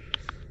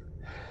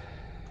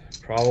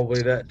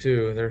 Probably that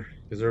too.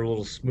 They're a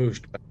little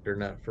smooshed back there in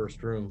that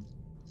first room.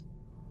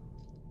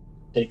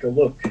 Take a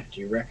look.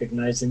 Do you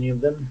recognize any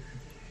of them?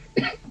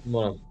 I'm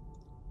gonna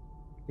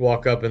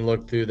walk up and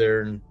look through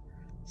there and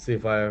see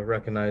if I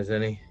recognize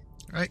any.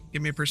 All right,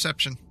 give me a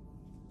perception.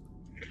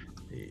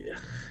 Yeah.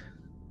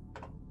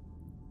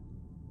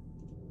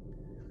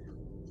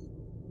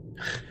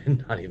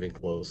 Not even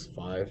close.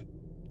 5.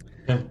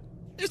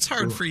 It's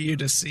hard for you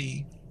to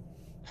see.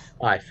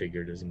 I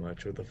figured as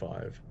much with a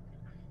 5.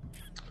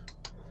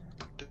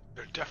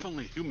 They're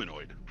definitely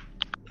humanoid.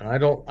 I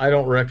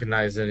don't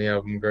recognize any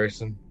of them,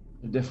 Grayson.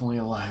 They're definitely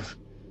alive.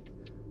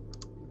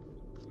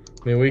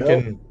 I mean, we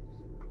can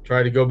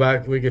try to go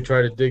back. We could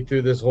try to dig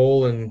through this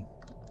hole and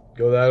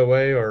go that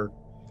way, or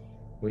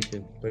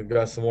we've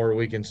got some more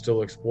we can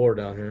still explore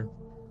down here.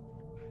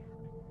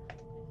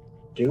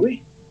 Do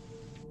we?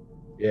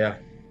 Yeah,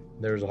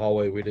 there's a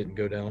hallway we didn't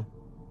go down.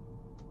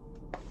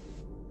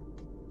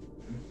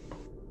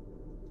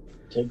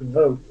 Take a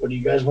vote. What do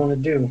you guys want to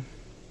do?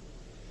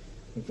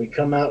 If we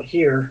come out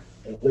here,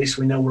 at least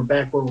we know we're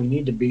back where we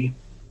need to be.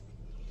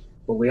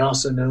 But we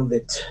also know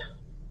that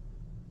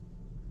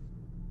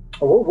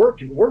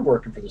we're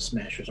working for the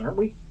Smashers, aren't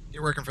we?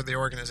 You're working for the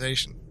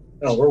organization.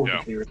 Oh, we're working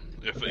Yeah.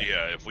 for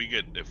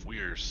the If we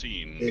are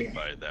seen Yeah.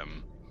 by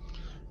them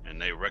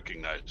and they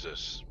recognize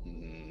us,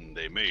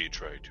 they may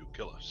try to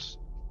kill us.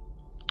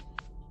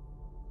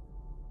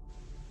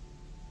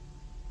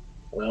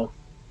 Well,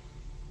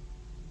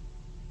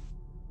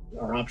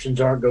 our options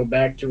are go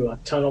back to a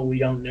tunnel we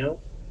don't know,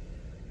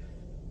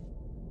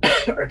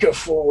 or go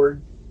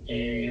forward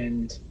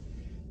and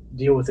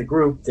deal with a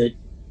group that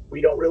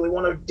we don't really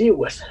want to deal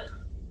with.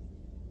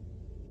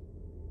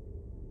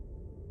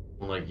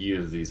 I like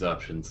use these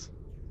options.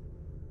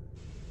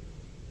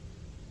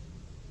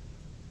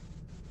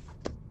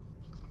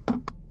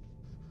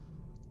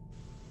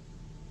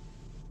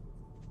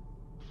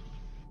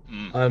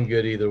 I'm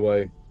good either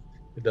way.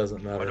 It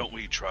doesn't matter. Why don't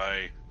we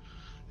try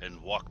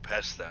and walk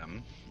past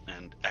them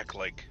and act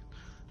like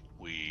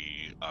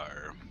we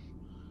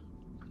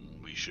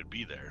should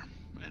be there,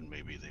 and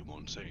maybe they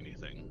won't say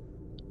anything.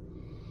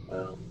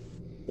 Well,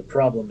 the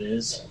problem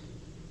is,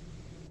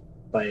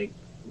 by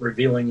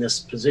revealing this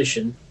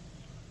position,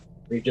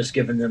 we've just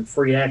given them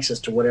free access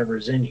to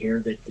whatever's in here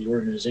that the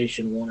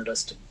organization wanted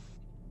us to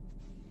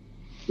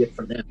get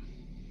from them.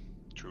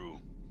 True.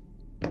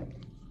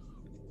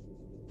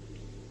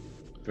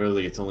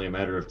 Surely it's only a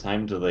matter of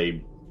time till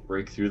they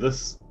break through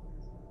this.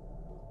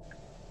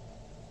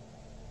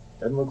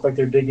 Doesn't look like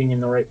they're digging in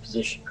the right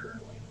position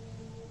currently.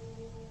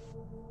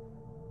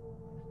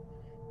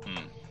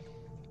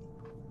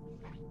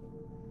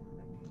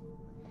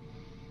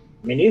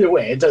 I mean, either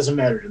way, it doesn't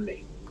matter to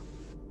me.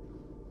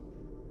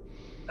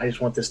 I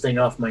just want this thing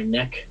off my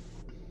neck.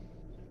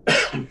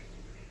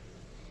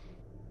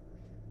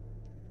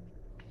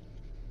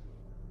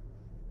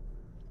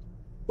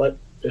 But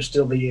there's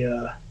still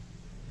the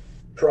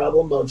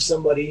problem of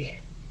somebody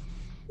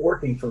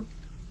working for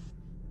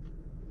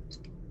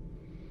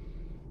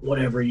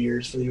whatever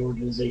years for the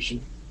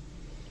organization.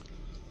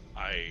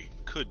 I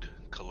could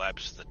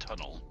collapse the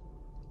tunnel.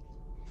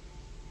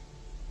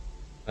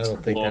 I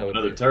don't think Blow that up would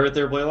another be. turret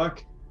there,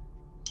 Blaylock?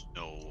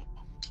 No.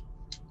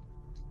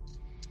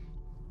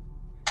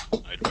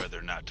 I'd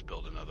rather not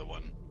build another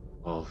one.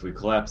 Well, if we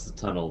collapse the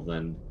tunnel,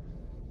 then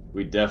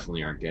we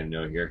definitely aren't getting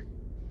out of here.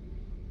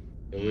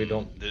 We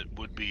don't. It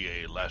would be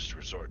a last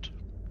resort,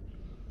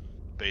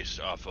 based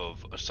off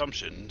of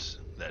assumptions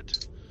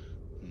that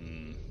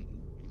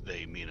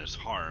they mean us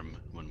harm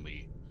when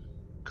we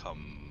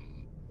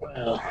come.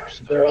 Well,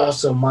 they're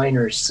also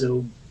minors,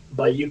 so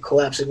by you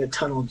collapsing the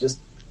tunnel just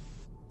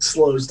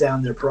slows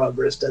down their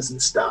progress, doesn't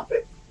stop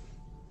it.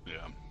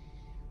 Yeah.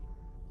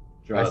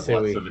 Draws say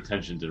lots we- of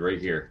attention to right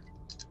here.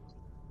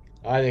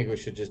 I think we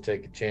should just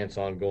take a chance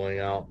on going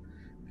out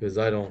because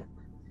I don't.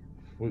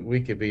 We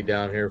could be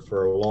down here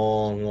for a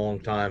long, long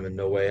time and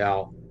no way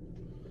out.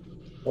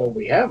 Well,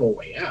 we have a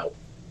way out.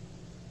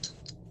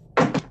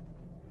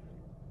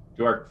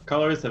 Do our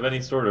colors have any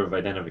sort of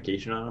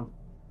identification on them?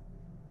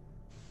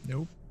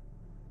 Nope.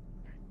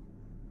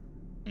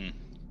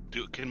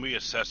 Can we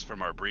assess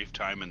from our brief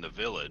time in the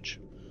village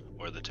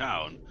or the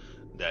town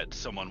that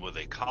someone with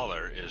a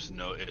collar is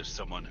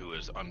someone who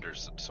is under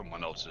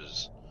someone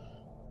else's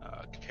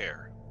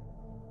care?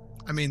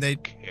 I mean, they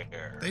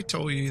Care.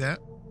 told you that.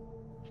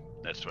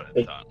 That's what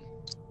I thought.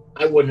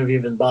 I wouldn't have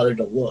even bothered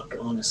to look,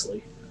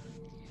 honestly,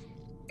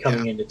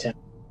 coming into town.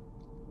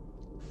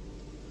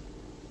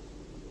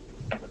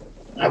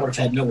 I would have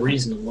had no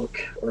reason to look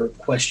or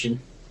question.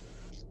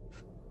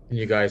 Can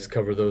you guys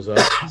cover those up?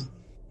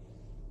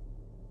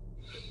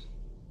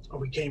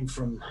 We came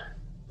from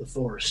the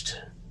forest.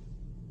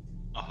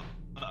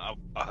 I'll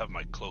have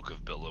my cloak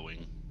of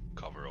billowing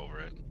cover over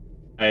it.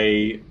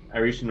 I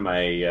reach into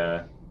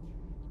my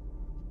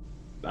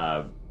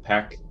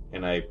pack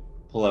and I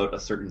pull out a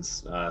certain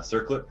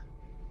circlet.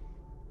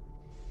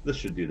 This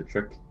should do the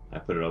trick. I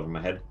put it over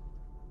my head.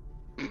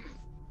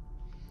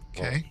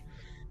 Okay.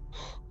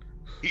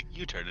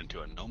 You turn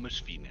into a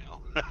gnomish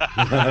female.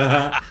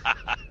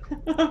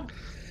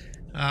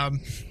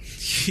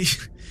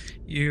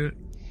 You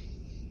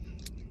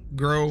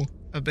grow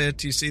a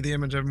bit. You see the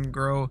image of him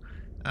grow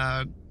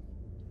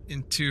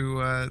into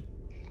a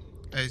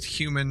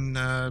human,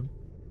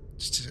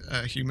 just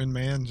a human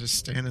man just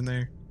standing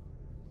there.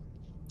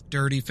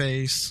 Dirty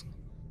face.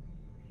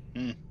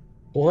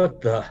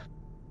 What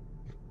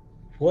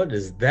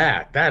is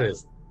that?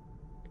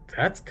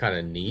 That's kind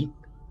of neat.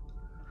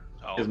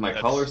 Oh, Is my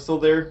that's- collar still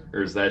there,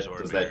 or does that's that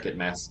ordinary. get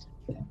masked?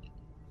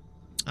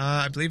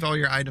 I believe all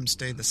your items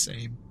stay the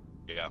same.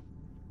 Yeah.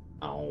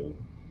 Oh.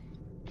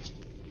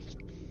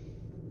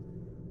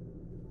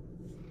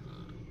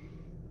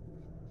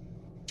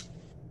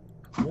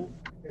 Well,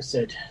 like I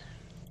said,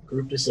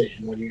 group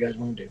decision. What do you guys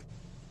want to do?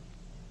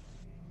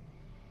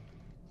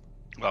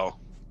 Well,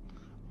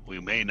 we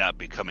may not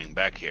be coming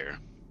back here.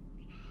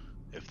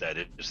 If that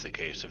is the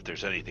case, if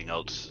there's anything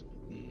else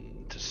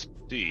to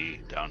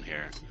see down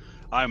here,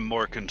 I'm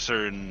more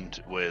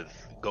concerned with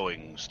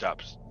going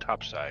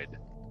topside.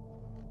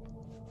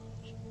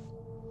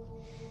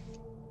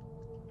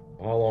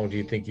 How long do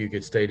you think you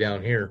could stay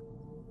down here?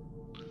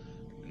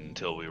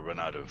 Until we run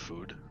out of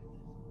food.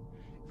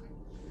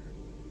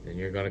 And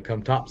you're going to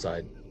come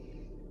topside.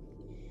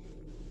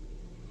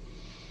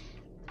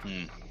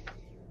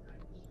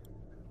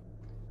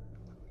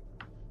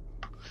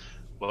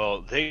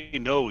 Well, they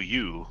know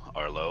you,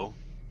 Arlo.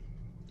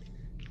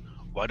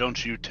 Why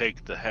don't you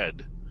take the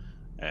head,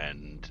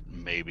 and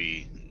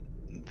maybe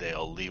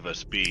they'll leave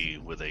us be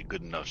with a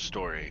good enough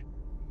story.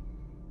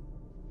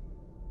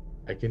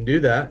 I can do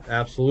that,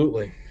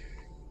 absolutely.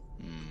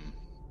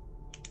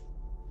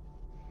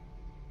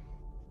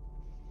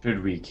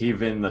 Should we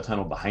cave in the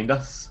tunnel behind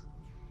us?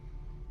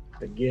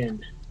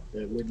 Again,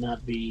 that would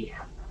not be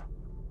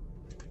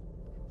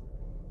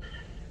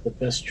the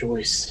best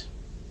choice.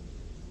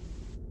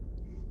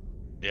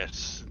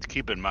 Yes,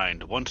 keep in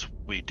mind, once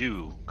we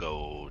do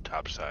go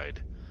topside,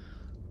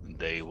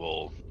 they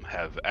will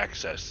have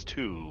access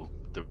to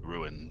the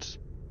ruins.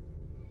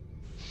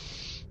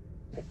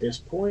 At this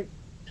point,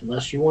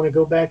 unless you want to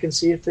go back and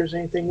see if there's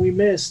anything we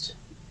missed.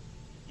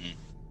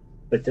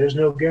 But there's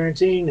no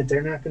guaranteeing that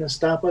they're not going to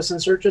stop us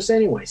and search us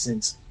anyway,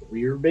 since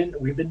we've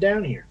been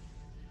down here.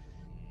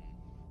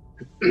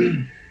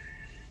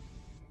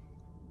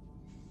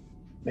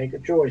 Make a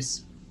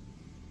choice.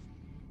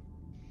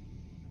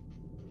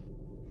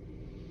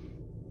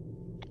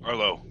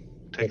 Arlo,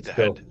 take Let's the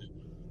go. head.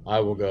 I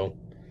will go.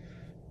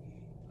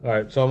 All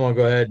right, so I'm going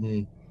to go ahead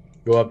and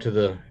go up to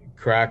the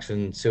cracks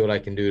and see what I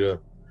can do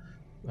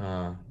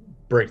to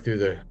break through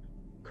the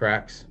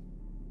cracks.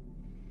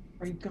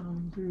 Break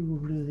on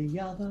through to the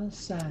other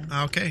side.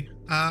 Okay.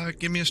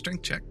 Give me a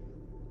strength check.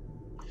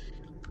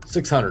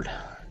 600.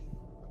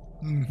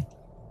 Using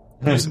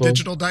Cool.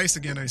 digital dice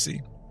again, I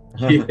see.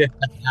 Yeah.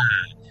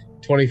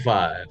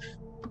 25.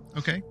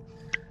 Okay.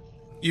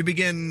 You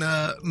begin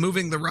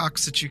moving the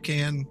rocks that you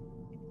can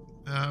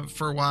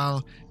for a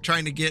while,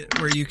 trying to get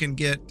where you can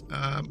get,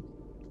 a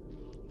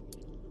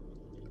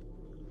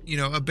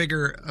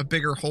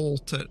bigger hole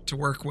to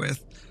work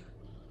with.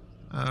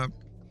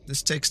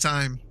 This takes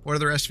time. What are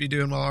the rest of you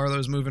doing while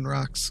Arlo's moving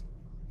rocks?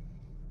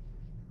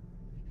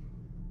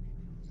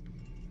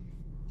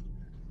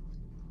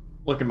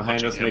 Looking behind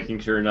us, Watching him. making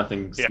sure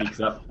nothing Yeah. sneaks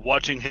up.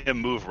 Watching him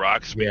move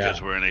rocks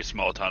because we're in a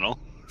small tunnel.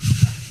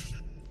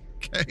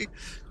 Okay.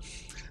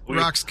 We-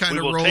 Rocks kind we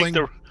of will rolling.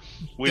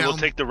 We will down.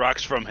 take the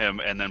rocks from him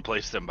and then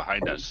place them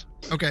behind us.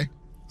 Okay.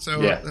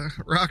 So Yeah. the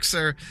rocks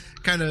are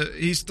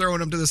he's throwing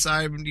them to the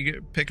side and you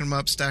get picking them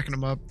up, stacking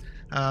them up.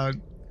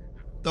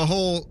 The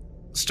hole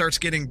starts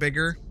getting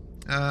bigger.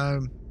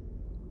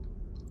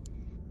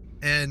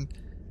 and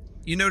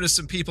you notice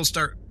some people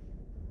start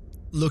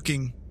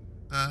looking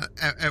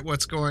at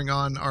what's going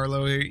on,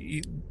 Arlo,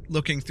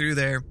 looking through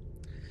there.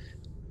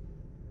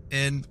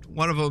 And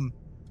one of them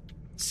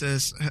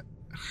says,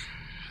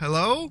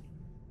 hello?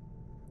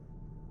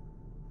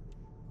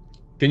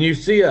 Can you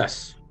see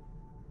us?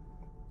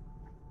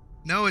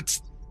 No,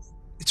 it's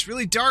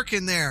really dark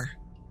in there.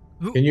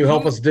 Can you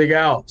help us dig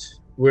out?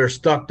 We're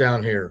stuck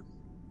down here.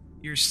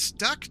 You're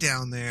stuck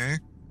down there?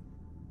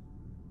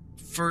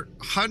 For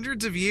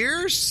hundreds of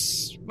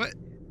years? What?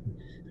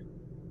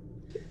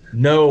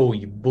 No,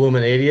 you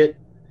bloomin' idiot.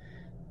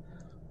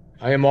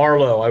 I am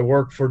Arlo. I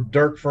work for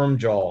Dirk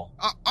Firmjaw.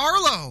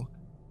 Arlo!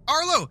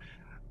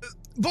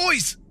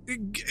 Boys,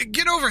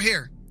 get over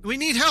here. We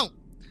need help.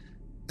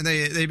 And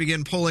they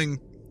begin pulling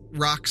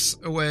rocks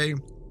away,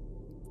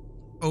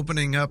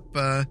 opening up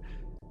the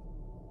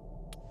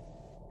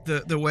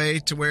way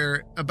to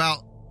where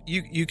about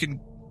you can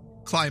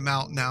climb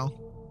out now.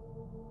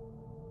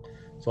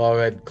 So I'll go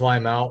ahead and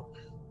climb out.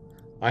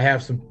 I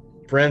have some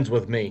friends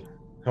with me.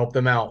 Help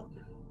them out.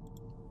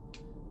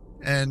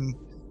 And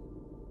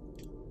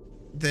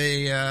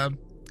they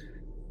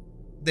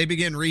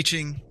begin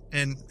reaching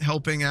and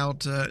helping out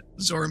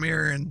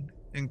Zormir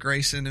and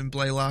Grayson and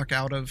Blaylock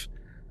out of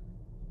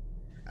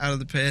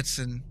the pits,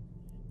 and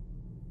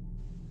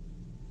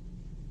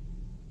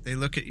they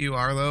look at you,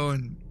 Arlo,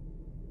 and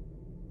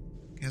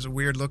he has a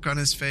weird look on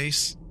his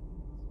face.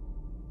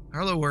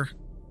 Arlo, we're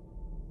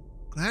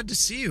glad to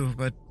see you,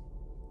 but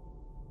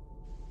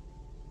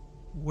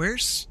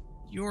where's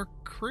your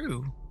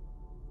crew?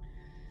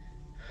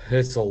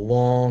 It's a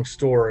long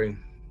story.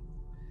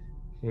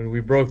 When we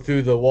broke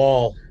through the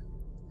wall,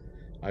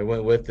 I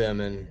went with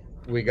them, and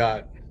we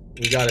got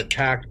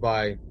attacked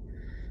by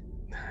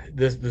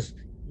this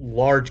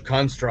large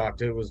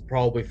construct. It was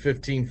probably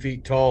 15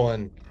 feet tall,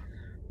 and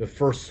the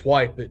first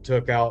swipe, it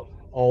took out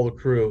all the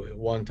crew at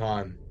one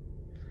time.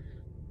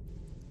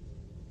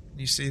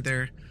 You see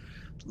they're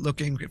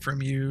looking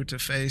from you to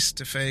face.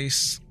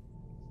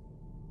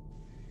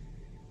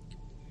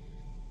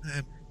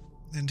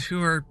 And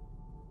who are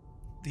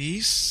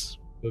these?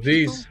 So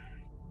these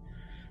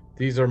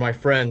are my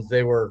friends.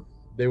 They were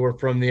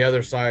from the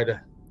other side.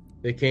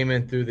 They came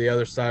in through the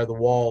other side of the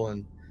wall,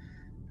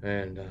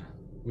 and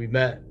we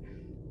met,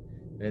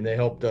 and they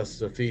helped us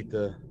defeat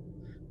the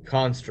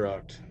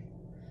construct.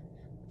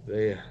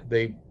 They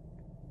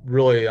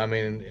really, I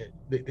mean,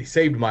 they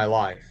saved my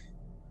life.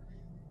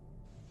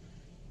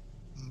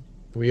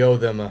 We owe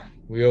them a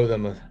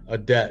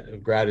debt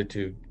of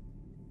gratitude.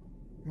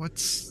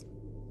 What's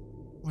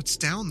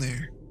down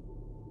there?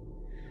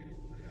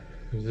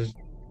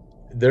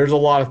 There's a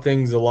lot of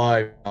things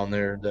alive down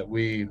there that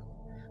we've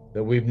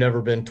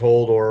never been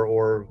told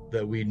or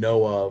that we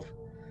know of.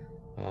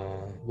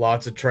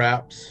 Lots of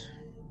traps.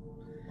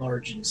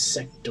 Large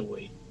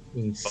insectoid.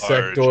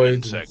 Insectoids. Large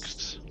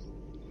insects.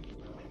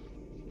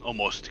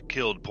 Almost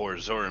killed poor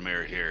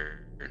Zormir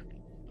here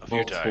a few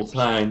Multiple times.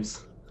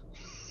 times.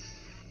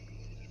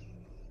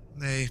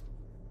 They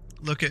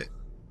look at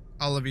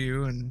all of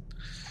you and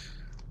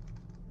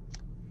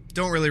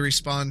don't really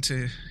respond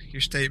to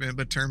your statement,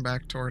 but turn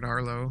back toward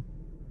Arlo.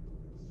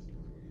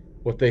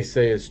 What they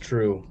say is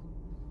true.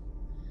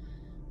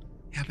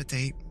 Yeah, but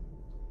I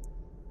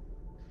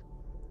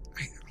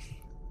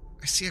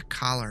see a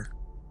collar.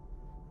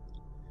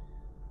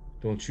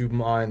 Don't you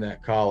mind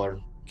that collar.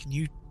 Can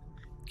you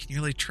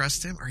really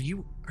trust him? Are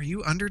you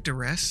under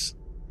duress?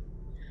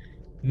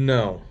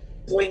 No.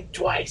 Blink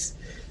twice.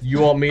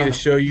 You want me to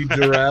show you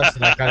duress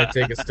and I kind of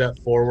take a step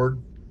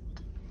forward?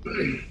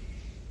 I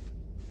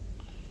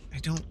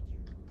don't.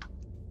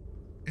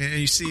 And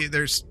you see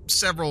there's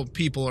several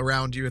people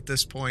around you at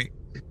this point.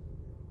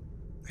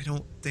 I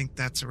don't think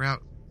that's a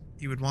route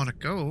you would want to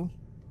go.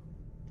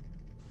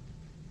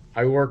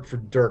 I work for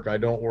Dirk. I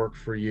don't work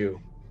for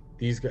you.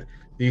 These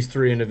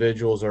three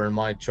individuals are in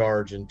my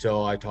charge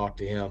until I talk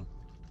to him.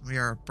 We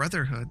are a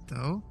brotherhood,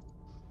 though.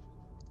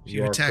 If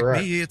you are attack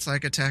correct. me, it's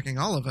like attacking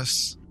all of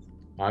us.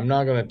 I'm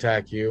not going to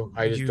attack you.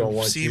 I just don't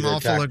want you seem to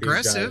attack awful these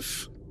aggressive.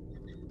 guys.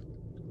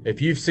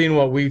 If you've seen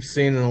what we've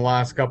seen in the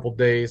last couple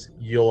days,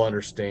 you'll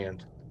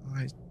understand.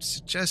 I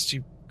suggest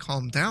you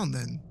calm down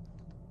then.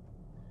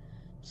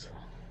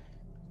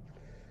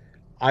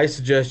 I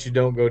suggest you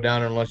don't go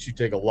down unless you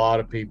take a lot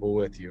of people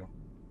with you.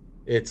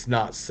 It's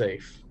not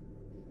safe.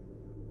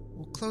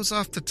 We'll close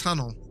off the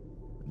tunnel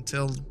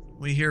until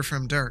we hear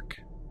from Dirk.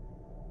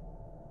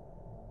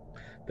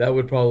 That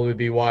would probably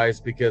be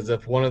wise, because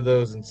if one of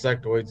those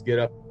insectoids get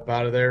up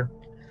out of there,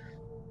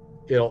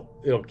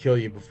 it'll kill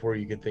you before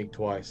you can think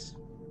twice.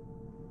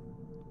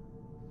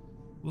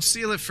 We'll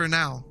seal it for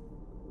now.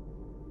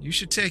 You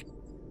should take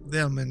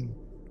them and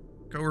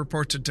go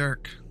report to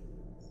Dirk.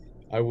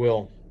 I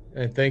will.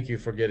 And thank you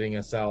for getting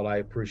us out. I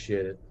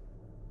appreciate it.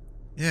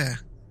 Yeah.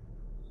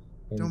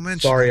 I'm Don't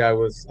mention sorry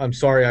it. I'm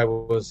sorry I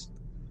was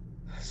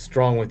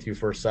strong with you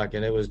for a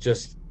second. It was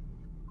just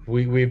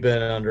we've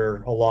been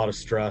under a lot of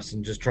stress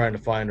and just trying to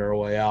find our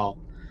way out.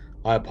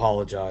 I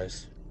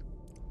apologize.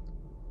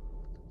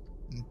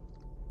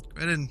 Go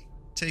ahead and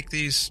take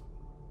these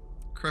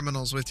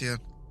criminals with you.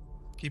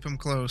 Keep them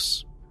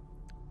close.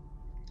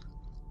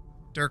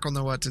 Dirk will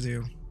know what to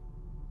do.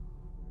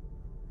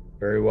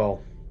 Very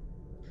well.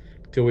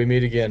 Till we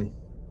meet again.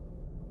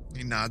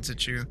 He nods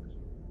at you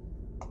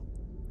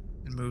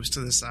and moves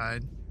to the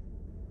side.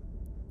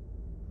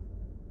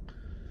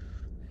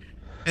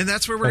 And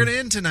that's where we're going to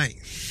end tonight.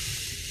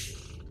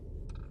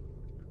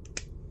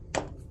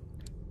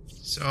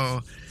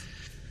 So,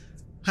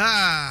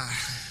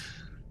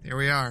 there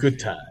we are. Good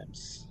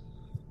times.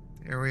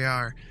 There we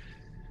are.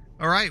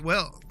 All right.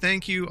 Well,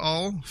 thank you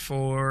all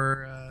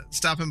for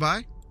stopping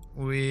by.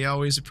 We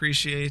always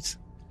appreciate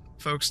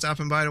folks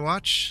stopping by to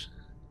watch.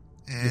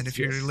 And if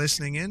you're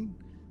listening in,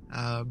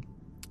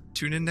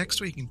 tune in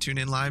next week and tune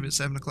in live at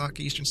 7 o'clock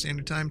Eastern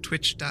Standard Time,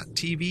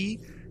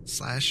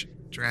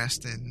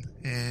 twitch.tv/Drastin.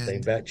 And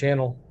same bat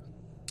channel,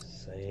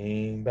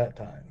 same bat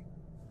time.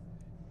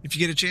 If you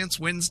get a chance,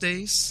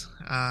 Wednesdays,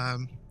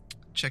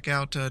 check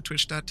out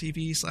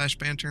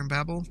twitch.tv/Banter and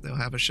Babble. They'll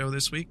have a show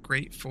this week.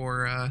 Great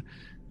for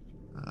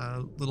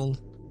little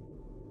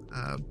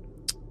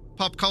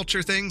pop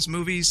culture things,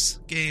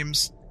 movies,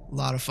 games. A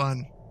lot of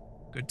fun.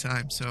 Good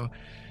time. So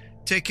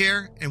take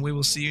care, and we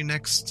will see you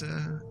next.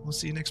 We'll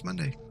see you next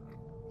Monday.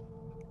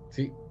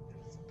 See.